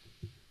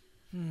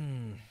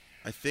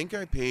 I think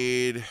I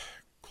paid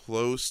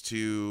close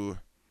to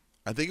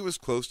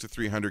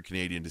 300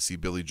 Canadian to see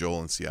Billy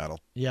Joel in Seattle.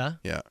 Yeah.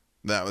 Yeah,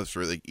 that was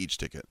for like each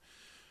ticket.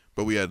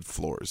 But we had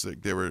floors.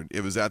 Like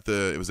it was at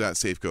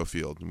Safeco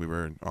Field, and we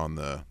were on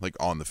the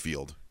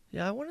field.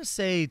 Yeah, I want to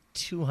say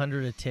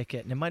 200 a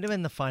ticket, and it might have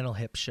been the final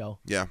Hip show.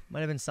 Yeah, might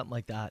have been something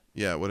like that.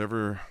 Yeah,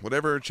 whatever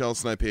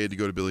Chelsea and I paid to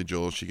go to Billy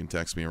Joel, she can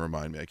text me and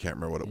remind me. I can't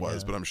remember what it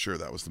was, but I'm sure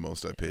that was the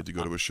most I paid to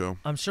go to a show.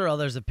 I'm sure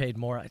others have paid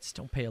more. I just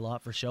don't pay a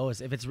lot for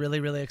shows. If it's really,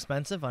 really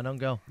expensive, I don't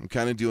go. I'm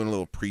kind of doing a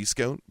little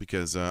pre-scout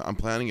because I'm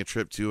planning a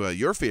trip to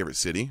your favorite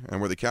city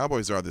and where the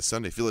Cowboys are this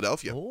Sunday,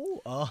 Philadelphia.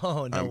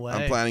 Oh, no way.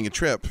 I'm planning a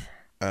trip.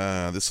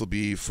 This will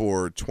be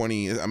for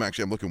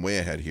I'm looking way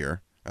ahead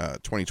here.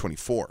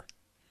 2024.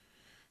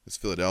 This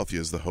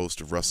Philadelphia is the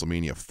host of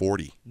WrestleMania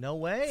 40. No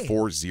way.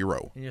 40.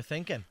 And you're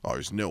thinking? Oh,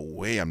 there's no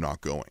way I'm not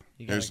going.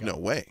 There's no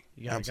way.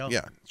 You gotta go.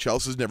 Yeah,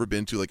 Chelsea's never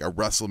been to like a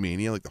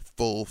WrestleMania, like the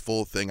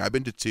full thing. I've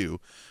been to 2,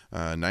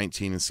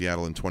 19 in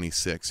Seattle and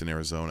 26 in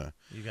Arizona.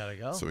 You gotta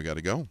go. So we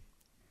gotta go.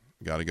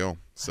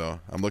 So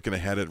I'm looking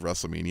ahead at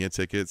WrestleMania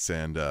tickets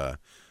and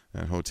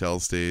hotel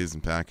stays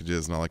and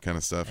packages and all that kind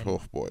of stuff.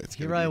 Oh boy, it's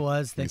here I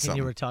was thinking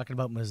you were talking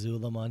about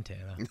Missoula,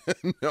 Montana.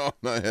 No, I'm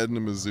not heading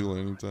to Missoula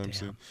anytime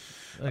soon.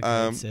 What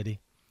a great city.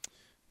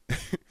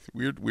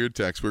 Weird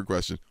text, weird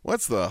question.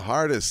 What's the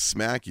hardest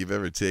smack you've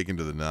ever taken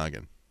to the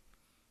noggin?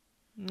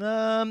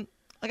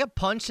 I got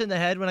punched in the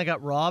head when I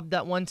got robbed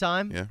that one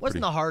time. Yeah,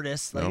 wasn't the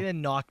hardest. Like, No. it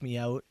didn't knock me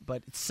out,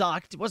 but it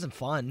sucked. It wasn't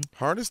fun.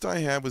 Hardest I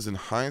had was in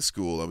high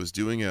school. I was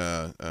doing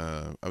I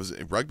was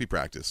at rugby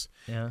practice,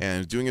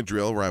 and doing a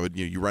drill where I would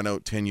you run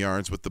out 10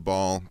 yards with the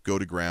ball, go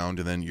to ground,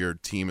 and then your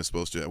team is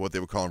supposed to what they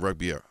would call in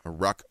rugby a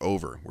ruck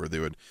over, where they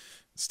would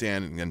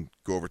stand and then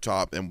go over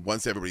top, and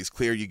once everybody's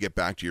clear, you get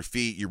back to your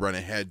feet, you run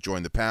ahead,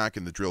 join the pack,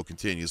 and the drill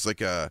continues. It's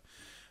like a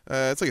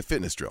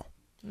fitness drill.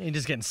 You're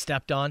just getting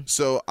stepped on.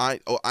 So I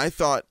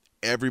thought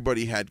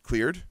everybody had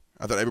cleared.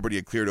 I thought everybody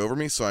had cleared over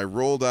me, so I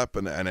rolled up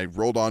and I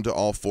rolled onto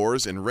all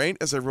fours. And right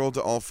as I rolled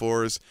to all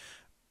fours,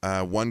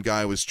 one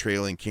guy was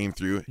trailing, came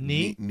through,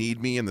 kneed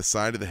me in the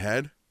side of the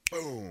head.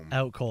 Boom.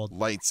 Out cold.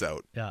 Lights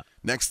out. Yeah.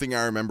 Next thing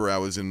I remember, I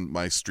was in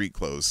my street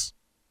clothes.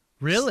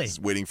 Really?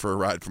 Just waiting for a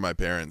ride from my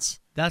parents.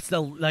 That's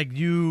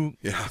you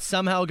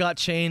somehow got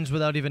changed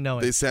without even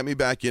knowing. They sent me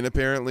back in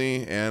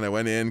apparently, and I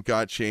went in,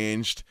 got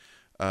changed.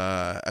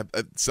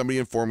 Somebody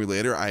informed me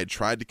later I had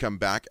tried to come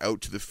back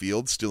out to the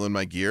field still in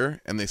my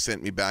gear, and they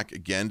sent me back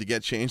again to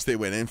get changed. They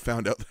went in,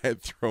 found out that I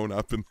had thrown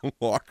up in the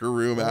locker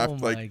room after.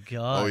 My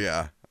God. Oh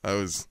yeah, I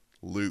was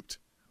looped.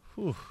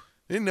 Whew.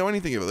 I didn't know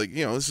anything about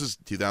this is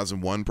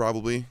 2001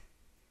 probably.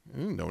 I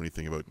didn't know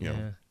anything about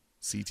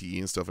CTE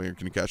and stuff like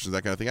concussions,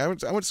 that kind of thing. I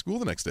went to school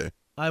the next day.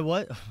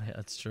 Yeah,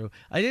 that's true.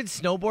 I did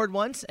snowboard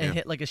once and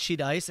hit like a sheet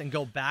of ice and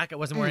go back. I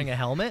wasn't wearing a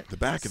helmet. The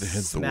back of the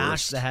head's the worst.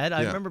 Smashed the head.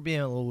 I remember being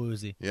a little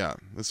woozy. Yeah,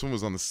 this one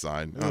was on the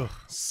side. Oh,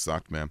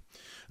 sucked, man.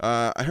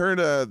 I heard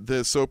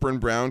the Soper and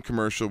Brown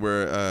commercial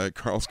where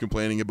Carl's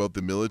complaining about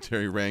the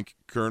military rank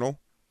colonel.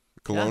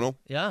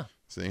 Yeah.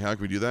 Saying, how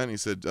can we do that? And he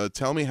said,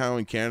 tell me how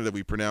in Canada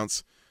we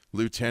pronounce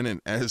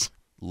lieutenant as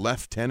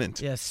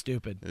lieutenant. Yeah,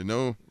 stupid.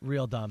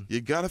 Real dumb. You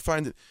got to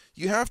find it.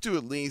 You have to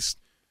at least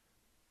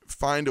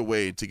find a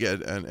way to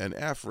get an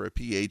F or a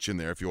PH in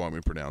there if you want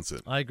me to pronounce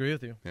it. I agree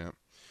with you. Yeah.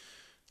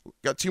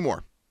 Got 2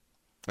 more.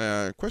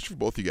 Question for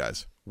both you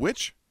guys.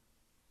 Which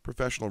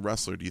professional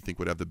wrestler do you think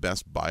would have the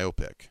best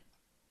biopic?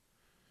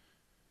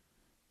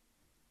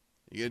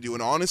 You gonna do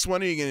an honest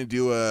one, or you gonna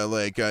do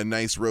a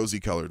nice rosy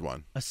colored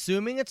one?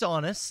 Assuming it's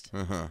honest,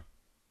 Uh-huh.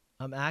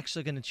 I'm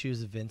actually going to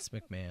choose Vince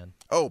McMahon.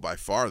 Oh, by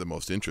far the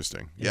most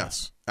interesting. Yeah.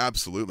 Yes,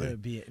 absolutely. It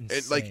would be It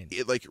insane.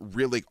 like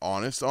really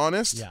honest.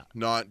 Yeah.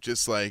 Not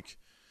just like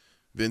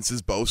Vince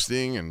is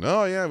boasting and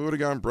oh yeah, we would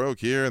have gone broke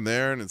here and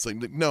there, and it's like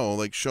no,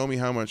 like show me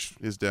how much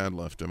his dad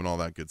left him and all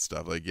that good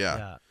stuff. Like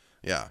yeah,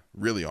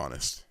 really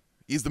honest.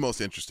 He's the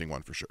most interesting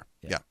one for sure.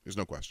 Yeah, there's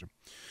no question.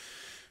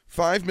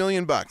 $5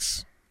 million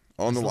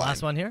on the line.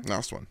 Last one here.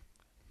 Last one.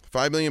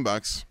 $5 million.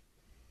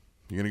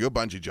 You're gonna go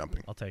bungee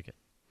jumping. I'll take it.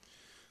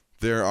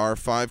 There are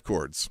 5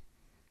 cords.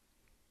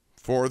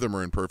 4 of them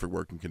are in perfect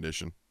working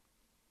condition.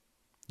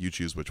 You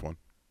choose which one.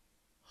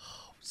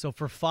 So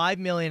for $5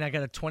 million, I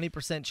got a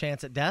 20%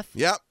 chance at death.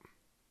 Yep.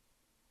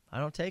 I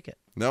don't take it.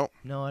 No.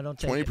 No, I don't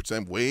take it.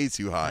 20% way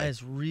too high. That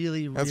is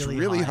really, really That's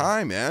really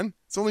high, man.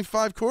 It's only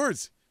 5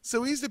 cords.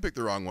 So easy to pick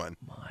the wrong one.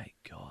 My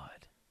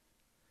God.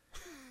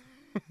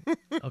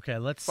 Okay,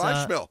 let's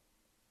 5 schmil.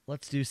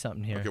 Let's do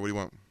something here. Okay, what do you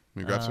want?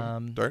 Let me grab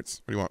some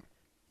darts. What do you want?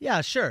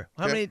 Yeah, sure.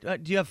 How Okay. many?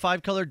 Do you have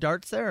 5 colored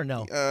darts there or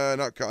no?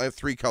 I have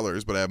 3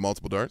 colors, but I have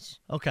multiple darts.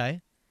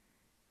 Okay.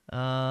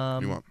 What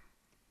do you want?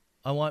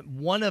 I want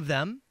one of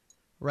them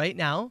right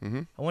now.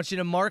 Mm-hmm. I want you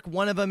to mark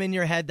one of them in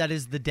your head that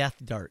is the death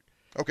dart.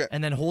 Okay.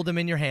 And then hold them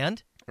in your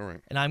hand. All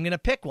right. And I'm going to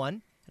pick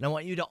one, and I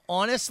want you to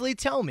honestly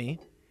tell me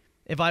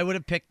if I would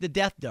have picked the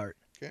death dart.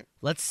 Okay.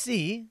 Let's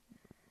see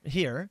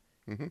here.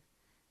 Mm-hmm.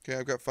 Okay,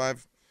 I've got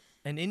 5.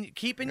 And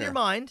keep in your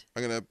mind.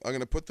 I'm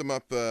gonna put them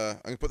up. I'm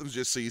gonna put them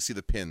just so you see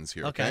the pins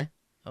here. Okay.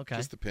 Okay.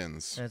 Just the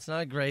pins. And it's not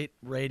a great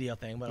radio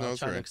thing, but No, I'll it's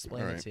try to all right.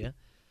 explain All it right. to you.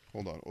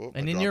 Hold on. Oh,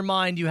 And in your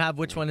mind, you have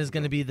which one is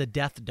going to be the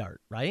death dart,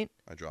 right?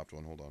 I dropped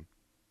one. Hold on.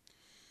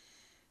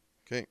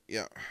 Okay.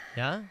 Yeah.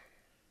 Yeah?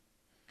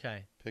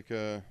 Okay. Pick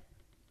a.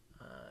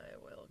 I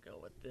will go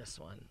with this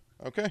one.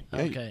 Okay.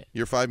 Yeah, Okay.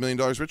 You're $5 million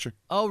richer.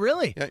 Oh,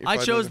 really? Yeah, you're I $5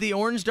 chose million. the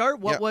orange dart.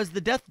 What Yeah. was the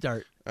death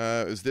dart?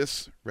 It was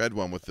this red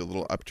one with the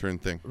little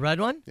upturned thing. Red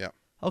one? Yeah.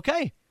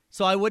 Okay.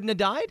 So I wouldn't have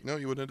died? No,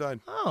 you wouldn't have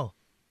died. Oh.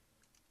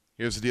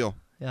 Here's the deal.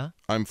 Yeah.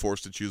 I'm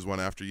forced to choose one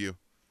after you.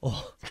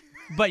 Oh.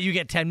 But you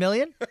get 10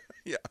 million?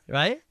 Yeah.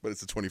 Right? But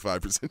it's a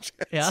 25% chance.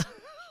 Yeah.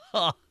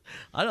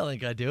 I don't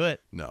think I'd do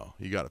it. No,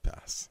 you got to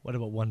pass. What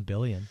about 1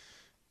 billion?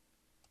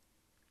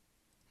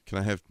 Can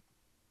I have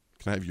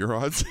your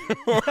odds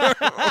or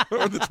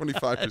the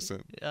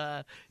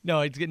 25%?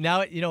 No, it's good.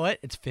 Now, you know what?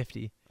 It's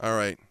 50. All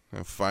right.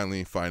 I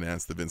finally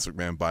financed the Vince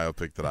McMahon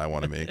biopic that I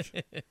want to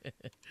make.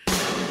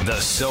 The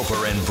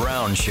Soper and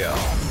Brown Show.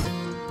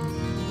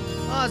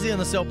 Ozzy on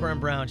the Soper and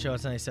Brown Show.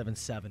 It's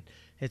 97.7.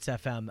 It's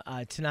FM.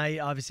 Tonight,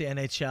 obviously,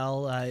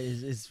 NHL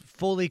is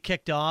fully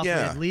kicked off. Yeah.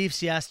 We had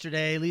Leafs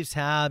yesterday, Leafs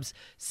Habs.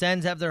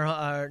 Sens have their,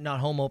 not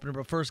home opener,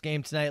 but first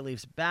game tonight.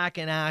 Leafs back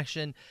in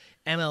action.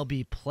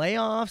 MLB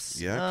playoffs.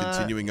 Yeah,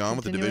 continuing on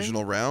with the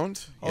divisional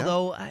round. Yeah.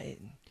 Although, I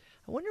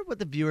wonder what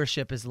the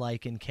viewership is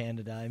like in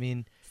Canada. I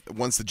mean,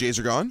 once the Jays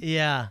are gone?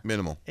 Yeah.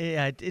 Minimal.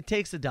 Yeah, it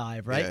takes a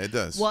dive, right? Yeah, it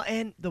does. Well,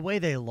 and the way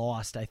they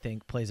lost, I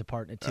think, plays a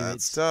part in it, too.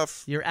 That's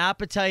tough. Your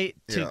appetite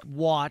to Yeah.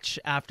 watch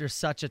after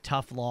such a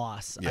tough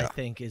loss, I Yeah.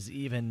 think, is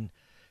even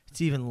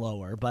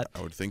lower. But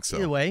I would think so.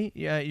 either way,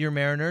 yeah, your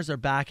Mariners are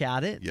back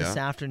at it this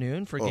Yeah.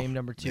 afternoon for Oh, game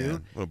number 2.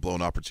 man, what a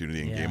blown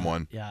opportunity in Yeah, game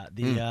 1. Yeah,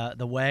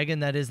 the wagon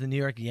that is the New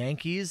York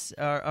Yankees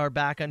are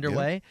back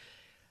underway.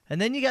 And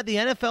then you got the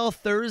NFL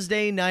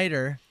Thursday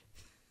Nighter,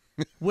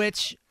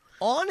 which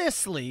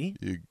honestly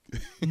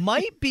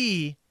might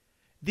be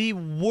the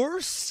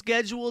worst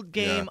scheduled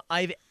game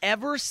I've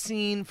ever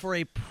seen for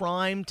a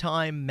prime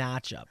time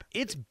matchup.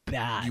 It's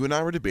bad. You and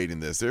I were debating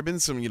this. There have been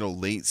some,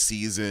 late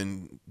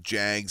season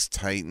Jags,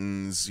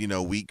 Titans,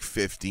 week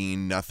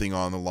 15, nothing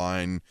on the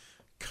line,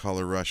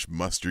 color rush,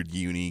 mustard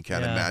uni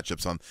kind of Yeah.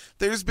 matchups on.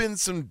 There's been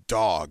some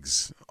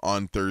dogs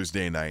on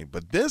Thursday night,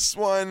 but this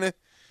one,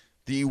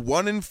 the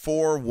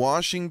 1-4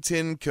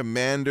 Washington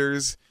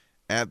Commanders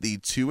at the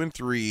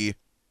 2-3,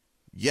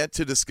 yet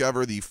to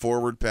discover the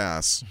forward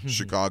pass,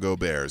 Chicago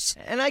Bears.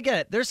 And I get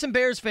it. There's some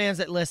Bears fans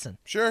that listen.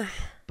 Sure.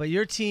 But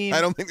your team I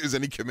don't think there's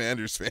any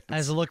Commanders fans.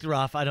 has looked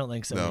rough. I don't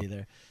think so No.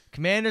 either.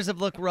 Commanders have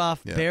looked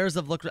rough. Yeah. Bears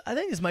have looked rough. I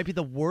think this might be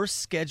the worst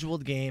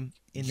scheduled game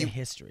in the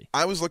history.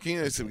 I was looking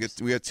at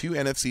we got 2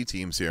 NFC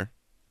teams here,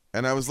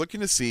 and I was looking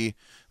to see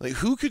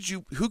who could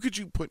you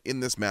put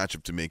in this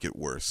matchup to make it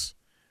worse.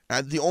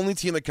 The only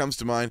team that comes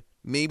to mind,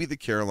 maybe the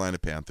Carolina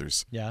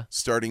Panthers. Yeah.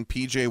 Starting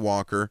PJ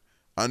Walker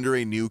under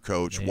a new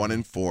coach,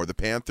 1-4. The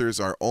Panthers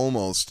are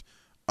almost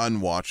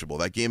unwatchable.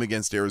 That game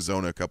against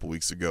Arizona a couple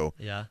weeks ago.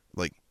 Yeah.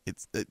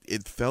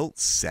 It felt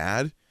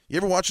sad. You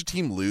ever watch a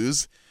team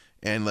lose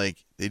and they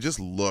just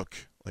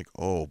look like,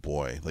 oh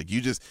boy,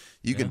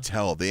 you can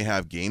tell they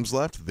have games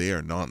left they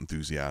are not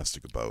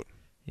enthusiastic about.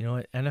 You know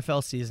what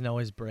NFL season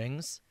always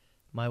brings?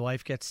 My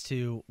wife gets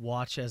to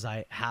watch as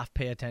I half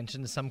pay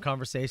attention to some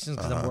conversations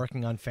because I'm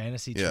working on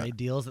fantasy trade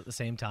deals at the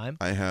same time.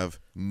 I have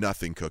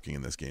nothing cooking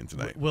in this game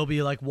tonight. We'll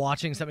be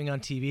watching something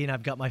on TV, and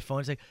I've got my phone.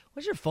 It's like,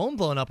 what's your phone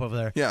blowing up over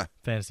there? Yeah.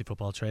 Fantasy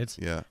football trades.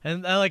 Yeah.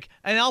 And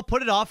I'll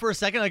put it off for a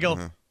second. I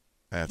go,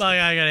 I got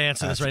to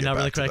answer this right now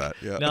really quick.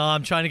 Yeah. No,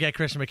 I'm trying to get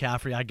Christian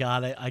McCaffrey. I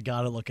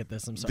got to look at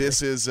this. I'm sorry.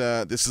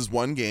 This is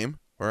one game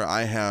where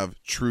I have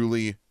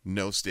truly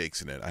no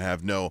stakes in it. I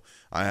have no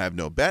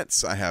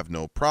bets. I have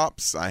no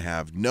props. I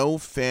have no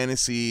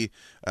fantasy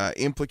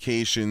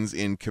implications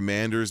in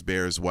Commanders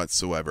Bears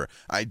whatsoever.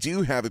 I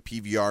do have a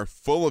PVR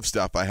full of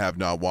stuff I have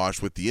not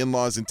watched with the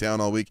in-laws in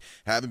town all week.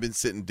 Haven't been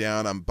sitting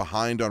down. I'm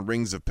behind on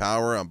Rings of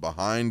Power. I'm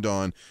behind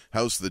on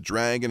House of the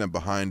Dragon. I'm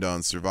behind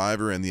on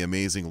Survivor and The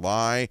Amazing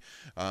Lie.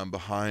 I'm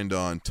behind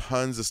on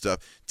tons of stuff.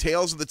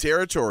 Tales of the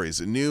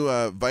Territories, a new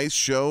Vice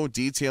show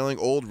detailing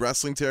old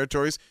wrestling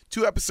territories.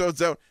 2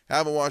 episodes out.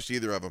 Haven't watched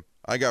either of them.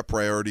 I got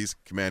priorities.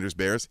 Commanders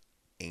Bears,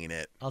 ain't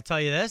it? I'll tell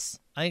you this.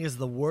 I think it's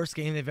the worst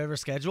game they've ever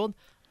scheduled.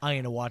 I'm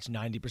going to watch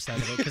 90%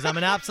 of it because I'm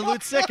an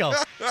absolute sicko.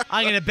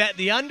 I'm going to bet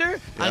the under. Yeah.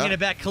 I'm going to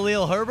bet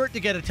Khalil Herbert to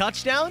get a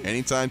touchdown.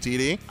 Anytime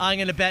TD. I'm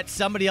going to bet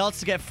somebody else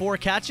to get 4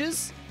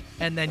 catches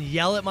and then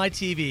yell at my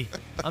TV.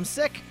 I'm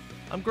sick.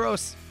 I'm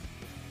gross.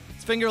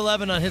 It's Finger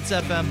 11 on Hits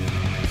FM.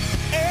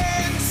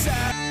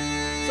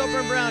 Soper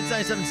and Brown,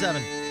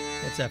 97.7.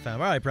 Hits FM. All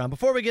right, Brown.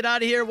 Before we get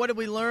out of here, what did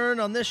we learn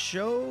on this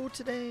show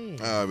today?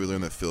 We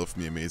learned that Phil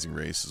from The Amazing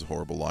Race is a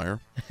horrible liar.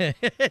 They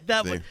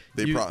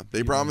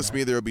promised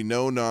me there would be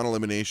no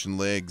non-elimination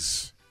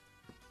legs,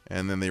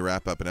 and then they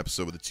wrap up an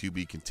episode with a to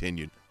be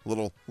continued. A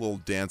little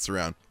dance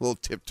around, a little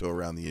tiptoe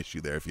around the issue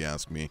there, if you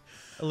ask me.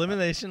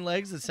 Elimination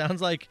legs. It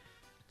sounds like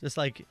just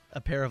like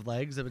a pair of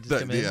legs that would just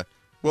come in. Yeah.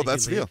 Well,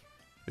 that's the deal.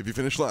 If you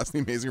finish last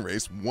in The Amazing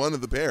Race, one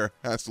of the pair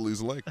has to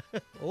lose a leg.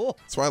 Oh.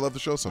 That's why I love the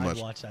show so much.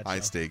 I'd watch that High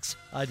show. stakes.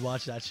 I'd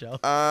watch that show.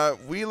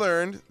 We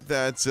learned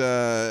that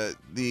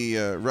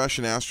the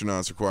Russian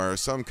astronauts require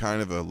some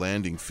kind of a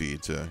landing fee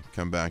to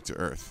come back to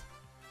Earth.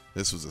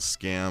 This was a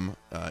scam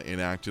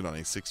enacted on a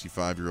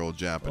 65-year-old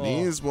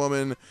Japanese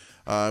woman.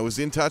 Was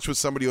in touch with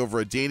somebody over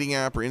a dating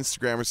app or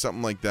Instagram or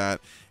something like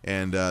that.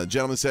 And the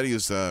gentleman said he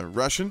was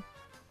Russian,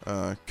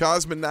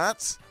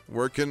 cosmonaut,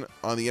 working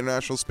on the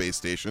International Space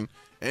Station,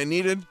 and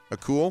needed a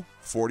cool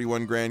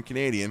 41 grand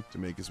Canadian to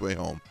make his way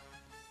home.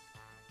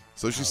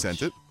 So she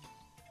sent it,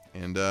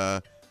 and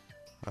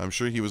I'm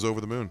sure he was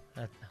over the moon.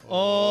 I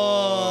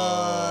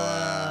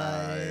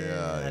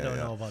don't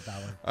know about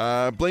that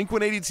one.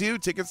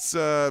 Blink-182 tickets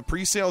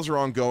pre-sales are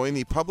ongoing.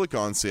 The public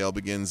on sale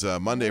begins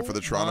Monday for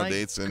the Toronto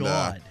dates, and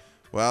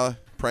well,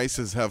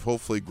 prices have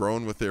hopefully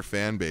grown with their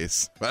fan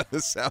base by the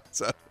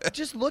sounds of it.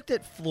 Just looked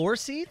at floor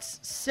seats,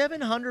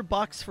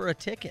 $700 for a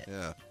ticket.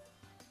 Yeah.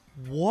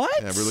 What?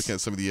 Yeah, we're looking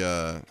at some of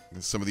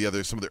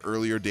the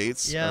earlier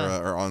dates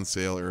are on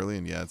sale early,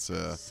 and yeah, it's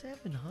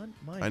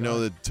 700. I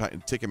know that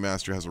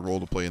Ticketmaster has a role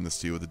to play in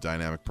this too with the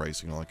dynamic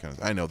pricing and all that kind of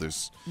stuff. I know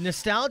there's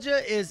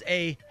nostalgia is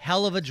a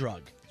hell of a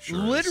drug. Sure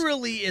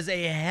Literally is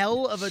a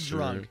hell of a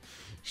drug.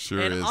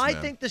 Sure and is. I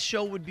man. think the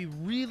show would be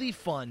really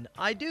fun.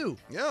 I do.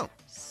 Yeah.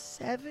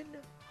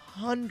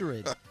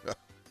 700.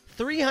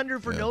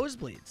 300 for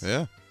nosebleeds.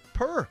 Yeah.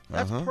 Per.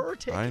 That's per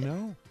ticket. I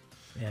know.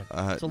 Yeah,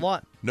 it's a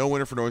lot. No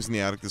winner for Noise in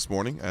the Attic this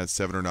morning at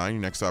 7 or 9.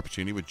 Your next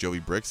opportunity with Joey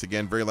Bricks.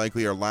 Again, very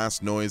likely our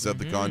last noise of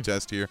the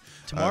contest here.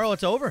 Tomorrow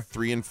it's over.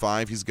 3 and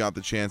 5, he's got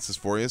the chances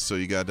for you. So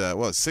you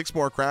got 6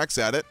 more cracks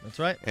at it. That's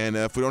right. And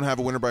if we don't have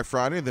a winner by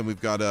Friday, then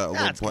we've got a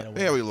little plan. Yeah,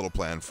 we have a little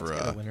plan for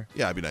a winner.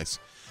 Yeah, it'd be nice.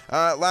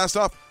 Last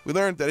off, we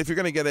learned that if you're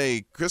going to get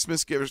a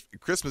Christmas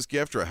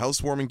gift or a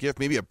housewarming gift,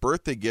 maybe a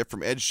birthday gift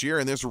from Ed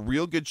Sheeran, there's a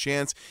real good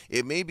chance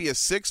it may be a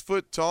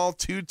 6-foot-tall,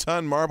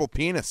 2-ton marble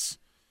penis,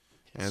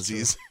 as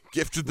he's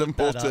gifted them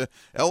both to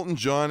Elton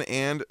John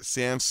and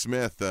Sam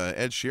Smith.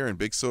 Ed Sheeran,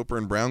 big Soper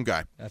and Brown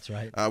guy. That's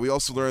right. We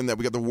also learned that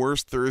we got the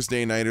worst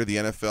Thursday nighter the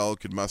NFL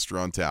could muster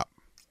on tap.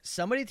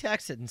 Somebody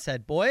texted and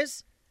said,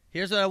 boys,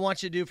 here's what I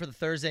want you to do for the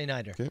Thursday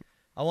nighter. Okay.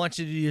 I want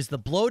you to use the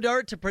blow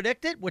dart to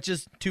predict it, which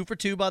is 2 for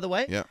 2, by the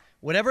way. Yeah.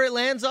 Whatever it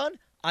lands on,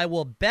 I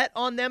will bet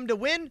on them to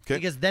win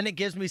because then it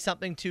gives me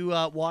something to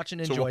watch and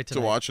enjoy tonight.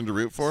 To watch and to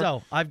root for?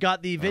 So I've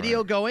got the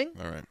video going.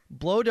 All right.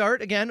 Blow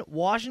dart, again,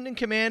 Washington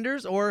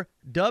Commanders or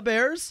Dub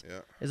Bears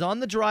is on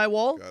the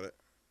drywall. Got it.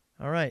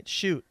 All right,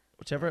 shoot.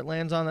 Whichever it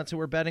lands on, that's who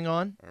we're betting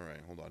on. All right,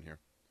 hold on here.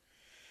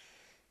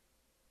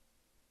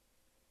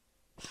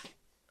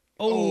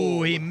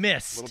 Oh, he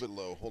missed. A little bit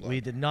low. Hold on.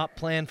 We did not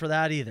plan for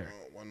that either.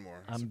 One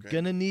more. I'm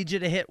going to need you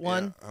to hit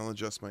one. Yeah, I'll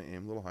adjust my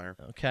aim a little higher.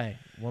 Okay,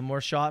 one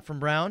more shot from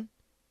Brown.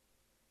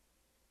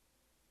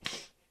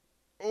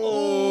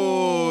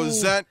 Oh,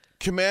 is that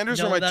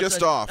Commanders or am I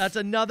just off? That's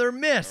another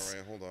miss. All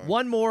right, hold on.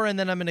 One more, and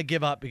then I'm going to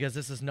give up because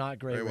this is not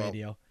great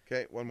radio.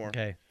 Okay, one more.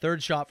 Okay,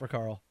 third shot for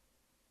Carl.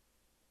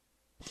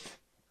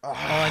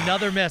 Oh,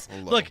 another miss.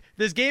 Look,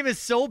 this game is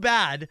so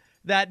bad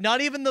that not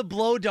even the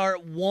blow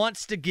dart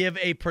wants to give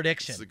a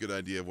prediction. This is a good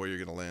idea of where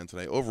you're going to land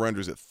tonight.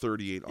 Over-under's at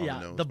 38 on the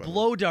nose. The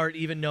blow dart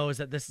even knows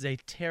that this is a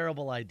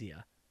terrible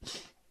idea.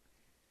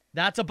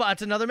 That's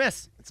another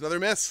miss. It's another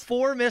miss.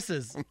 4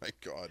 misses. Oh, my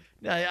God.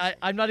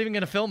 I'm not even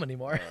going to film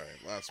anymore. All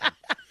right, last one.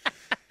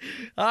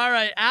 All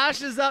right,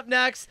 Ash is up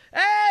next.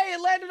 Hey,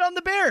 it landed on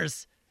the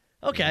Bears.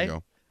 Okay.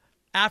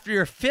 After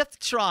your 5th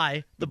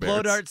try, the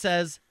blow Bears. dart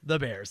says the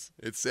Bears.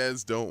 It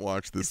says don't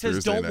watch this It says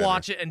Thursday don't nighter.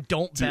 watch it and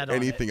don't Do bet on it.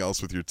 anything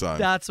else with your time.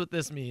 That's what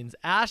this means.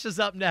 Ash is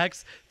up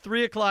next.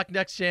 3 o'clock,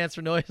 next chance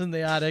for Noise in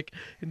the Attic.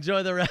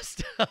 Enjoy the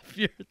rest of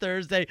your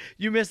Thursday.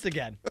 You missed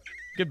again.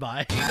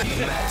 Goodbye.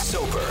 Matt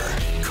Soper,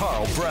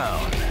 Carl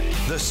Brown.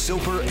 The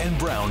Soper and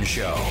Brown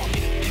Show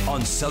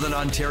on Southern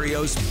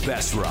Ontario's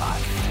best rock.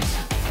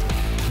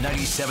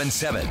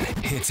 97.7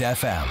 Hits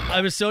FM.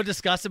 I was so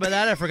disgusted by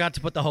that, I forgot to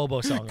put the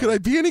hobo song Could on. I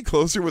be any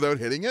closer without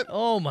hitting it?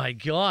 Oh, my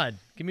God.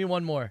 Give me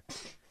one more.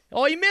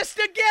 Oh, he missed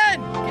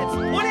again.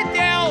 Put it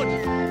down.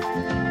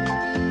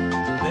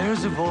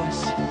 There's a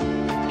voice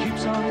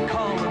keeps on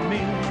calling me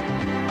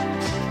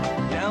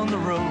down the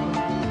road.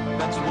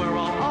 That's where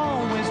I'll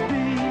always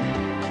be.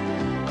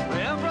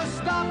 Every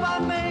stop I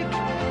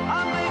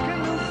make a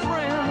new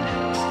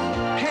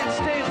friend. Can't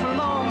stay for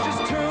long,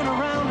 just turn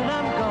around and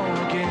I'm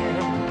gone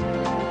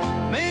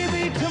again.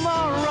 Maybe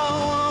tomorrow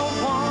I'll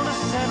wanna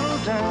settle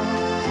down.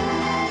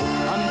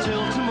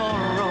 Until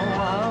tomorrow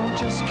I'll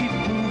just keep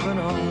moving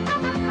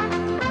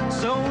on.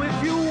 So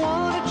if you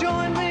wanna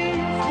join me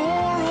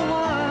for a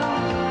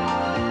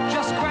while,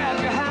 just grab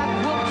your hat,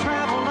 we'll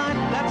travel like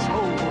that's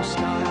hobo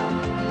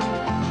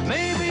style.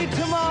 Maybe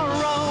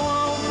tomorrow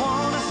I'll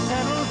wanna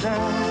settle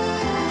down.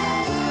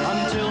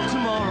 Until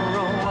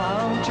tomorrow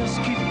I'll just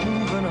keep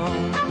moving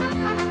on.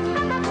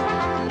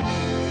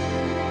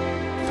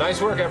 Nice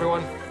work,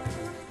 everyone.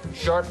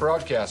 Sharp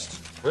broadcast.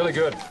 Really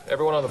good.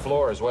 Everyone on the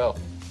floor as well.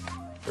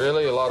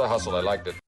 Really a lot of hustle. I liked it.